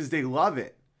do it because they love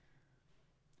it.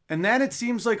 And then it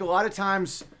seems like a lot of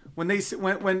times when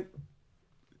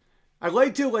I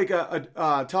like to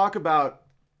talk about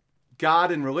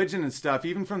God and religion and stuff,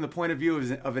 even from the point of view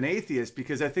of an atheist,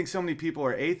 because I think so many people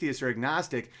are atheists or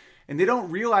agnostic, and they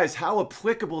don't realize how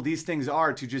applicable these things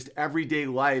are to just everyday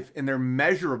life, and they're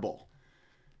measurable.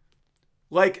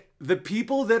 Like the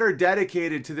people that are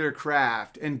dedicated to their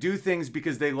craft and do things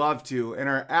because they love to and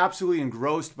are absolutely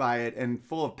engrossed by it and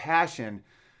full of passion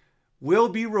will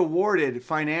be rewarded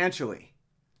financially.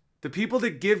 The people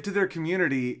that give to their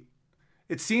community,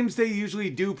 it seems they usually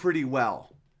do pretty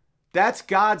well. That's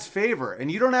God's favor.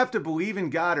 And you don't have to believe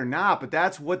in God or not, but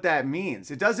that's what that means.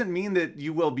 It doesn't mean that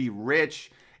you will be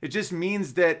rich. It just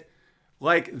means that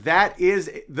like that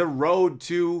is the road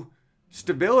to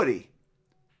stability.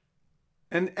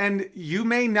 And you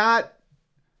may not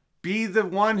be the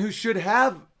one who should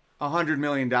have $100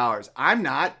 million. I'm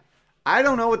not. I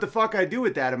don't know what the fuck I do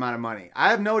with that amount of money. I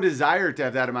have no desire to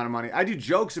have that amount of money. I do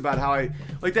jokes about how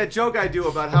like that joke I do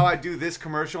about how I do this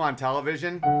commercial on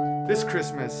television. This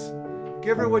Christmas,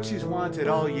 give her what she's wanted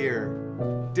all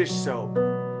year. Dish soap.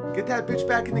 Get that bitch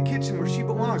back in the kitchen where she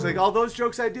belongs. Like all those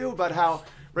jokes I do about how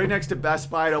right next to Best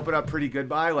Buy it opened up Pretty Good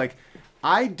Buy. Like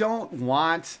I don't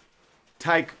want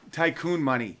tycoon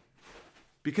money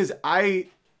because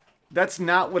that's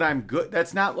not what I'm good.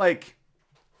 That's not like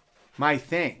my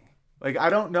thing. Like I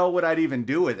don't know what I'd even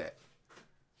do with it.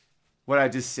 Would I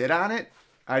just sit on it?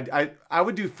 I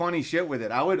would do funny shit with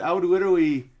it. I would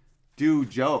literally do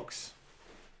jokes.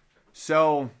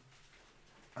 So,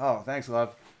 oh, thanks,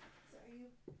 love.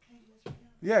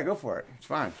 Yeah, go for it. It's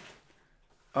fine.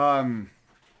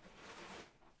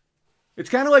 It's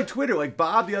kind of like Twitter. Like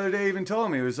Bob the other day even told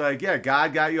me, he was like, yeah,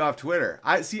 God got you off Twitter.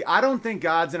 I don't think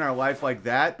God's in our life like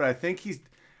that, but I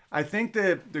think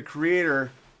the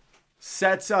creator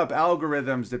sets up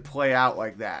algorithms that play out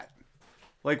like that.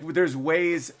 Like there's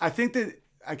ways, I think that,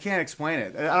 I can't explain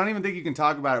it. I don't even think you can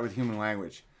talk about it with human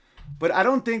language. But I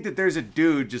don't think that there's a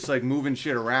dude just like moving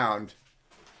shit around.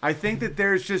 I think that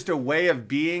there's just a way of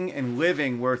being and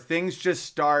living where things just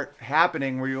start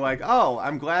happening where you're like, oh,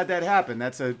 I'm glad that happened.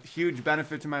 That's a huge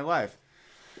benefit to my life.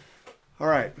 All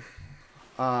right.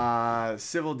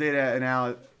 Civil data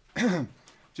analysis.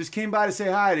 Just came by to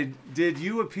say hi. Did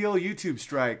you appeal YouTube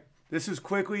strike? This was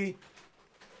quickly.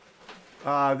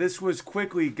 Got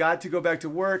to go back to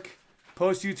work.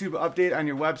 Post YouTube update on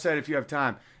your website if you have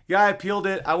time. Yeah, I appealed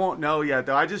it. I won't know yet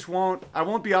though. I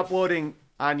won't be uploading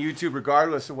on YouTube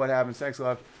regardless of what happens. Thanks,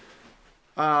 love.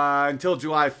 Until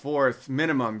July 4th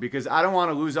minimum because I don't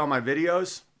want to lose all my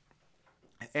videos.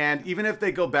 And even if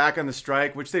they go back on the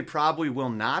strike, which they probably will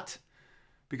not,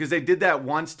 because they did that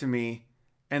once to me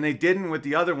and they didn't with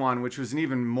the other one, which was an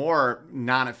even more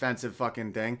non-offensive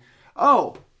fucking thing.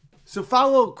 Oh, so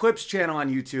follow Clips channel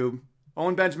on YouTube,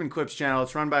 Owen Benjamin Clips channel.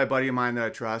 It's run by a buddy of mine that I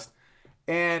trust.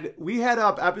 And we had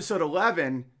up episode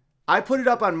 11. I put it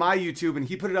up on my YouTube and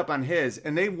he put it up on his,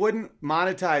 and they wouldn't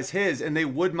monetize his and they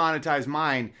would monetize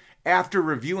mine after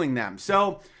reviewing them.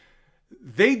 So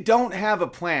they don't have a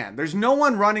plan. There's no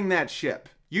one running that ship.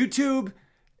 YouTube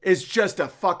is just a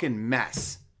fucking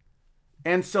mess.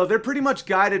 And so they're pretty much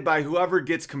guided by whoever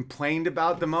gets complained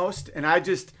about the most. And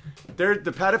they're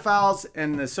the pedophiles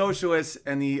and the socialists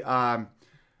and the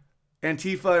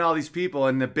Antifa and all these people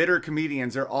and the bitter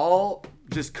comedians are all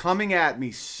just coming at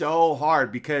me so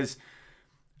hard because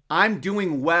I'm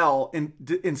doing well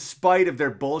in spite of their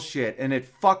bullshit, and it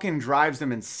fucking drives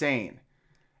them insane.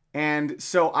 And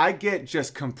so I get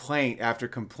just complaint after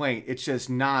complaint. It's just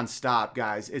nonstop,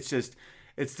 guys. It's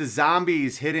the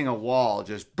zombies hitting a wall,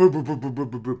 just boop, boop, boop, boop, boop,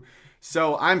 boop, boop.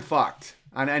 So I'm fucked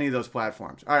on any of those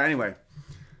platforms. All right, anyway.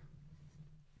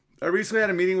 I recently had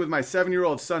a meeting with my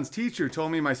 7-year-old son's teacher, who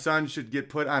told me my son should get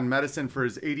put on medicine for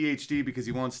his ADHD because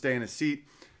he won't stay in a seat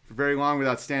for very long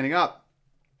without standing up.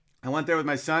 I went there with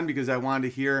my son because I wanted to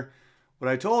hear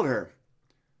what I told her.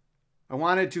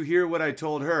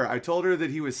 I told her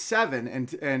that he was 7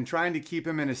 and trying to keep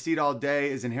him in a seat all day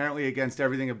is inherently against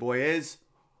everything a boy is.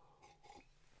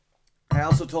 I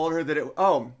also told her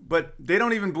that but they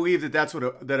don't even believe that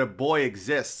that a boy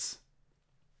exists.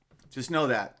 Just know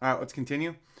that. All right, let's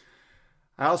continue.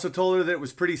 I also told her that it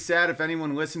was pretty sad if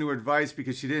anyone listened to her advice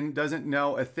because she doesn't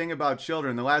know a thing about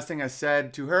children. The last thing I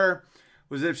said to her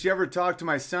was that if she ever talked to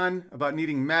my son about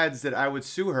needing meds, that I would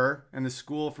sue her and the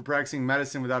school for practicing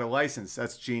medicine without a license.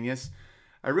 That's genius.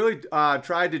 I really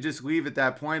tried to just leave at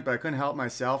that point, but I couldn't help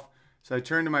myself. So I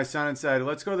turned to my son and said,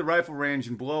 let's go to the rifle range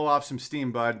and blow off some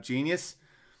steam, bud. Genius.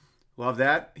 Love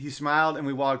that. He smiled and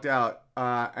we walked out.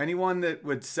 Anyone that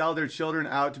would sell their children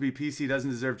out to be PC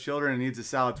doesn't deserve children and needs a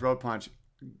solid throat punch.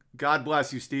 God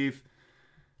bless you, Steve.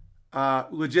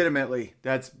 Legitimately,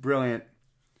 that's brilliant.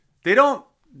 They don't.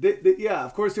 Yeah,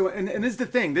 of course they. And this is the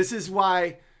thing. This is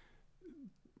why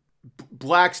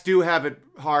blacks do have it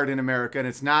hard in America, and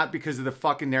it's not because of the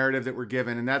fucking narrative that we're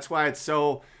given. And that's why it's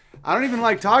so. I don't even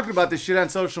like talking about this shit on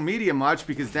social media much,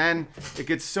 because then it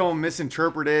gets so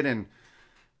misinterpreted, and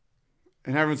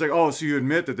everyone's like, oh, so you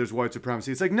admit that there's white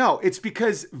supremacy. It's like, no, it's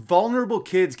because vulnerable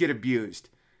kids get abused.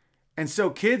 And so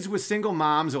kids with single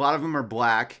moms, a lot of them are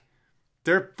black,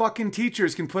 their fucking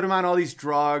teachers can put them on all these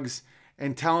drugs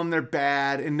and tell them they're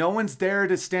bad, and no one's there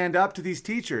to stand up to these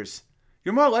teachers.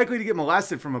 You're more likely to get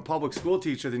molested from a public school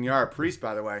teacher than you are a priest,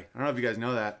 by the way. I don't know if you guys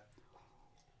know that.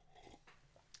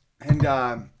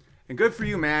 And good for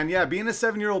you, man. Yeah, being a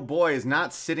 7-year-old boy is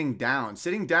not sitting down.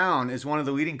 Sitting down is one of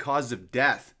the leading causes of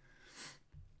death.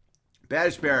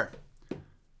 Baddish Bear.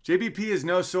 JBP is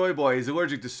no soy boy. He's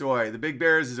allergic to soy. The Big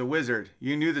Bears is a wizard.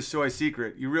 You knew the soy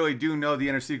secret. You really do know the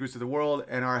inner secrets of the world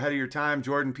and are ahead of your time.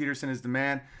 Jordan Peterson is the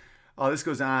man. Oh, this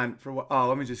goes on for what? Oh,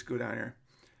 let me just go down here.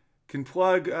 Can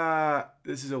plug.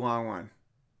 This is a long one.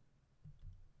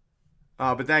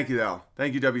 But thank you, though.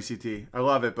 Thank you, WCT. I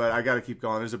love it, but I got to keep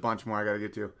going. There's a bunch more I got to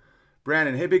get to.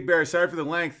 Brandon, hey, Big Bear. Sorry for the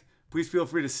length. Please feel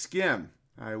free to skim.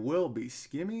 I will be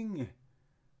skimming.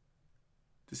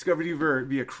 Discovered you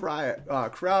via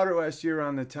Crowder last year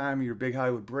around the time of your big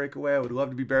Hollywood breakaway. I would love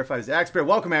to be verified as Axe Bear.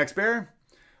 Welcome, Axe Bear.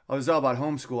 Oh, this is all about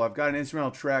homeschool. I've got an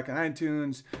instrumental track on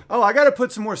iTunes. Oh, I got to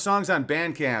put some more songs on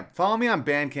Bandcamp. Follow me on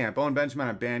Bandcamp. Owen Benjamin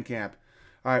on Bandcamp.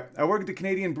 All right. I work at the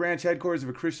Canadian branch headquarters of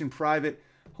a Christian private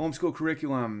homeschool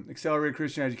curriculum, accelerated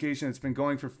Christian education that's been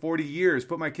going for 40 years.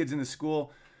 Put my kids in the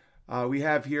school we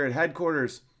have here at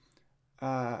headquarters.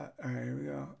 All right, here we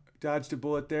go. Dodged a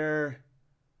bullet there.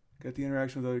 Got the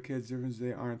interaction with other kids. Difference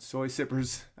they aren't soy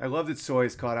sippers. I love that soy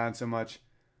is caught on so much.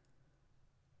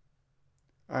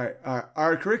 All right.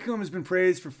 Our curriculum has been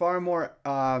praised for far more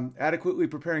adequately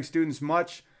preparing students,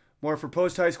 much more for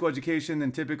post-high school education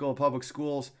than typical public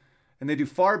schools. And they do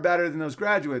far better than those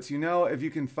graduates. You know, if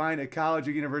you can find a college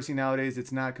or university nowadays,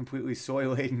 it's not completely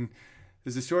soy-laden.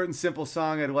 There's a short and simple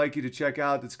song I'd like you to check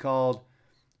out that's called,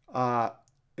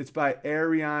 it's by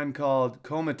Arion, called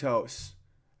Comatose.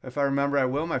 If I remember, I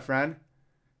will, my friend.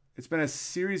 It's been a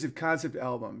series of concept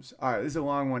albums. All right, this is a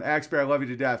long one. Axe Bear, I love you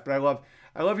to death. But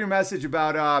I love your message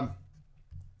about,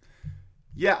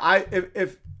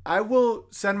 if I will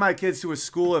send my kids to a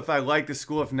school if I like the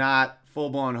school, if not,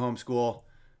 full-blown homeschool,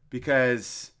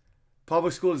 because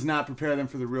public school does not prepare them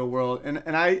for the real world. And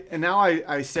now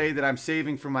I say that I'm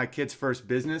saving for my kids' first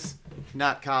business,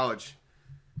 not college.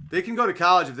 They can go to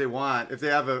college if they want, if they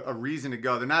have a reason to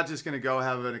go. They're not just going to go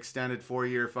have an extended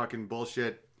 4-year fucking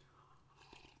bullshit.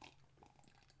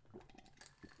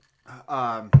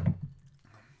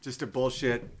 Just a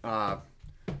bullshit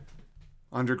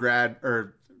undergrad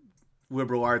or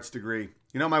liberal arts degree.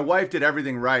 You know, my wife did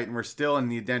everything right, and we're still in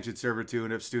the indentured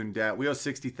servitude of student debt. We owe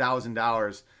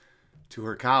 $60,000 to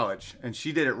her college, and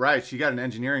she did it right. She got an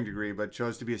engineering degree, but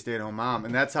chose to be a stay-at-home mom.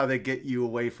 And that's how they get you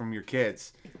away from your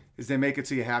kids, is they make it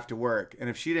so you have to work. And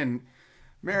if she didn't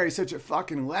marry such a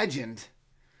fucking legend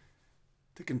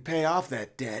that can pay off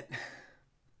that debt,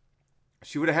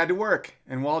 she would have had to work,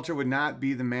 and Walter would not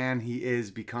be the man he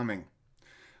is becoming.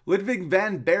 Ludwig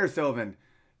van Beethoven.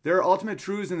 There are ultimate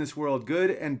truths in this world. Good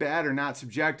and bad are not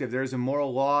subjective. There is a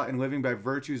moral law, and living by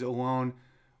virtues alone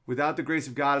without the grace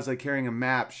of God is like carrying a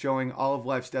map showing all of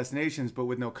life's destinations, but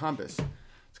with no compass.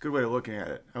 It's a good way of looking at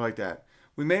it. I like that.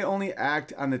 We may only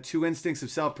act on the two instincts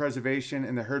of self-preservation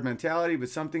and the herd mentality, but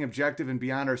something objective and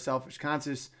beyond our selfish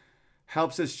conscience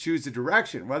helps us choose the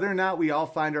direction. Whether or not we all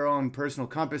find our own personal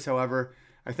compass, however,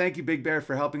 I thank you, Big Bear,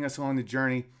 for helping us along the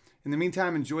journey. In the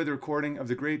meantime, enjoy the recording of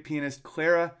the great pianist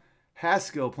Clara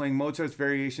Haskell playing Mozart's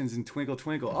variations in Twinkle,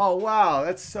 Twinkle. Oh, wow.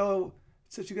 That's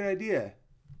such a good idea.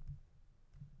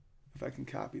 If I can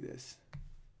copy this.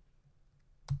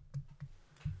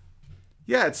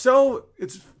 Yeah,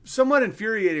 it's somewhat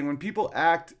infuriating when people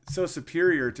act so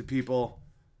superior to people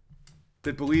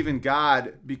that believe in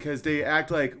God because they act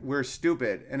like we're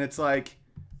stupid. And it's like,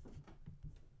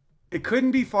 it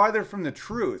couldn't be farther from the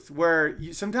truth, where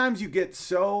sometimes you get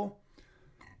so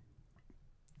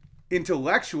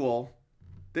intellectual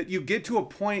that you get to a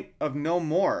point of no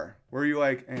more, where you're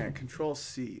like, Control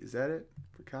C, is that it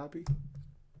for copy?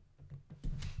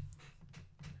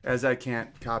 As I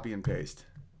can't copy and paste.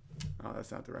 Oh,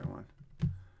 that's not the right one.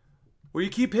 Where you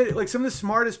keep hitting, like, some of the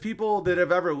smartest people that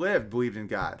have ever lived believed in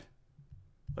God.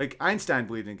 Like Einstein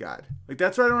believed in God. Like,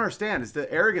 that's what I don't understand, is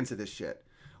the arrogance of this shit.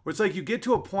 Where it's like you get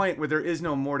to a point where there is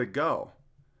no more to go.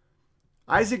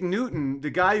 Isaac Newton, the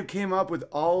guy who came up with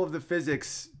all of the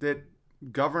physics that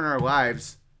govern our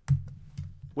lives,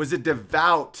 was a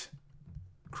devout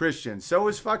Christian. So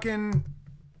is fucking.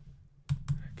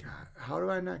 God, how do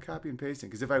I not copy and pasting?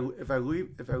 Because if I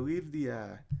leave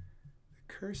the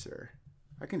cursor,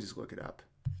 I can just look it up.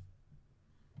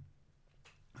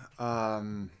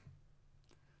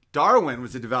 Darwin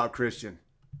was a devout Christian.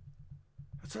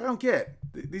 That's what I don't get.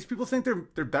 These people think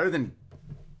they're better than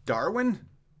Darwin.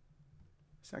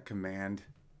 It's not command.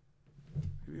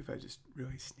 Maybe if I just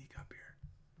really sneak up here.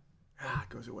 It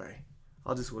goes away.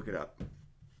 I'll just look it up.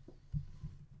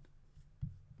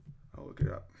 I'll look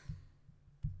it up.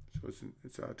 So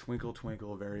it's Twinkle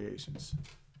Twinkle Variations.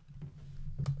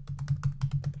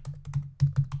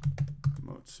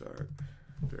 Mozart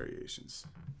Variations.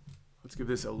 Let's give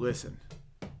this a listen.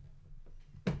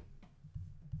 I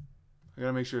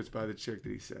gotta make sure it's by the chick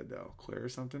that he said, though. Claire or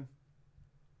something?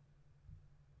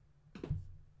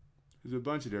 There's a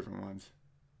bunch of different ones.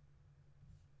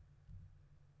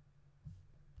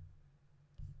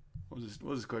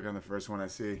 We'll just click on the first one I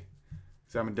see.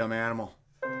 Because I'm a dumb animal.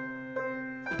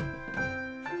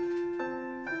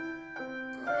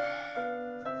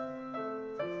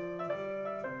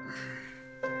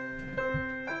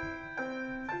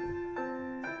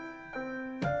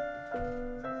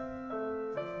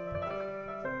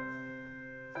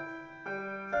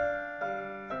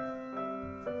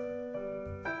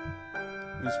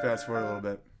 Just fast forward a little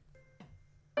bit.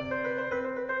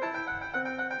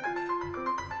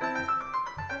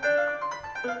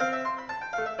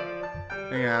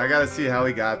 Hang on, I gotta see how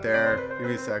he got there. Give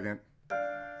me a second.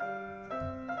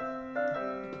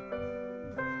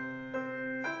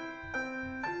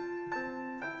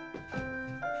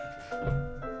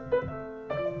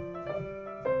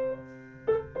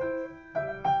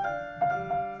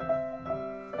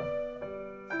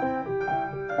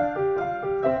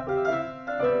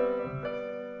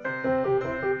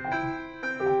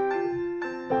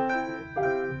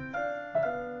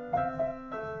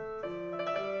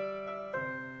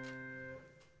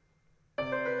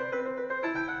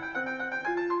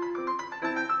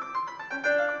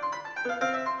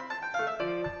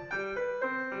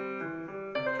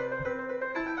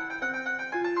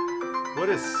 What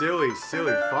a silly,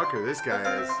 silly fucker this guy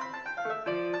is.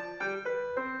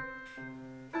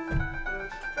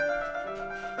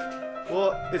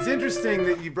 Well, it's interesting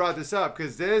that you brought this up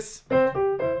because this,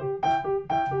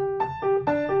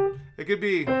 it could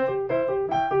be.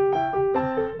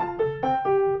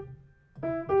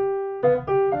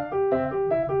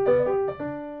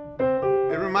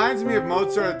 It reminds me of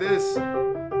Mozart, this.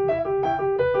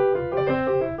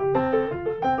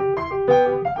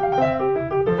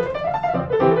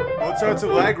 Mozart's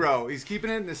Allegro. He's keeping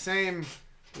it in the same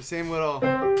little.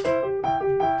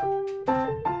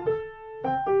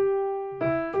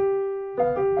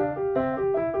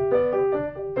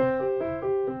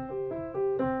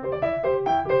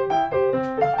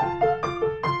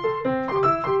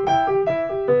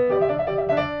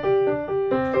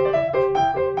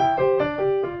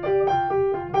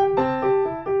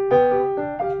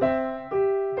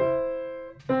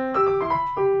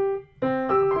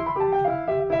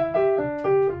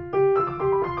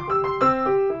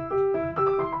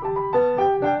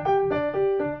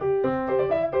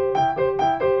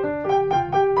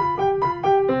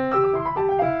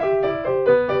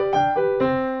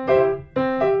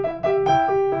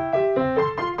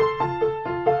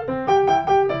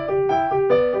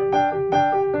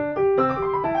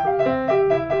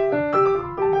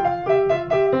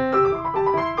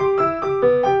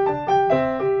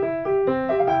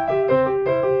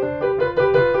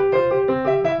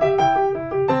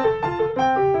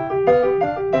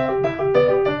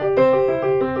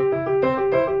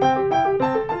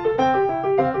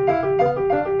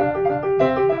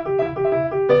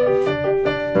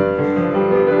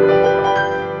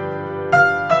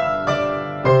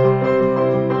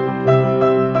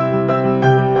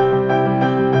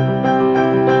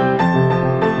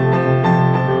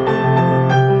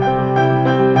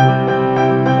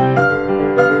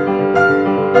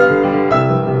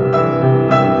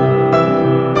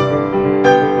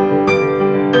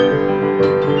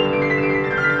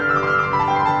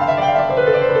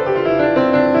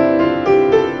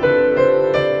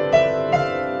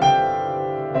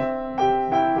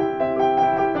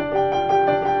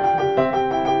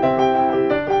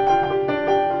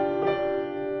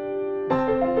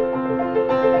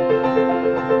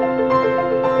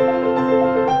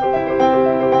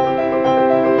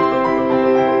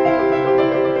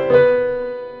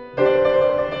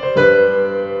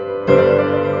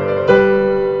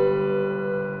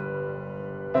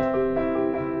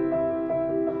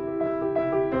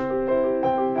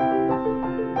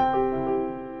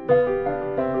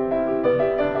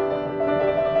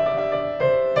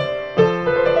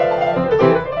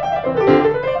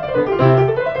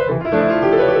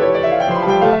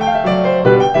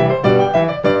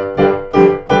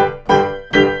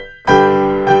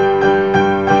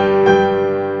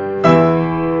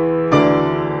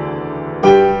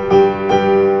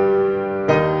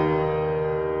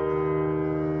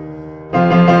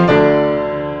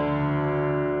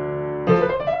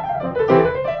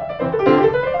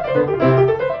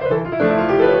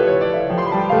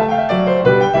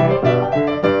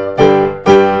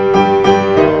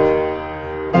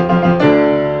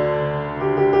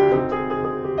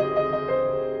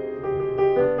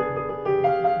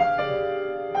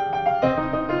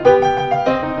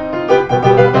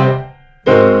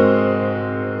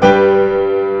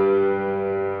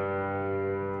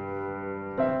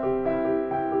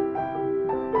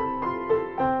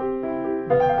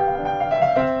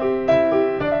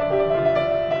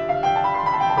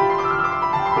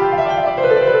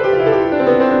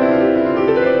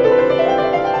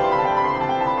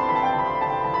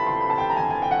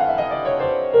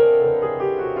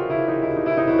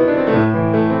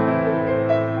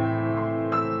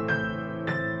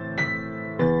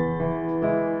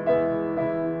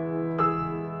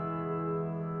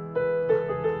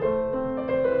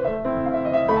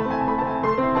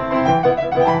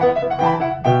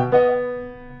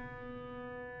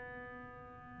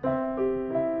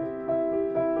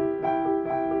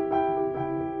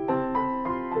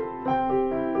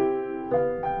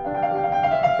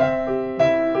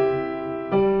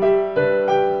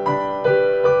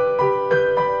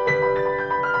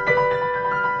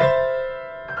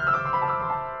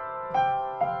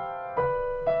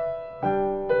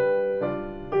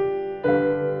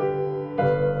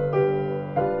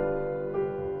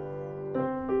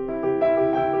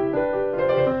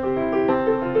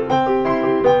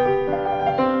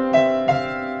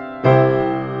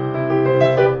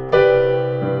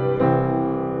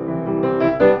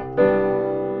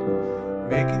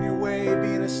 Making your way,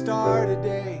 being a star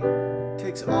today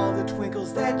takes all the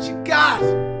twinkles that you got.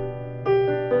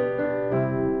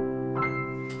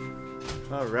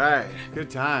 All right, good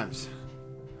times.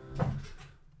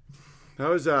 That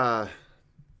was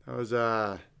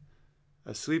a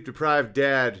sleep-deprived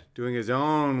dad doing his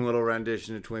own little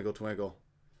rendition of Twinkle Twinkle.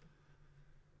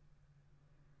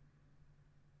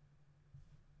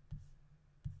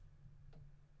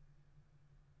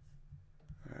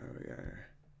 There we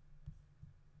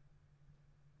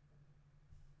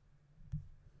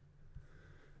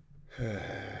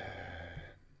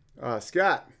are.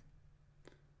 Scott.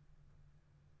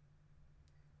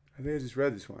 I think I just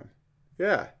read this one.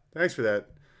 Yeah, thanks for that.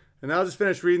 And I'll just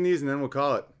finish reading these and then we'll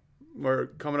call it. We're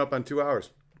coming up on 2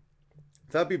 hours.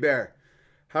 Thuppy Bear.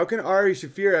 How can Ari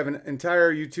Shafir have an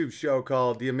entire YouTube show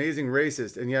called The Amazing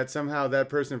Racist, and yet somehow that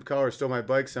person of color stole my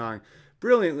bike song,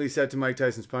 brilliantly set to Mike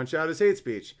Tyson's Punch Out as hate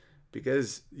speech?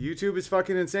 Because YouTube is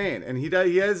fucking insane. And he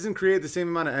doesn't create the same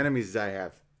amount of enemies as I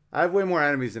have. I have way more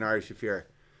enemies than Ari Shafir.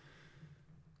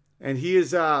 And he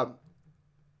doesn't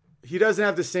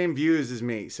have the same views as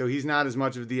me, so he's not as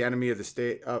much of the enemy of the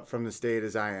state from the state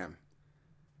as I am.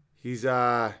 He's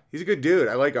a good dude.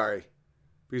 I like Ari.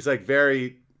 But he's like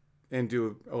very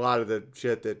into a lot of the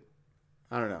shit that,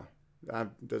 I don't know.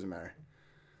 It doesn't matter.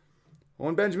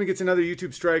 Owen Benjamin gets another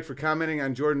YouTube strike for commenting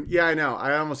on Jordan. Yeah, I know.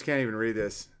 I almost can't even read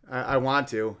this. I want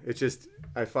to. It's just,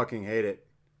 I fucking hate it.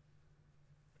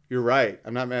 You're right.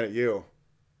 I'm not mad at you.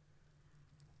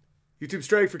 YouTube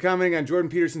strike for commenting on Jordan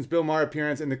Peterson's Bill Maher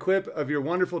appearance, and the clip of your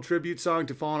wonderful tribute song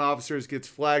to fallen officers gets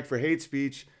flagged for hate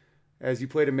speech as you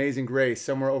played Amazing Grace.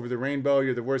 Somewhere over the rainbow,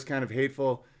 you're the worst kind of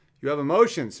hateful. You have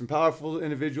emotions. Some powerful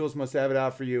individuals must have it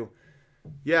out for you.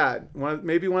 Yeah,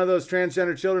 maybe one of those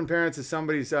transgender children parents is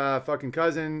somebody's fucking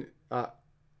cousin.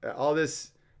 All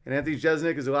this, and Anthony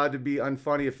Jeselnik is allowed to be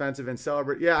unfunny, offensive, and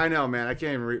celebrate. Yeah, I know, man. I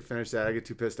can't even finish that. I get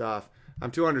too pissed off.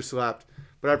 I'm too underslept.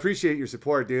 But I appreciate your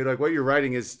support, dude. Like, what you're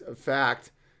writing is a fact.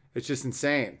 It's just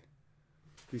insane.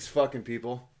 These fucking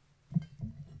people.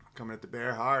 Coming at the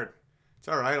bear hard. It's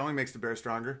all right. It only makes the bear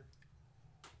stronger.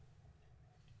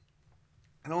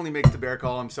 It only makes the bear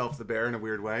call himself the bear in a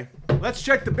weird way. Let's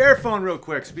check the bear phone real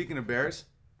quick. Speaking of bears.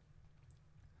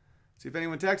 See if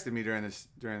anyone texted me during this.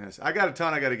 I got a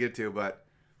ton I got to get to, but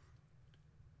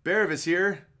Bear is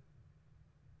here.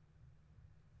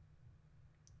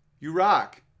 You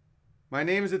rock. My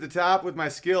name is at the top with my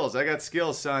skills. I got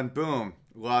skills, son. Boom.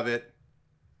 Love it.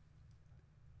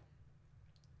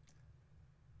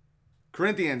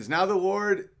 Corinthians. Now the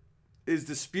Lord is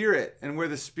the Spirit, and where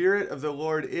the Spirit of the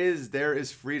Lord is, there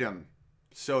is freedom.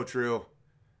 So true.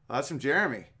 Oh, that's from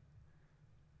Jeremy.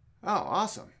 Oh,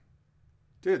 awesome.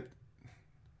 Dude,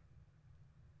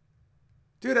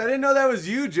 I didn't know that was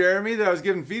you, Jeremy, that I was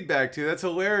giving feedback to. That's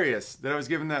hilarious that I was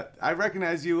giving that. I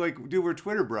recognize you like, dude, we're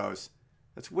Twitter bros.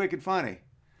 That's wicked funny.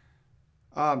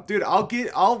 Dude,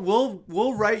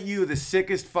 we'll write you the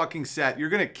sickest fucking set. You're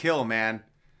going to kill, man.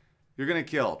 You're going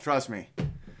to kill. Trust me.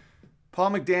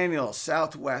 Paul McDaniel,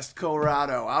 Southwest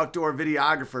Colorado, outdoor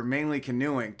videographer, mainly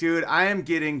canoeing. Dude, I am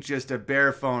getting just a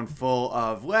bear phone full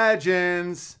of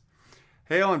legends.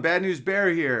 Hey, Owen, Bad News Bear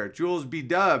here. Jules B.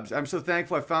 Dubs. I'm so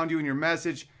thankful I found you in your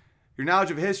message. Your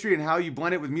knowledge of history and how you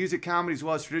blend it with music, comedy, as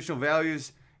well as traditional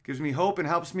values gives me hope and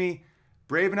helps me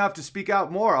brave enough to speak out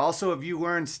more. Also, have you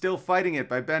learned Still Fighting It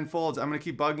by Ben Folds? I'm going to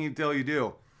keep bugging you until you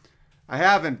do. I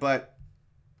haven't, but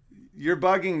your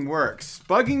bugging works.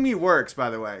 Bugging me works, by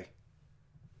the way.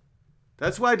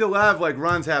 That's why Delev like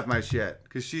runs half my shit,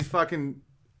 because she's fucking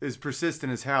is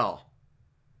persistent as hell.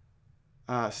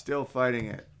 Still Fighting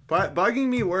It. But bugging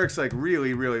me works like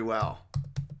really, really well.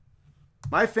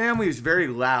 My family is very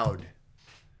loud.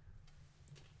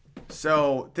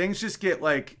 So things just get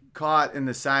like caught in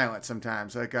the silence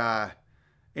sometimes. Like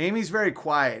Amy's very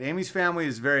quiet. Amy's family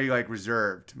is very like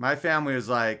reserved. My family is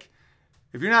like,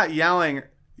 if you're not yelling,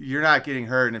 you're not getting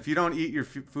hurt. And if you don't eat your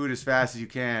food as fast as you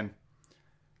can,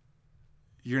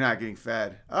 You're not getting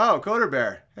fed. Oh, Coder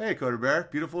Bear. Hey, Coder Bear.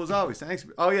 Beautiful as always. Thanks.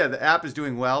 Oh, yeah, the app is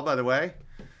doing well, by the way.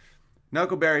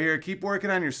 Knuckle Bear here. Keep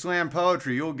working on your slam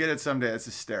poetry. You'll get it someday. It's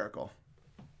hysterical.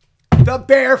 The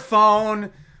bear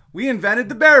phone. We invented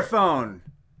the bear phone.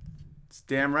 It's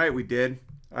damn right we did.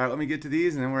 All right, let me get to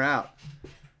these and then we're out.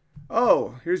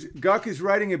 Oh, here's Guck is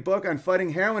writing a book on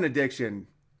fighting heroin addiction.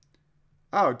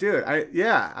 Oh, dude. I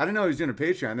didn't know he was doing a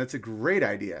Patreon. That's a great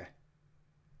idea.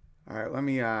 All right, let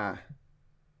me... What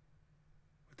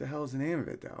the hell is the name of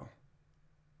it, though?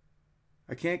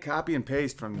 I can't copy and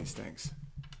paste from these things.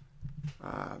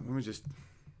 Let me just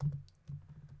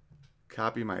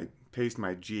paste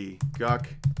my G. Guck,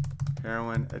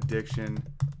 heroin addiction,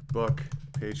 book,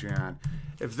 Patreon.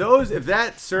 If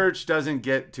that search doesn't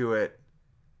get to it,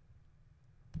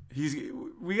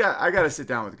 I gotta sit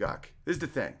down with Guck. This is the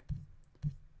thing.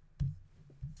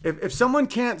 If someone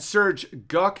can't search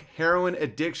Guck heroin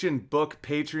addiction book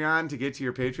Patreon to get to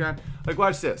your Patreon, like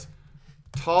watch this.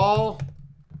 Tall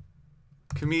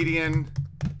comedian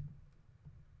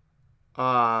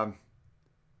Owen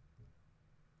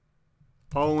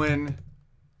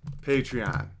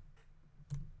Patreon.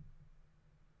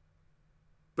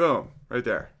 Boom, right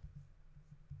there.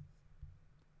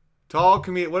 Tall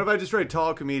comedian. What if I just write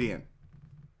tall comedian?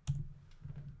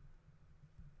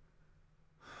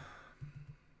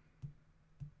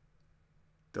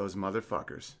 Those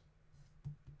motherfuckers.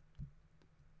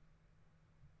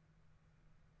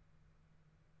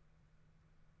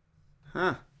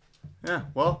 Huh. Yeah,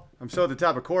 well, I'm still at the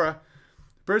top of Quora.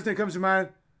 The person that comes to mind,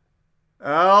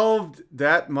 oh,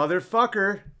 that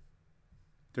motherfucker.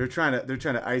 They're trying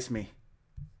to ice me.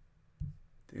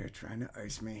 They're trying to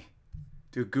ice me.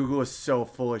 Dude, Google is so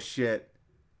full of shit.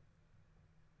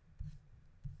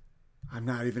 I'm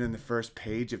not even in the first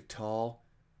page of tall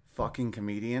fucking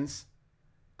comedians.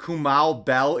 Kumail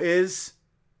Bell is?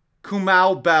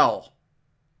 Kumail Bell.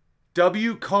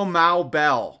 W. Kumail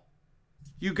Bell.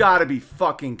 You gotta be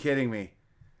fucking kidding me.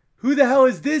 Who the hell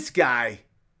is this guy?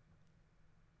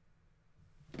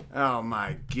 Oh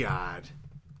my god.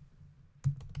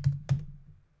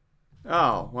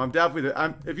 Oh, well, I'm definitely...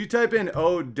 if you type in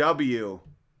OW,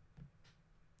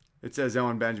 it says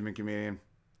Owen Benjamin comedian.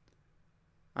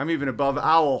 I'm even above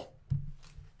Owl.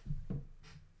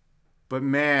 But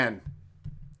man...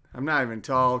 I'm not even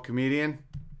tall comedian.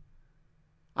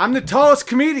 I'm the tallest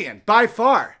comedian by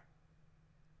far.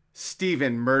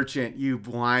 Stephen Merchant, you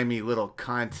blimey little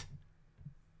cunt.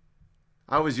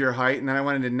 I was your height and then I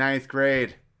went into 9th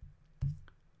grade.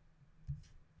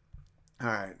 All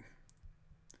right.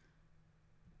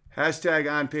 Hashtag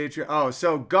on Patreon. Oh,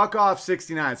 so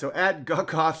Guckoff69. So at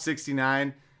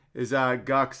Guckoff69 is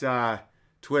Guck's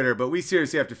Twitter. But we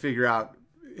seriously have to figure out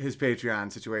his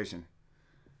Patreon situation.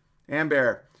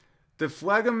 Amber. The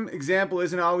phlegm example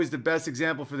isn't always the best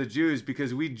example for the Jews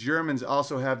because we Germans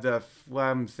also have the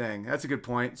phlegm thing. That's a good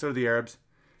point. So do the Arabs.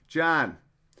 John.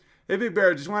 Hey, Big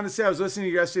Bear. Just wanted to say I was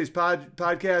listening to yesterday's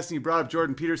podcast and you brought up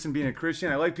Jordan Peterson being a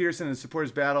Christian. I like Peterson and support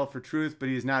his battle for truth, but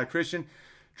he is not a Christian.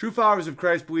 True followers of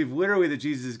Christ believe literally that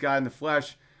Jesus is God in the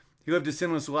flesh. He lived a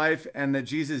sinless life and that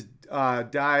Jesus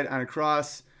died on a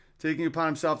cross, taking upon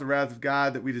himself the wrath of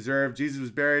God that we deserve. Jesus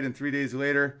was buried and 3 days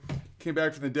later came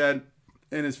back from the dead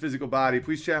in his physical body.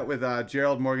 Please chat with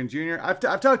Gerald Morgan Jr. I've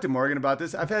talked to Morgan about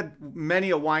this. I've had many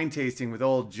a wine tasting with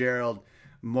old Gerald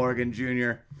Morgan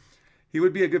Jr. He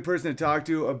would be a good person to talk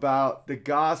to about the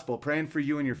gospel. Praying for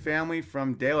you and your family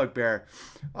from Dalek Bear.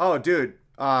 Oh, dude.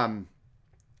 I've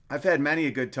had many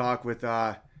a good talk with...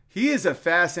 he is a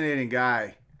fascinating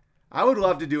guy. I would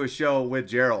love to do a show with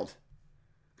Gerald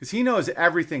because he knows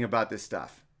everything about this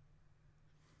stuff.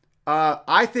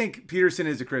 I think Peterson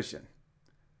is a Christian.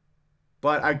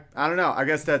 But I don't know. I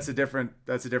guess that's a different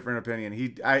opinion. He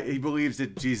believes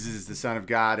that Jesus is the Son of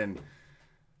God, and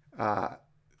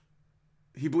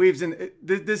he believes in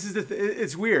this is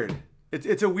it's weird.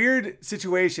 It's a weird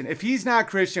situation. If he's not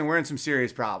Christian, we're in some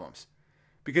serious problems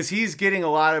because he's getting a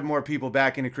lot of more people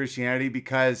back into Christianity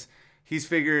because he's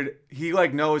figured he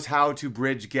knows how to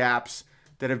bridge gaps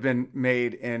that have been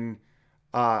made in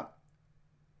our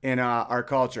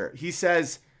culture. He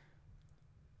says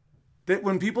that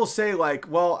when people say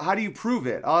well, how do you prove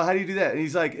it? Oh, how do you do that? And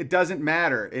he's like, it doesn't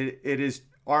matter. It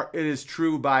is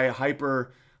true by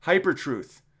hyper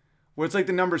truth. Where it's like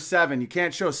the number 7. You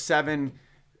can't show 7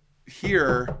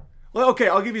 here. Well, okay,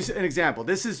 I'll give you an example.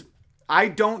 I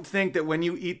don't think that when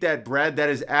you eat that bread, that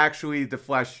is actually the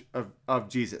flesh of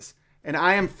Jesus. And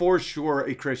I am for sure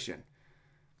a Christian.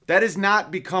 That has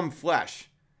not become flesh.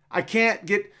 I can't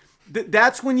get...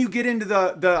 That's when you get into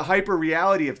the hyper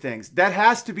reality of things. That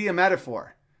has to be a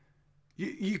metaphor.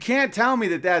 You can't tell me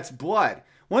that that's blood.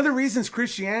 One of the reasons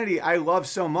Christianity I love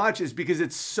so much is because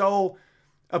it's so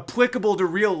applicable to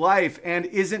real life and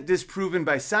isn't disproven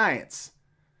by science.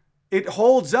 It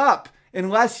holds up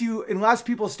unless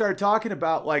people start talking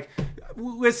about, like,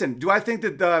 listen, do I think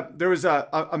that there was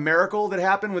a miracle that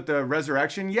happened with the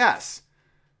resurrection? Yes.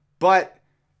 But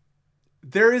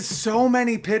there is so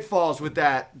many pitfalls with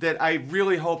that I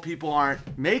really hope people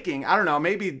aren't making. I don't know,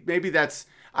 maybe that's,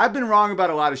 I've been wrong about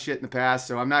a lot of shit in the past,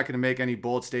 so I'm not going to make any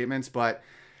bold statements, but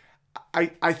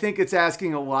I think it's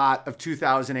asking a lot of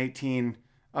 2018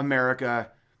 America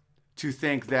to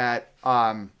think that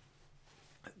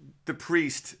the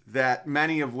priest, that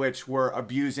many of which were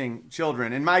abusing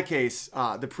children, in my case,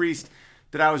 the priest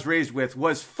that I was raised with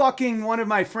was fucking one of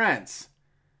my friends.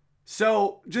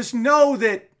 So just know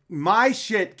that my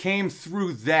shit came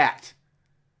through that.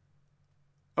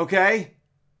 Okay?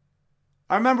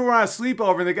 I remember when I was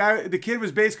sleepover and the kid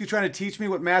was basically trying to teach me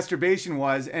what masturbation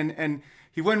was, and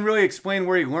he wouldn't really explain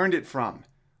where he learned it from.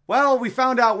 Well, we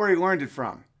found out where he learned it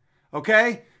from.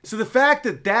 Okay? So the fact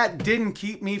that didn't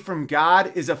keep me from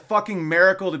God is a fucking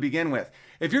miracle to begin with.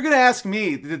 If you're going to ask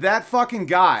me, did that fucking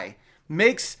guy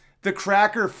makes the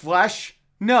cracker flesh?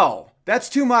 No, that's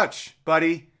too much,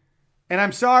 buddy. And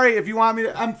I'm sorry if you want me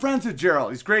to, I'm friends with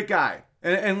Gerald. He's a great guy.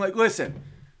 And like, listen,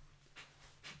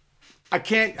 I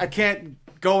can't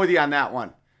go with you on that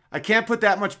one. I can't put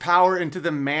that much power into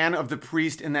the man of the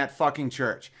priest in that fucking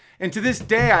church. And to this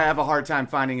day, I have a hard time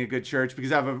finding a good church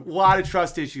because I have a lot of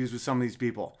trust issues with some of these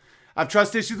people. I have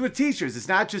trust issues with teachers. It's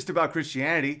not just about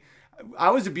Christianity.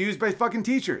 I was abused by fucking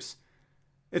teachers.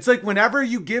 It's like whenever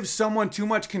you give someone too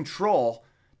much control,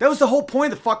 that was the whole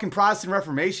point of the fucking Protestant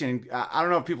Reformation. I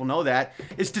don't know if people know that,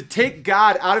 is to take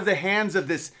God out of the hands of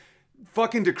this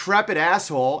fucking decrepit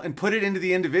asshole and put it into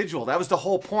the individual. That was the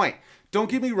whole point. Don't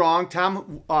get me wrong.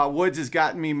 Tom Woods has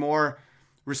gotten me more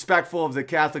respectful of the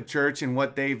Catholic Church and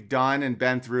what they've done and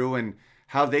been through and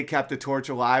how they kept the torch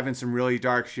alive in some really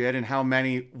dark shit and how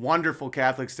many wonderful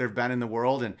Catholics there have been in the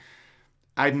world. And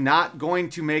I'm not going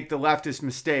to make the leftist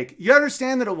mistake. You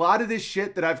understand that a lot of this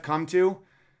shit that I've come to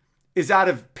is out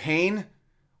of pain?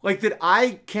 Like that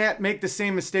I can't make the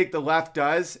same mistake the left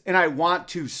does and I want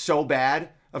to so bad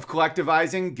of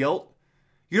collectivizing guilt.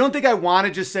 You don't think I want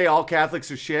to just say all Catholics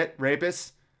are shit,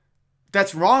 rapists?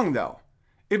 That's wrong though.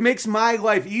 It makes my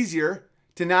life easier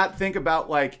to not think about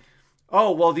like,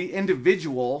 oh, well, the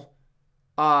individual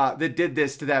that did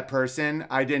this to that person,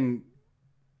 they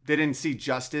didn't see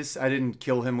justice. I didn't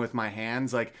kill him with my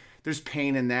hands. Like there's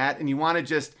pain in that. And you want to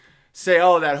just say,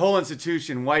 oh, that whole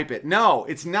institution, wipe it. No,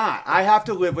 it's not. I have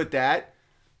to live with that.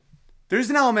 There's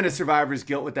an element of survivor's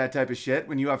guilt with that type of shit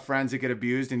when you have friends that get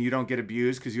abused and you don't get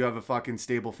abused because you have a fucking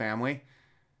stable family.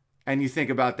 And you think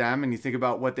about them and you think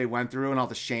about what they went through and all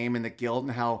the shame and the guilt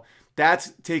and how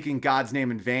that's taking God's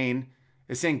name in vain.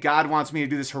 It's saying God wants me to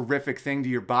do this horrific thing to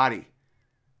your body.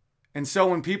 And so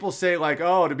when people say like,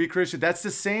 oh, to be Christian, that's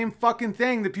the same fucking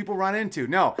thing that people run into.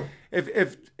 No,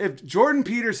 if Jordan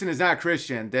Peterson is not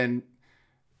Christian, then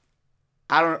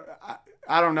I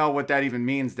don't know what that even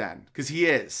means then, because he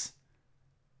is.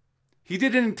 He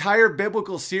did an entire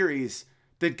biblical series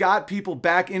that got people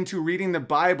back into reading the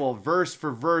Bible verse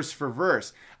for verse for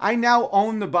verse. I now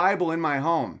own the Bible in my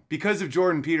home because of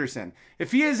Jordan Peterson.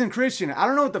 If he isn't Christian, I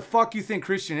don't know what the fuck you think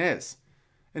Christian is.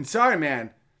 And sorry,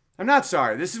 man. I'm not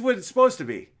sorry. This is what it's supposed to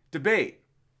be. Debate.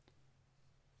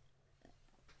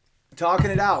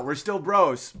 Talking it out. We're still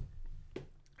bros.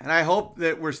 And I hope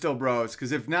that we're still bros.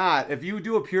 Because if not, if you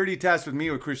do a purity test with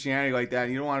me with Christianity like that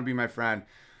and you don't want to be my friend,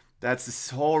 that's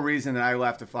the whole reason that I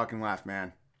left the fucking left,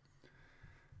 man.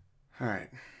 All right.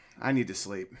 I need to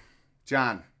sleep.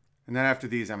 John. And then after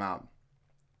these, I'm out.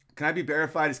 Can I be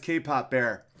verified as K-pop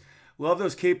bear? Love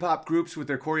those K-pop groups with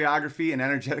their choreography and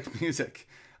energetic music.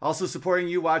 Also supporting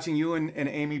you, watching you and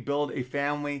Amy build a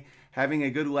family, having a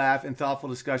good laugh and thoughtful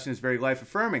discussion is very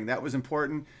life-affirming. That was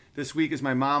important this week as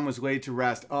my mom was laid to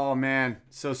rest. Oh, man.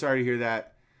 So sorry to hear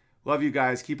that. Love you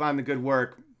guys. Keep on the good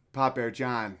work. Pop Bear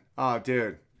John. Oh,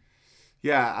 dude.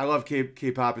 Yeah, I love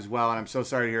K-pop as well, and I'm so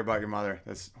sorry to hear about your mother.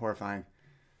 That's horrifying.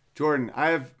 Jordan, I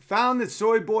have found that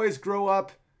soy boys grow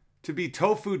up to be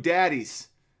tofu daddies.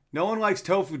 No one likes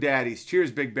tofu daddies.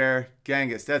 Cheers, Big Bear.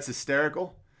 Genghis, that's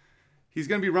hysterical. He's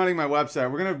going to be running my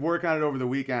website. We're going to work on it over the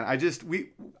weekend.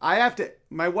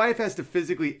 My wife has to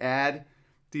physically add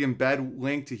the embed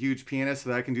link to Huge Penis so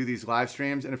that I can do these live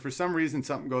streams. And if for some reason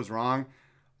something goes wrong,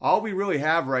 all we really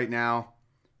have right now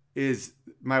is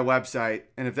my website.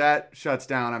 And if that shuts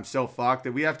down, I'm so fucked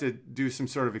that we have to do some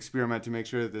sort of experiment to make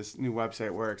sure that this new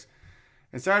website works.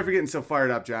 And sorry for getting so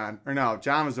fired up, John. Or no,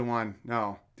 John was the one.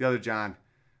 No, the other John.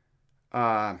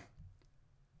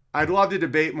 I'd love to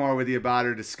debate more with you about it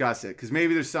or discuss it, because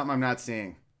maybe there's something I'm not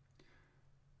seeing.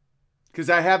 Because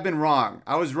I have been wrong.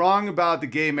 I was wrong about the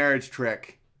gay marriage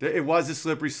trick. It was a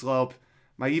slippery slope.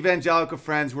 My evangelical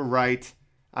friends were right.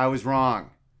 I was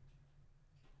wrong.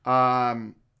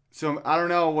 So I don't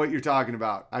know what you're talking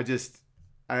about. I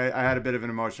had a bit of an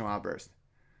emotional outburst.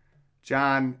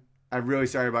 John, I'm really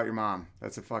sorry about your mom.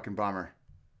 That's a fucking bummer.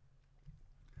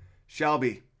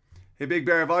 Shelby. Hey, Big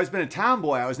Bear, I've always been a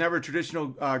tomboy. I was never a traditional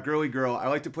girly girl. I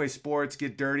like to play sports,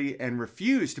 get dirty, and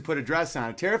refuse to put a dress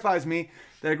on. It terrifies me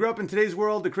that I grew up in today's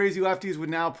world. The crazy lefties would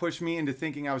now push me into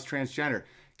thinking I was transgender.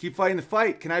 Keep fighting the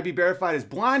fight. Can I be verified as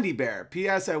Blondie Bear?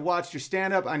 P.S. I watched your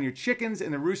stand-up on your chickens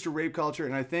and the rooster rape culture,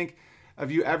 and I think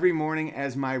of you every morning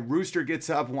as my rooster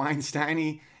gets up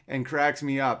Weinsteiny and cracks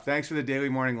me up. Thanks for the daily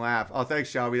morning laugh. Oh,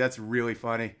 thanks, Shelby. That's really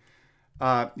funny.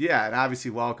 Yeah, and obviously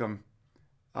welcome.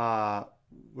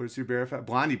 What is your bear?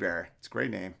 Blondie Bear. It's a great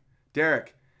name.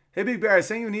 Derek. Hey, Big Bear, I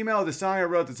sent you an email with a song I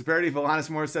wrote that's a parody of Alanis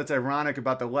Morissette's Ironic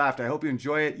about the left. I hope you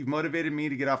enjoy it. You've motivated me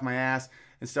to get off my ass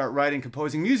and start writing,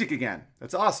 composing music again.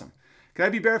 That's awesome. Can I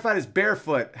be verified as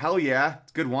Barefoot? Hell yeah.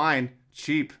 It's good wine.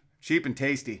 Cheap. Cheap and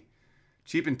tasty.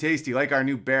 Cheap and tasty, like our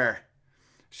new bear.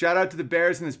 Shout out to the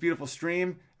bears in this beautiful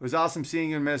stream. It was awesome seeing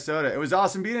you in Minnesota. It was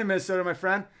awesome being in Minnesota, my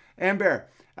friend. And Bear,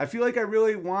 I feel like I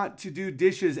really want to do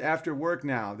dishes after work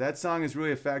now. That song is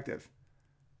really effective.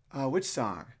 Which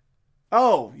song?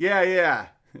 Oh, yeah.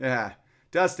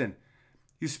 Dustin,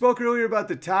 you spoke earlier about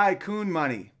the tycoon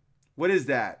money. What is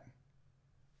that?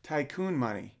 Tycoon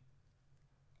money.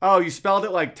 Oh, you spelled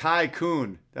it like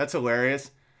tycoon. That's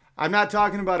hilarious. I'm not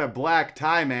talking about a black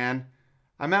tie, man.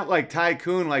 I meant like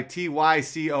tycoon, like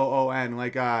Tycoon,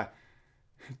 like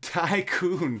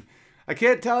tycoon. I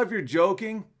can't tell if you're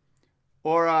joking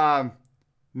or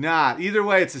not. Either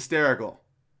way, it's hysterical.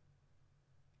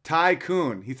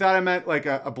 Tycoon. He thought I meant like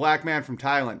a black man from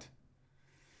Thailand.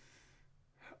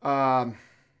 I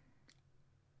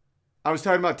was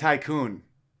talking about tycoon.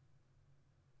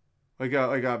 Like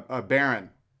a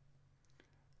baron.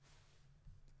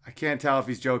 I can't tell if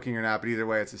he's joking or not, but either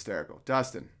way, it's hysterical.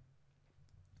 Dustin.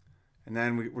 And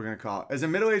then we're going to call it. As a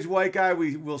middle-aged white guy,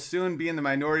 we will soon be in the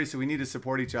minority, so we need to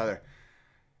support each other.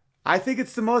 I think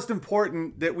it's the most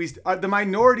important that the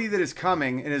minority that is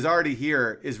coming and is already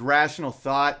here is rational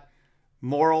thought,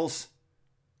 morals,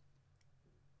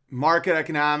 market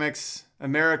economics,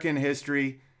 American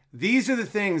history. These are the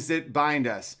things that bind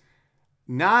us,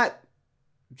 not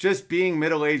just being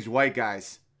middle-aged white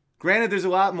guys. Granted, there's a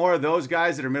lot more of those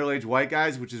guys that are middle-aged white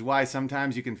guys, which is why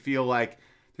sometimes you can feel like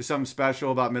there's something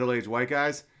special about middle-aged white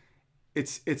guys.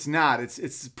 It's not.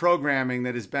 It's programming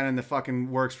that has been in the fucking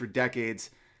works for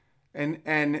decades. And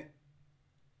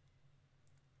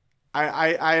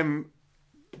I am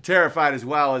terrified as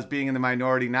well as being in the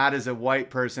minority, not as a white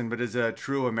person, but as a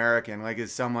true American, like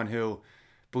as someone who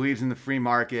believes in the free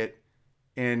market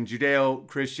and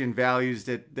Judeo-Christian values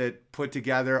that put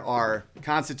together our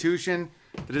Constitution,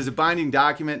 that is a binding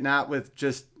document, not with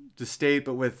just the state,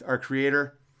 but with our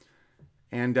Creator,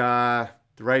 and the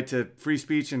right to free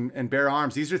speech and bear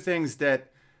arms. These are things that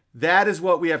is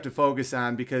what we have to focus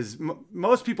on, because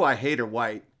most people I hate are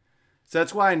white. So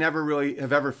that's why I never really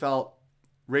have ever felt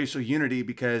racial unity,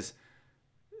 because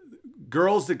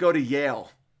girls that go to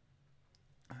Yale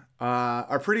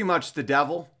are pretty much the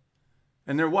devil,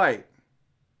 and they're white.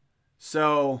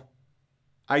 So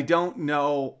I don't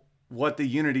know what the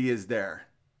unity is there.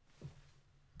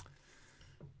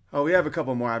 Oh, we have a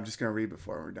couple more. I'm just going to read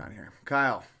before we're done here.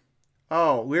 Kyle.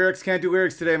 Oh, lyrics. Can't do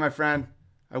lyrics today, my friend.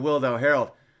 I will, though.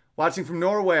 Harold. Watching from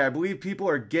Norway. I believe people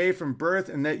are gay from birth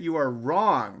and that you are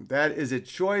wrong. That is a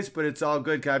choice, but it's all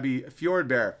good. Can I be Fjord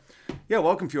Bear? Yeah,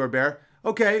 welcome, Fjord Bear.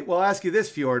 Okay, well, I'll ask you this,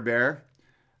 Fjord Bear.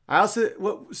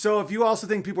 So if you also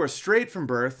think people are straight from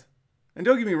birth, and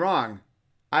don't get me wrong,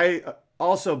 I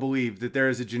also believe that there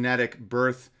is a genetic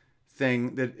birth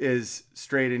thing that is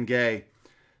straight and gay.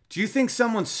 Do you think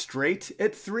someone's straight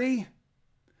at 3?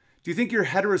 Do you think you're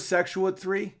heterosexual at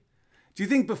 3? Do you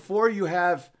think before you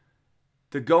have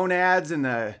the gonads and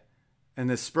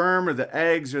the sperm or the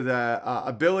eggs or the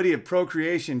ability of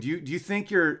procreation, do you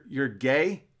think you're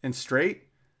gay and straight?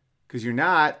 Because you're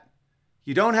not.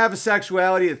 You don't have a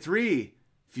sexuality at 3,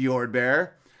 Fjord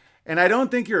Bear. And I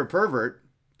don't think you're a pervert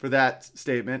for that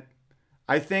statement.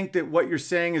 I think that what you're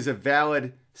saying is a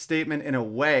valid statement in a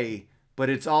way, but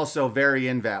it's also very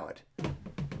invalid.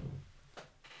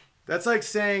 That's like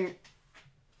saying,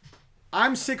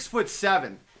 I'm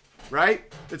 6'7",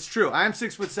 right? It's true. I'm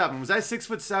 6'7". Was I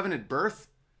 6'7" at birth?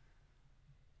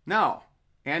 No.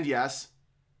 And yes.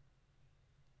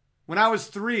 When I was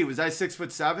 3, was I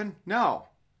 6'7"? No.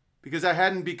 Because I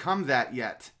hadn't become that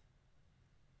yet.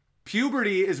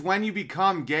 Puberty is when you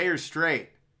become gay or straight.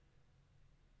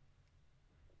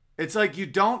 It's like you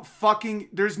don't fucking...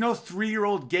 There's no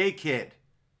 3-year-old gay kid.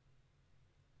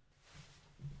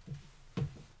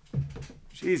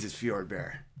 Jesus, Fjord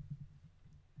Bear.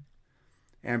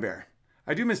 And Bear.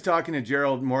 I do miss talking to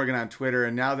Gerald Morgan on Twitter,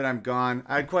 and now that I'm gone,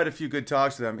 I had quite a few good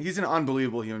talks with him. He's an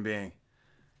unbelievable human being.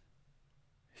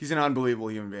 He's an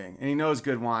unbelievable human being, and he knows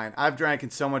good wine. I've drank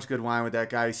in so much good wine with that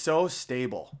guy. He's so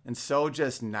stable and so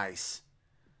just nice.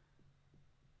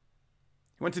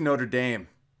 He went to Notre Dame.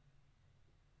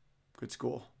 Good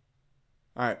school.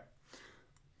 All right.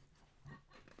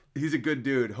 He's a good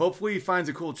dude. Hopefully he finds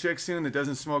a cool chick soon that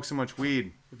doesn't smoke so much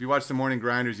weed. If you watch the Morning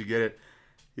Grinders, you get it.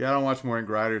 Yeah, I don't watch Morning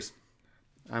Grinders.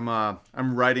 I'm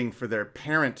writing for their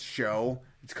parent show.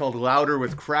 It's called Louder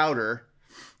with Crowder.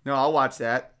 No, I'll watch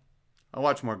that. I'll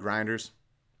watch more Grinders.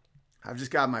 I've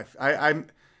just got my... I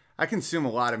consume a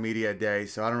lot of media a day,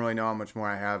 so I don't really know how much more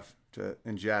I have to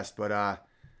ingest. But,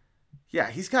 yeah,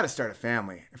 he's got to start a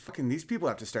family. Fucking these people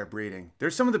have to start breeding. They're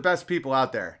some of the best people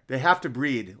out there. They have to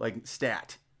breed, like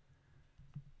stat.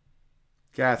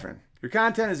 Catherine, your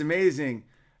content is amazing.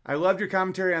 I loved your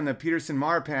commentary on the Peterson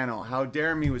Marr panel. How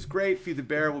Dare Me was great. Feed the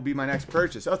Bear will be my next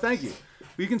purchase. Oh, thank you.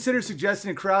 Will you consider suggesting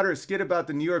to Crowder a skit about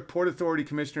the New York Port Authority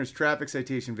Commissioner's traffic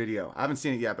citation video? I haven't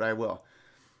seen it yet, but I will.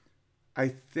 I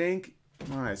think...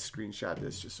 Why don't I screenshot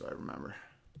this just so I remember?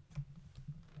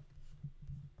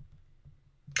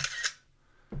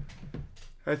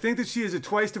 I think that she is a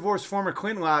twice-divorced former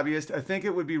Clinton lobbyist. I think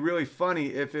it would be really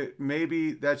funny if it...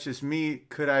 Maybe that's just me.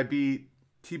 Could I be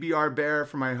TBR Bear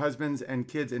for my husband's and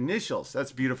kids' initials?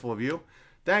 That's beautiful of you.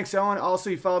 Thanks, Owen. Also,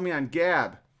 you followed me on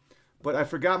Gab. But I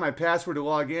forgot my password to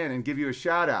log in and give you a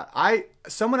shout out.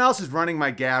 Someone else is running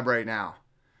my Gab right now.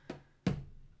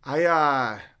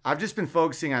 I've just been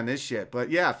focusing on this shit. But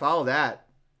yeah, follow that.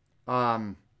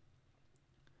 I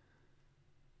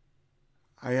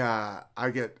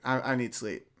need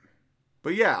sleep.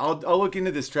 But yeah, I'll look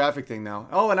into this traffic thing now.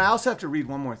 Oh, and I also have to read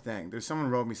one more thing. There's someone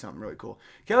wrote me something really cool.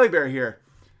 Kelly Bear here.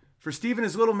 For Stephen,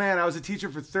 his little man, I was a teacher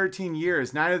for 13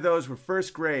 years. 9 of those were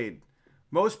first grade.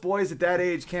 Most boys at that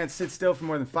age can't sit still for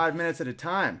more than 5 minutes at a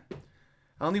time.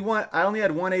 I only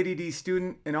had one ADD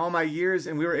student in all my years,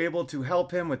 and we were able to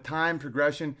help him with time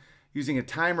progression using a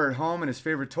timer at home and his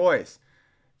favorite toys.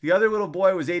 The other little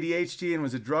boy was ADHD and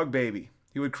was a drug baby.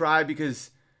 He would cry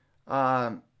because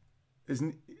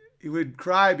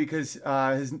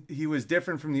he was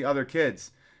different from the other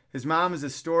kids. His mom is a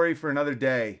story for another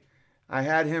day. I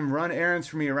had him run errands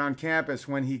for me around campus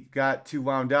when he got too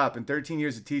wound up. In 13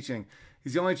 years of teaching,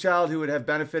 he's the only child who would have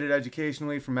benefited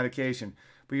educationally from medication.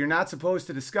 But you're not supposed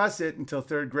to discuss it until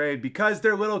 3rd grade because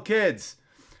they're little kids.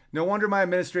 No wonder my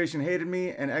administration hated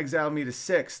me and exiled me to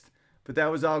 6th. But that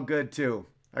was all good too.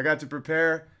 I got to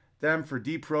prepare them for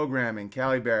deprogramming.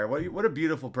 Callie Bear. What a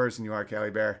beautiful person you are,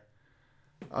 Callie Bear.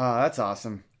 That's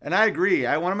awesome. And I agree.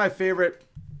 One of my favorite...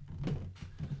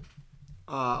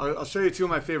 I'll show you 2 of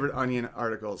my favorite Onion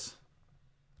articles.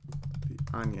 The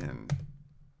Onion.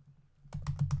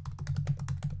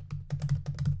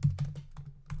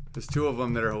 There's 2 of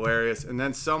them that are hilarious. And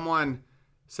then someone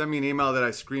sent me an email that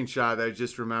I screenshot that I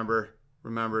just remembered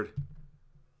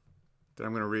that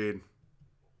I'm going to read.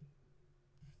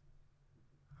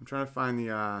 I'm trying to find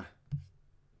the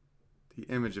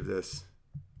image of this.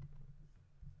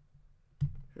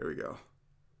 Here we go.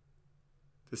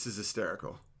 This is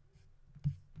hysterical.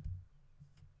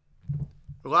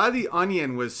 A lot of the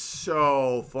Onion was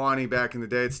so funny back in the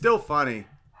day. It's still funny.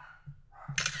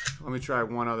 Let me try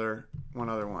one other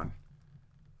one.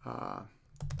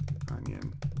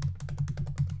 Onion.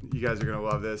 You guys are going to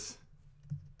love this.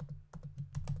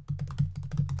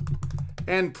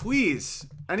 And please,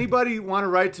 anybody want to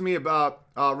write to me about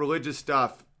religious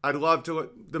stuff? I'd love to.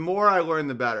 The more I learn,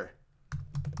 the better.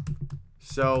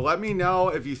 So let me know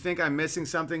if you think I'm missing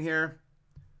something here.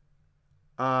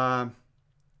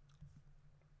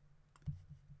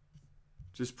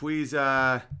 Just please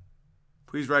write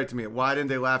to me at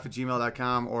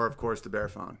whydidn'ttheylaugh@gmail.com or, of course, the Bear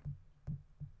phone.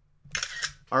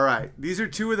 All right. These are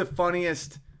 2 of the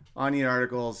funniest Onion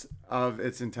articles of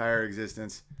its entire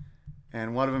existence.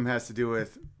 And one of them has to do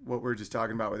with what we were just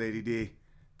talking about with ADD.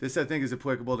 This, I think, is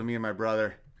applicable to me and my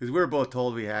brother. Because we were both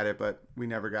told we had it, but we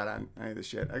never got on any of the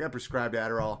shit. I got prescribed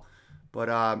Adderall. But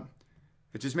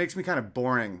it just makes me kind of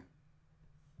boring.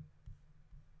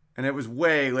 And it was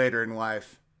way later in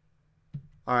life.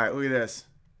 All right, look at this.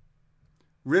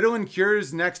 Ritalin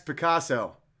cures next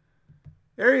Picasso.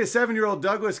 Area 7-year-old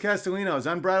Douglas Castellino's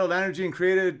unbridled energy and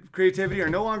creativity are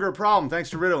no longer a problem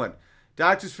thanks to Ritalin.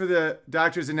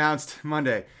 Doctors announced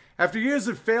Monday. After years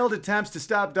of failed attempts to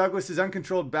stop Douglas's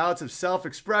uncontrolled bouts of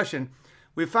self-expression,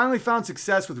 we have finally found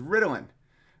success with Ritalin.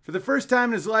 For the first time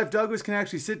in his life, Douglas can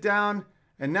actually sit down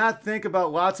and not think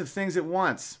about lots of things at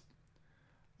once.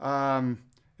 He's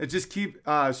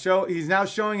now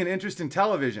showing an interest in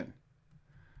television.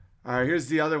 All right, here's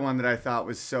the other one that I thought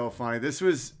was so funny. This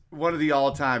was one of the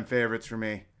all-time favorites for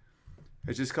me.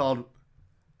 It's just called,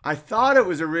 I thought it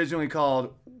was originally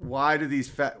called, why are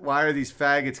these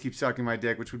faggots keep sucking my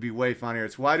dick, which would be way funnier.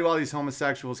 It's why do all these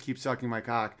homosexuals keep sucking my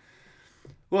cock?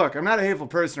 Look, I'm not a hateful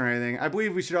person or anything. I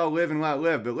believe we should all live and let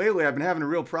live, but lately I've been having a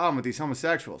real problem with these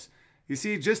homosexuals. You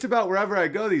see, just about wherever I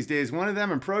go these days, one of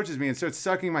them approaches me and starts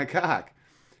sucking my cock.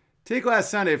 Take last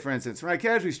Sunday, for instance, when I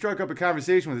casually struck up a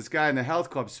conversation with this guy in the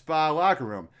health club spa locker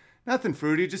room. Nothing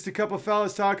fruity, just a couple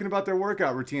fellas talking about their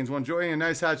workout routines while enjoying a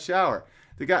nice hot shower.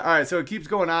 The guy, all right, so it keeps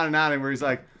going on and where he's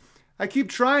like, I keep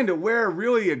trying to wear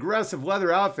really aggressive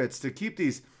leather outfits to keep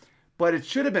these, but it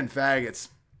should have been faggots.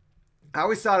 I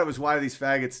always thought it was why do these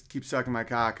faggots keep sucking my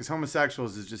cock, because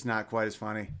homosexuals is just not quite as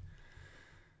funny.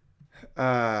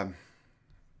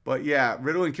 But yeah,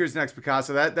 Ritalin cures the next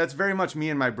Picasso. That's very much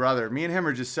me and my brother. Me and him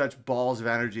are just such balls of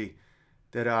energy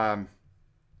that,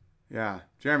 yeah.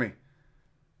 Jeremy,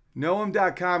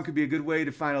 Noam.com could be a good way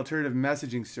to find alternative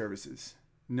messaging services.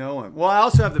 Noam. Well, I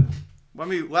also have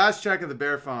last check of the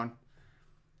Bear phone.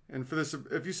 And for this,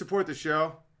 if you support the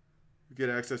show, you get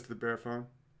access to the Bear phone.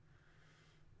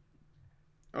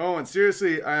 Oh, and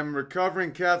seriously, I'm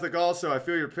recovering Catholic also. I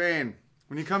feel your pain.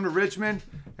 When you come to Richmond,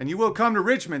 and you will come to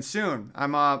Richmond soon,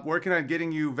 I'm working on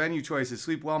getting you venue choices.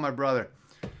 Sleep well, my brother.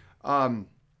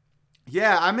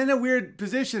 Yeah, I'm in a weird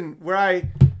position where I'm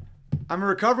a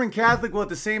recovering Catholic, while at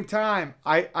the same time,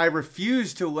 I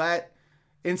refuse to let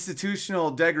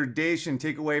institutional degradation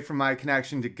take away from my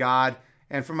connection to God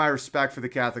and from my respect for the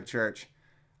Catholic Church.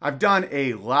 I've done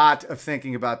a lot of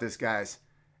thinking about this, guys,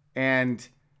 and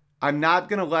I'm not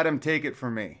going to let him take it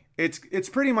from me. It's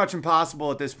pretty much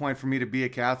impossible at this point for me to be a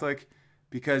Catholic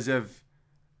because of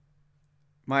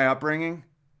my upbringing.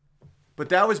 But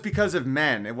that was because of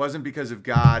men. It wasn't because of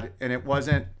God. And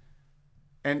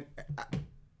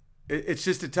it's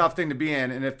just a tough thing to be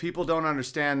in. And if people don't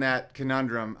understand that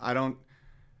conundrum,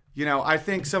 I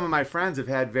think some of my friends have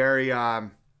had very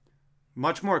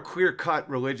much more clear-cut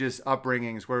religious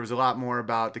upbringings where it was a lot more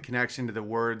about the connection to the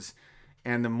words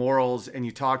and the morals, and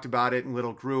you talked about it in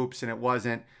little groups, and it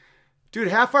wasn't. Dude,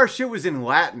 half our shit was in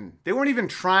Latin. They weren't even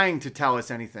trying to tell us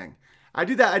anything. I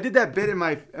did that bit in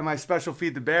my special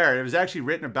Feed the Bear. It was actually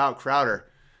written about Crowder,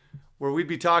 where we'd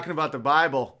be talking about the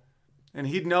Bible, and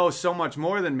he'd know so much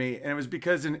more than me. And it was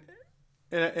because in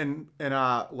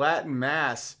Latin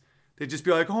Mass, they'd just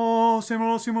be like, "Oh,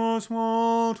 semasimas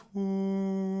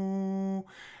tu,"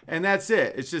 and that's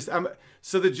it. It's just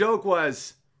so the joke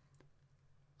was,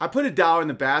 I put $1 in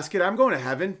the basket. I'm going to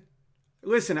heaven.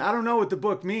 Listen, I don't know what the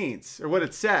book means or what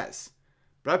it says,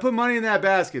 but I put money in that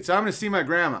basket, so I'm going to see my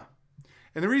grandma.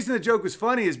 And the reason the joke was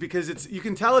funny is because you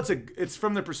can tell it's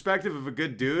from the perspective of a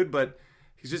good dude, but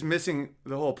he's just missing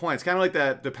the whole point. It's kind of like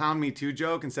the pound me too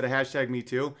joke instead of hashtag me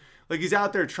too. Like he's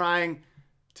out there trying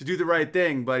to do the right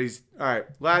thing, but he's all right.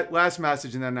 Last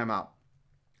message, and then I'm out.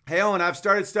 Hey, Owen, I've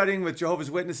started studying with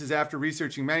Jehovah's Witnesses after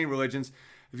researching many religions.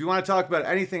 If you want to talk about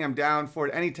anything, I'm down for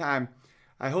it anytime.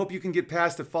 I hope you can get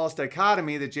past the false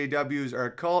dichotomy that JWs are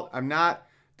a cult. I'm not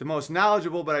the most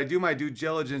knowledgeable, but I do my due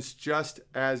diligence just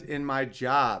as in my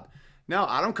job. No,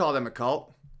 I don't call them a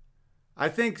cult. I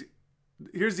think,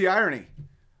 here's the irony.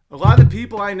 A lot of the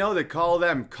people I know that call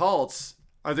them cults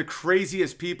are the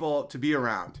craziest people to be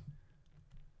around.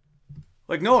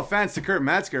 Like, no offense to Kurt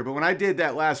Metzger, but when I did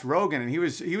that last Rogan, and he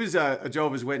was a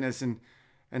Jehovah's Witness, and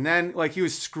then like he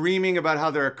was screaming about how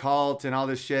they're a cult and all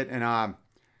this shit, and I'm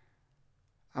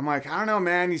like, I don't know,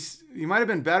 man. You might have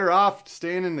been better off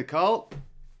staying in the cult.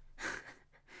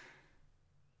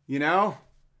 You know?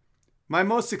 My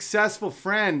most successful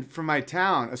friend from my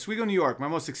town, Oswego, New York, my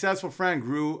most successful friend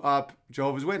grew up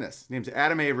Jehovah's Witness. His name's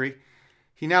Adam Avery.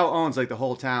 He now owns like the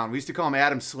whole town. We used to call him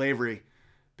Adam Slavery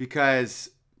because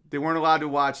they weren't allowed to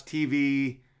watch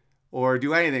TV or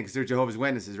do anything because they're Jehovah's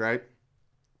Witnesses, right?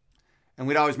 And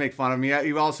we'd always make fun of him.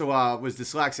 He also was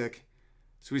dyslexic.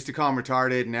 So we used to call him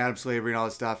retarded and Adam Slavery and all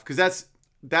this stuff. Because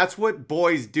that's what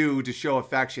boys do to show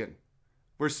affection.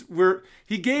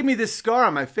 He gave me this scar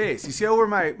on my face. You see how where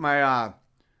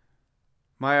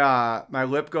my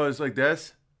lip goes like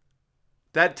this?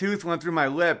 That tooth went through my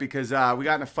lip because we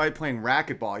got in a fight playing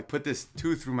racquetball. He put this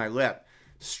tooth through my lip.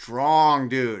 Strong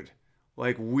dude.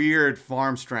 Like weird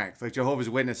farm strength. Like Jehovah's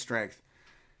Witness strength.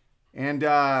 And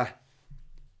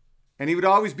he would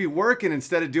always be working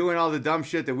instead of doing all the dumb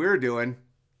shit that we were doing.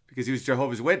 because he was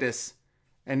Jehovah's Witness.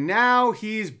 And now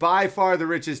he's by far the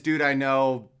richest dude I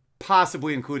know,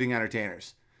 possibly including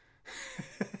entertainers.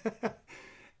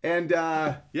 And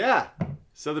yeah,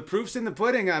 so the proof's in the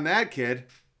pudding on that, kid.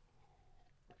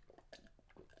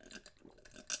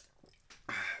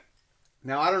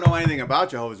 Now, I don't know anything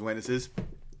about Jehovah's Witnesses,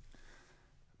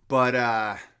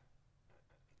 but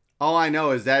all I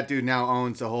know is that dude now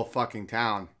owns the whole fucking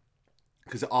town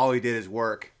because all he did is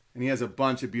work. And he has a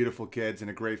bunch of beautiful kids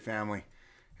and a great family.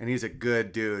 And he's a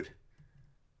good dude.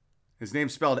 His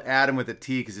name's spelled Adam with a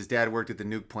T because his dad worked at the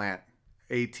nuke plant.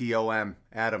 A-T-O-M,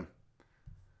 Adam.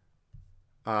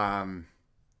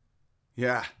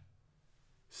 Yeah.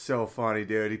 So funny,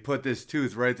 dude. He put this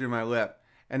tooth right through my lip.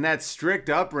 And that strict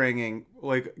upbringing,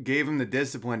 like, gave him the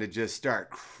discipline to just start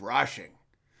crushing.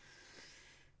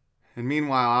 And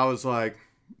meanwhile, I was like,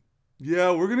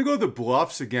 yeah, we're going to go to the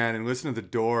Bluffs again and listen to the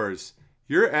Doors.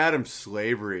 You're Adam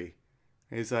Slavery.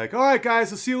 And he's like, all right,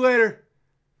 guys, I'll see you later.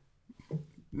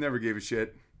 Never gave a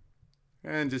shit.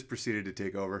 And just proceeded to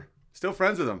take over. Still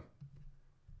friends with him.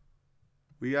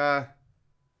 And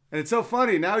it's so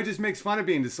funny. Now he just makes fun of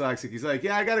being dyslexic. He's like,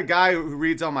 yeah, I got a guy who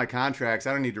reads all my contracts.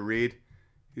 I don't need to read.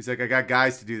 He's like, I got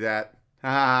guys to do that. Ha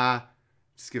ha ha.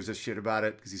 Just gives a shit about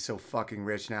it because he's so fucking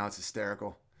rich now. It's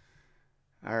hysterical.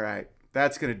 All right.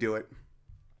 That's going to do it.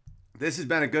 This has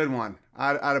been a good one. I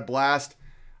had a blast.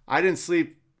 I didn't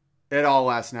sleep at all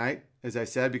last night, as I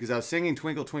said, because I was singing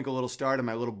Twinkle, Twinkle, Little Star to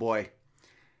my little boy.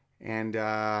 And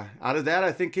out of that,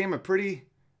 I think came a pretty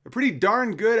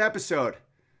darn good episode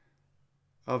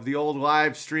of the old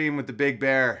live stream with the Big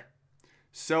Bear.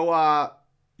 So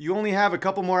you only have a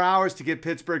couple more hours to get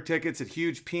Pittsburgh tickets at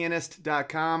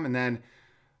hugepianist.com, and then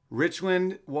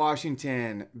Richland,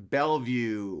 Washington,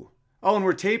 Bellevue. Oh, and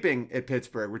we're taping at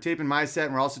Pittsburgh. We're taping my set,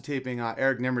 and we're also taping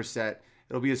Eric Nimmer's set.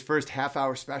 It'll be his first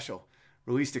half-hour special,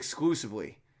 released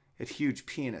exclusively at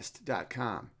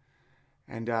hugepianist.com.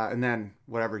 And then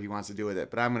whatever he wants to do with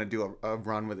it. But I'm going to do a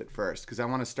run with it first because I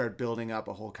want to start building up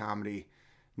a whole comedy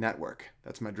network.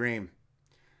 That's my dream.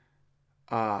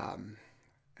 And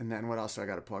then what else do I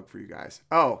got to plug for you guys?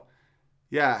 Oh,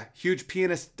 yeah.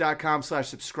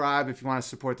 hugepianist.com/subscribe if you want to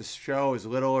support the show as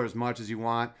little or as much as you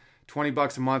want.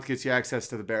 $20 a month gets you access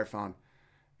to the Bear Phone.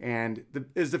 And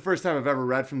it's the first time I've ever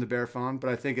read from the Bear Phone, but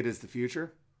I think it is the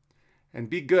future. And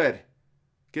be good.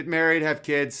 Get married, have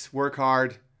kids, work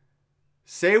hard.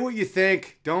 Say what you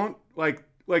think. Don't like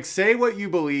say what you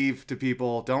believe to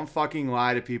people. Don't fucking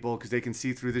lie to people because they can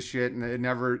see through the shit and it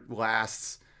never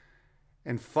lasts.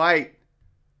 And fight.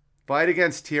 Fight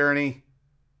against tyranny.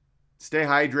 Stay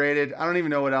hydrated. I don't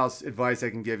even know what else advice I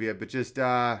can give you, but just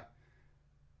right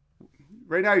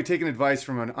now you're taking advice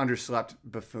from an underslept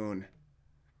buffoon.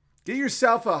 Get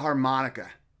yourself a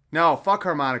harmonica. No, fuck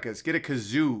harmonicas. Get a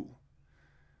kazoo.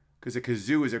 Because a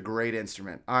kazoo is a great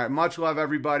instrument. All right, much love,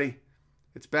 everybody.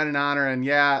 It's been an honor, and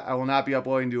yeah, I will not be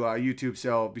uploading to YouTube,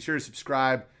 so be sure to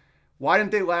subscribe. Why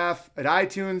didn't they laugh at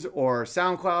iTunes or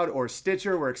SoundCloud or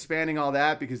Stitcher? We're expanding all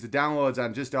that because the downloads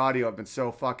on just audio have been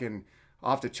so fucking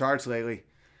off the charts lately.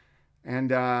 And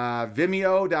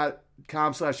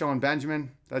Vimeo.com/Owen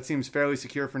Benjamin. That seems fairly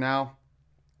secure for now.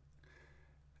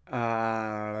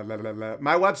 My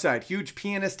website,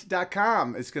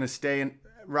 hugepianist.com, is going to stay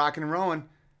rocking and rolling.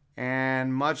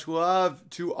 And much love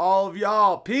to all of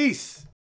y'all. Peace.